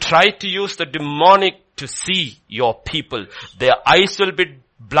 They will try to use the demonic to see your people. Their eyes will be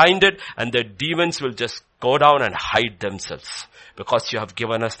blinded and the demons will just go down and hide themselves. Because you have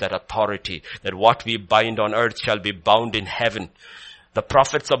given us that authority that what we bind on earth shall be bound in heaven. The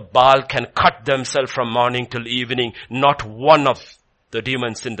prophets of Baal can cut themselves from morning till evening. Not one of the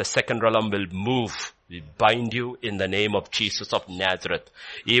demons in the second realm will move. We bind you in the name of Jesus of Nazareth.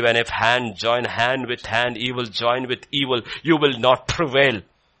 Even if hand join hand with hand, evil join with evil, you will not prevail.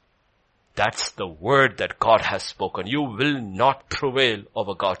 That's the word that God has spoken. You will not prevail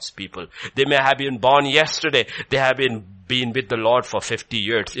over God's people. They may have been born yesterday. They have been with the Lord for 50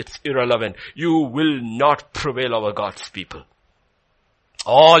 years. It's irrelevant. You will not prevail over God's people.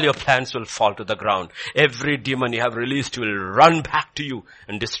 All your plans will fall to the ground. Every demon you have released will run back to you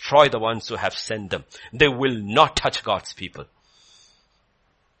and destroy the ones who have sent them. They will not touch God's people.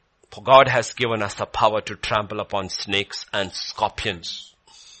 For God has given us the power to trample upon snakes and scorpions.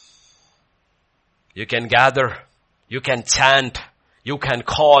 You can gather, you can chant, you can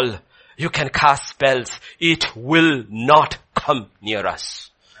call, you can cast spells. It will not come near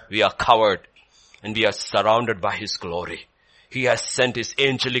us. We are covered and we are surrounded by His glory. He has sent His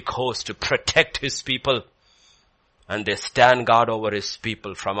angelic host to protect His people. And they stand guard over His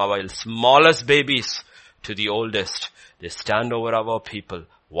people from our smallest babies to the oldest. They stand over our people,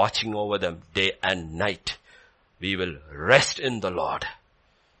 watching over them day and night. We will rest in the Lord.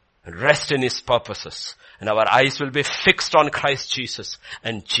 Rest in His purposes. And our eyes will be fixed on Christ Jesus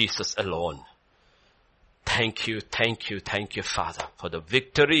and Jesus alone. Thank you, Father, for the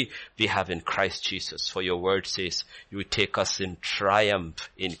victory we have in Christ Jesus. For your word says, you take us in triumph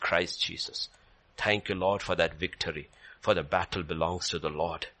in Christ Jesus. Thank you, Lord, for that victory. For the battle belongs to the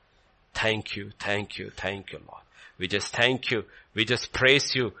Lord. Thank you, Lord. We just thank you. We just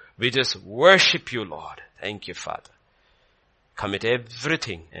praise you. We just worship you, Lord. Thank you, Father. Commit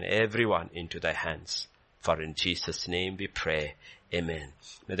everything and everyone into thy hands. For in Jesus' name we pray. Amen.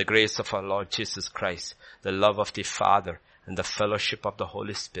 May the grace of our Lord Jesus Christ, the love of the Father, and the fellowship of the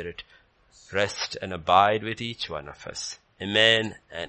Holy Spirit rest and abide with each one of us. Amen and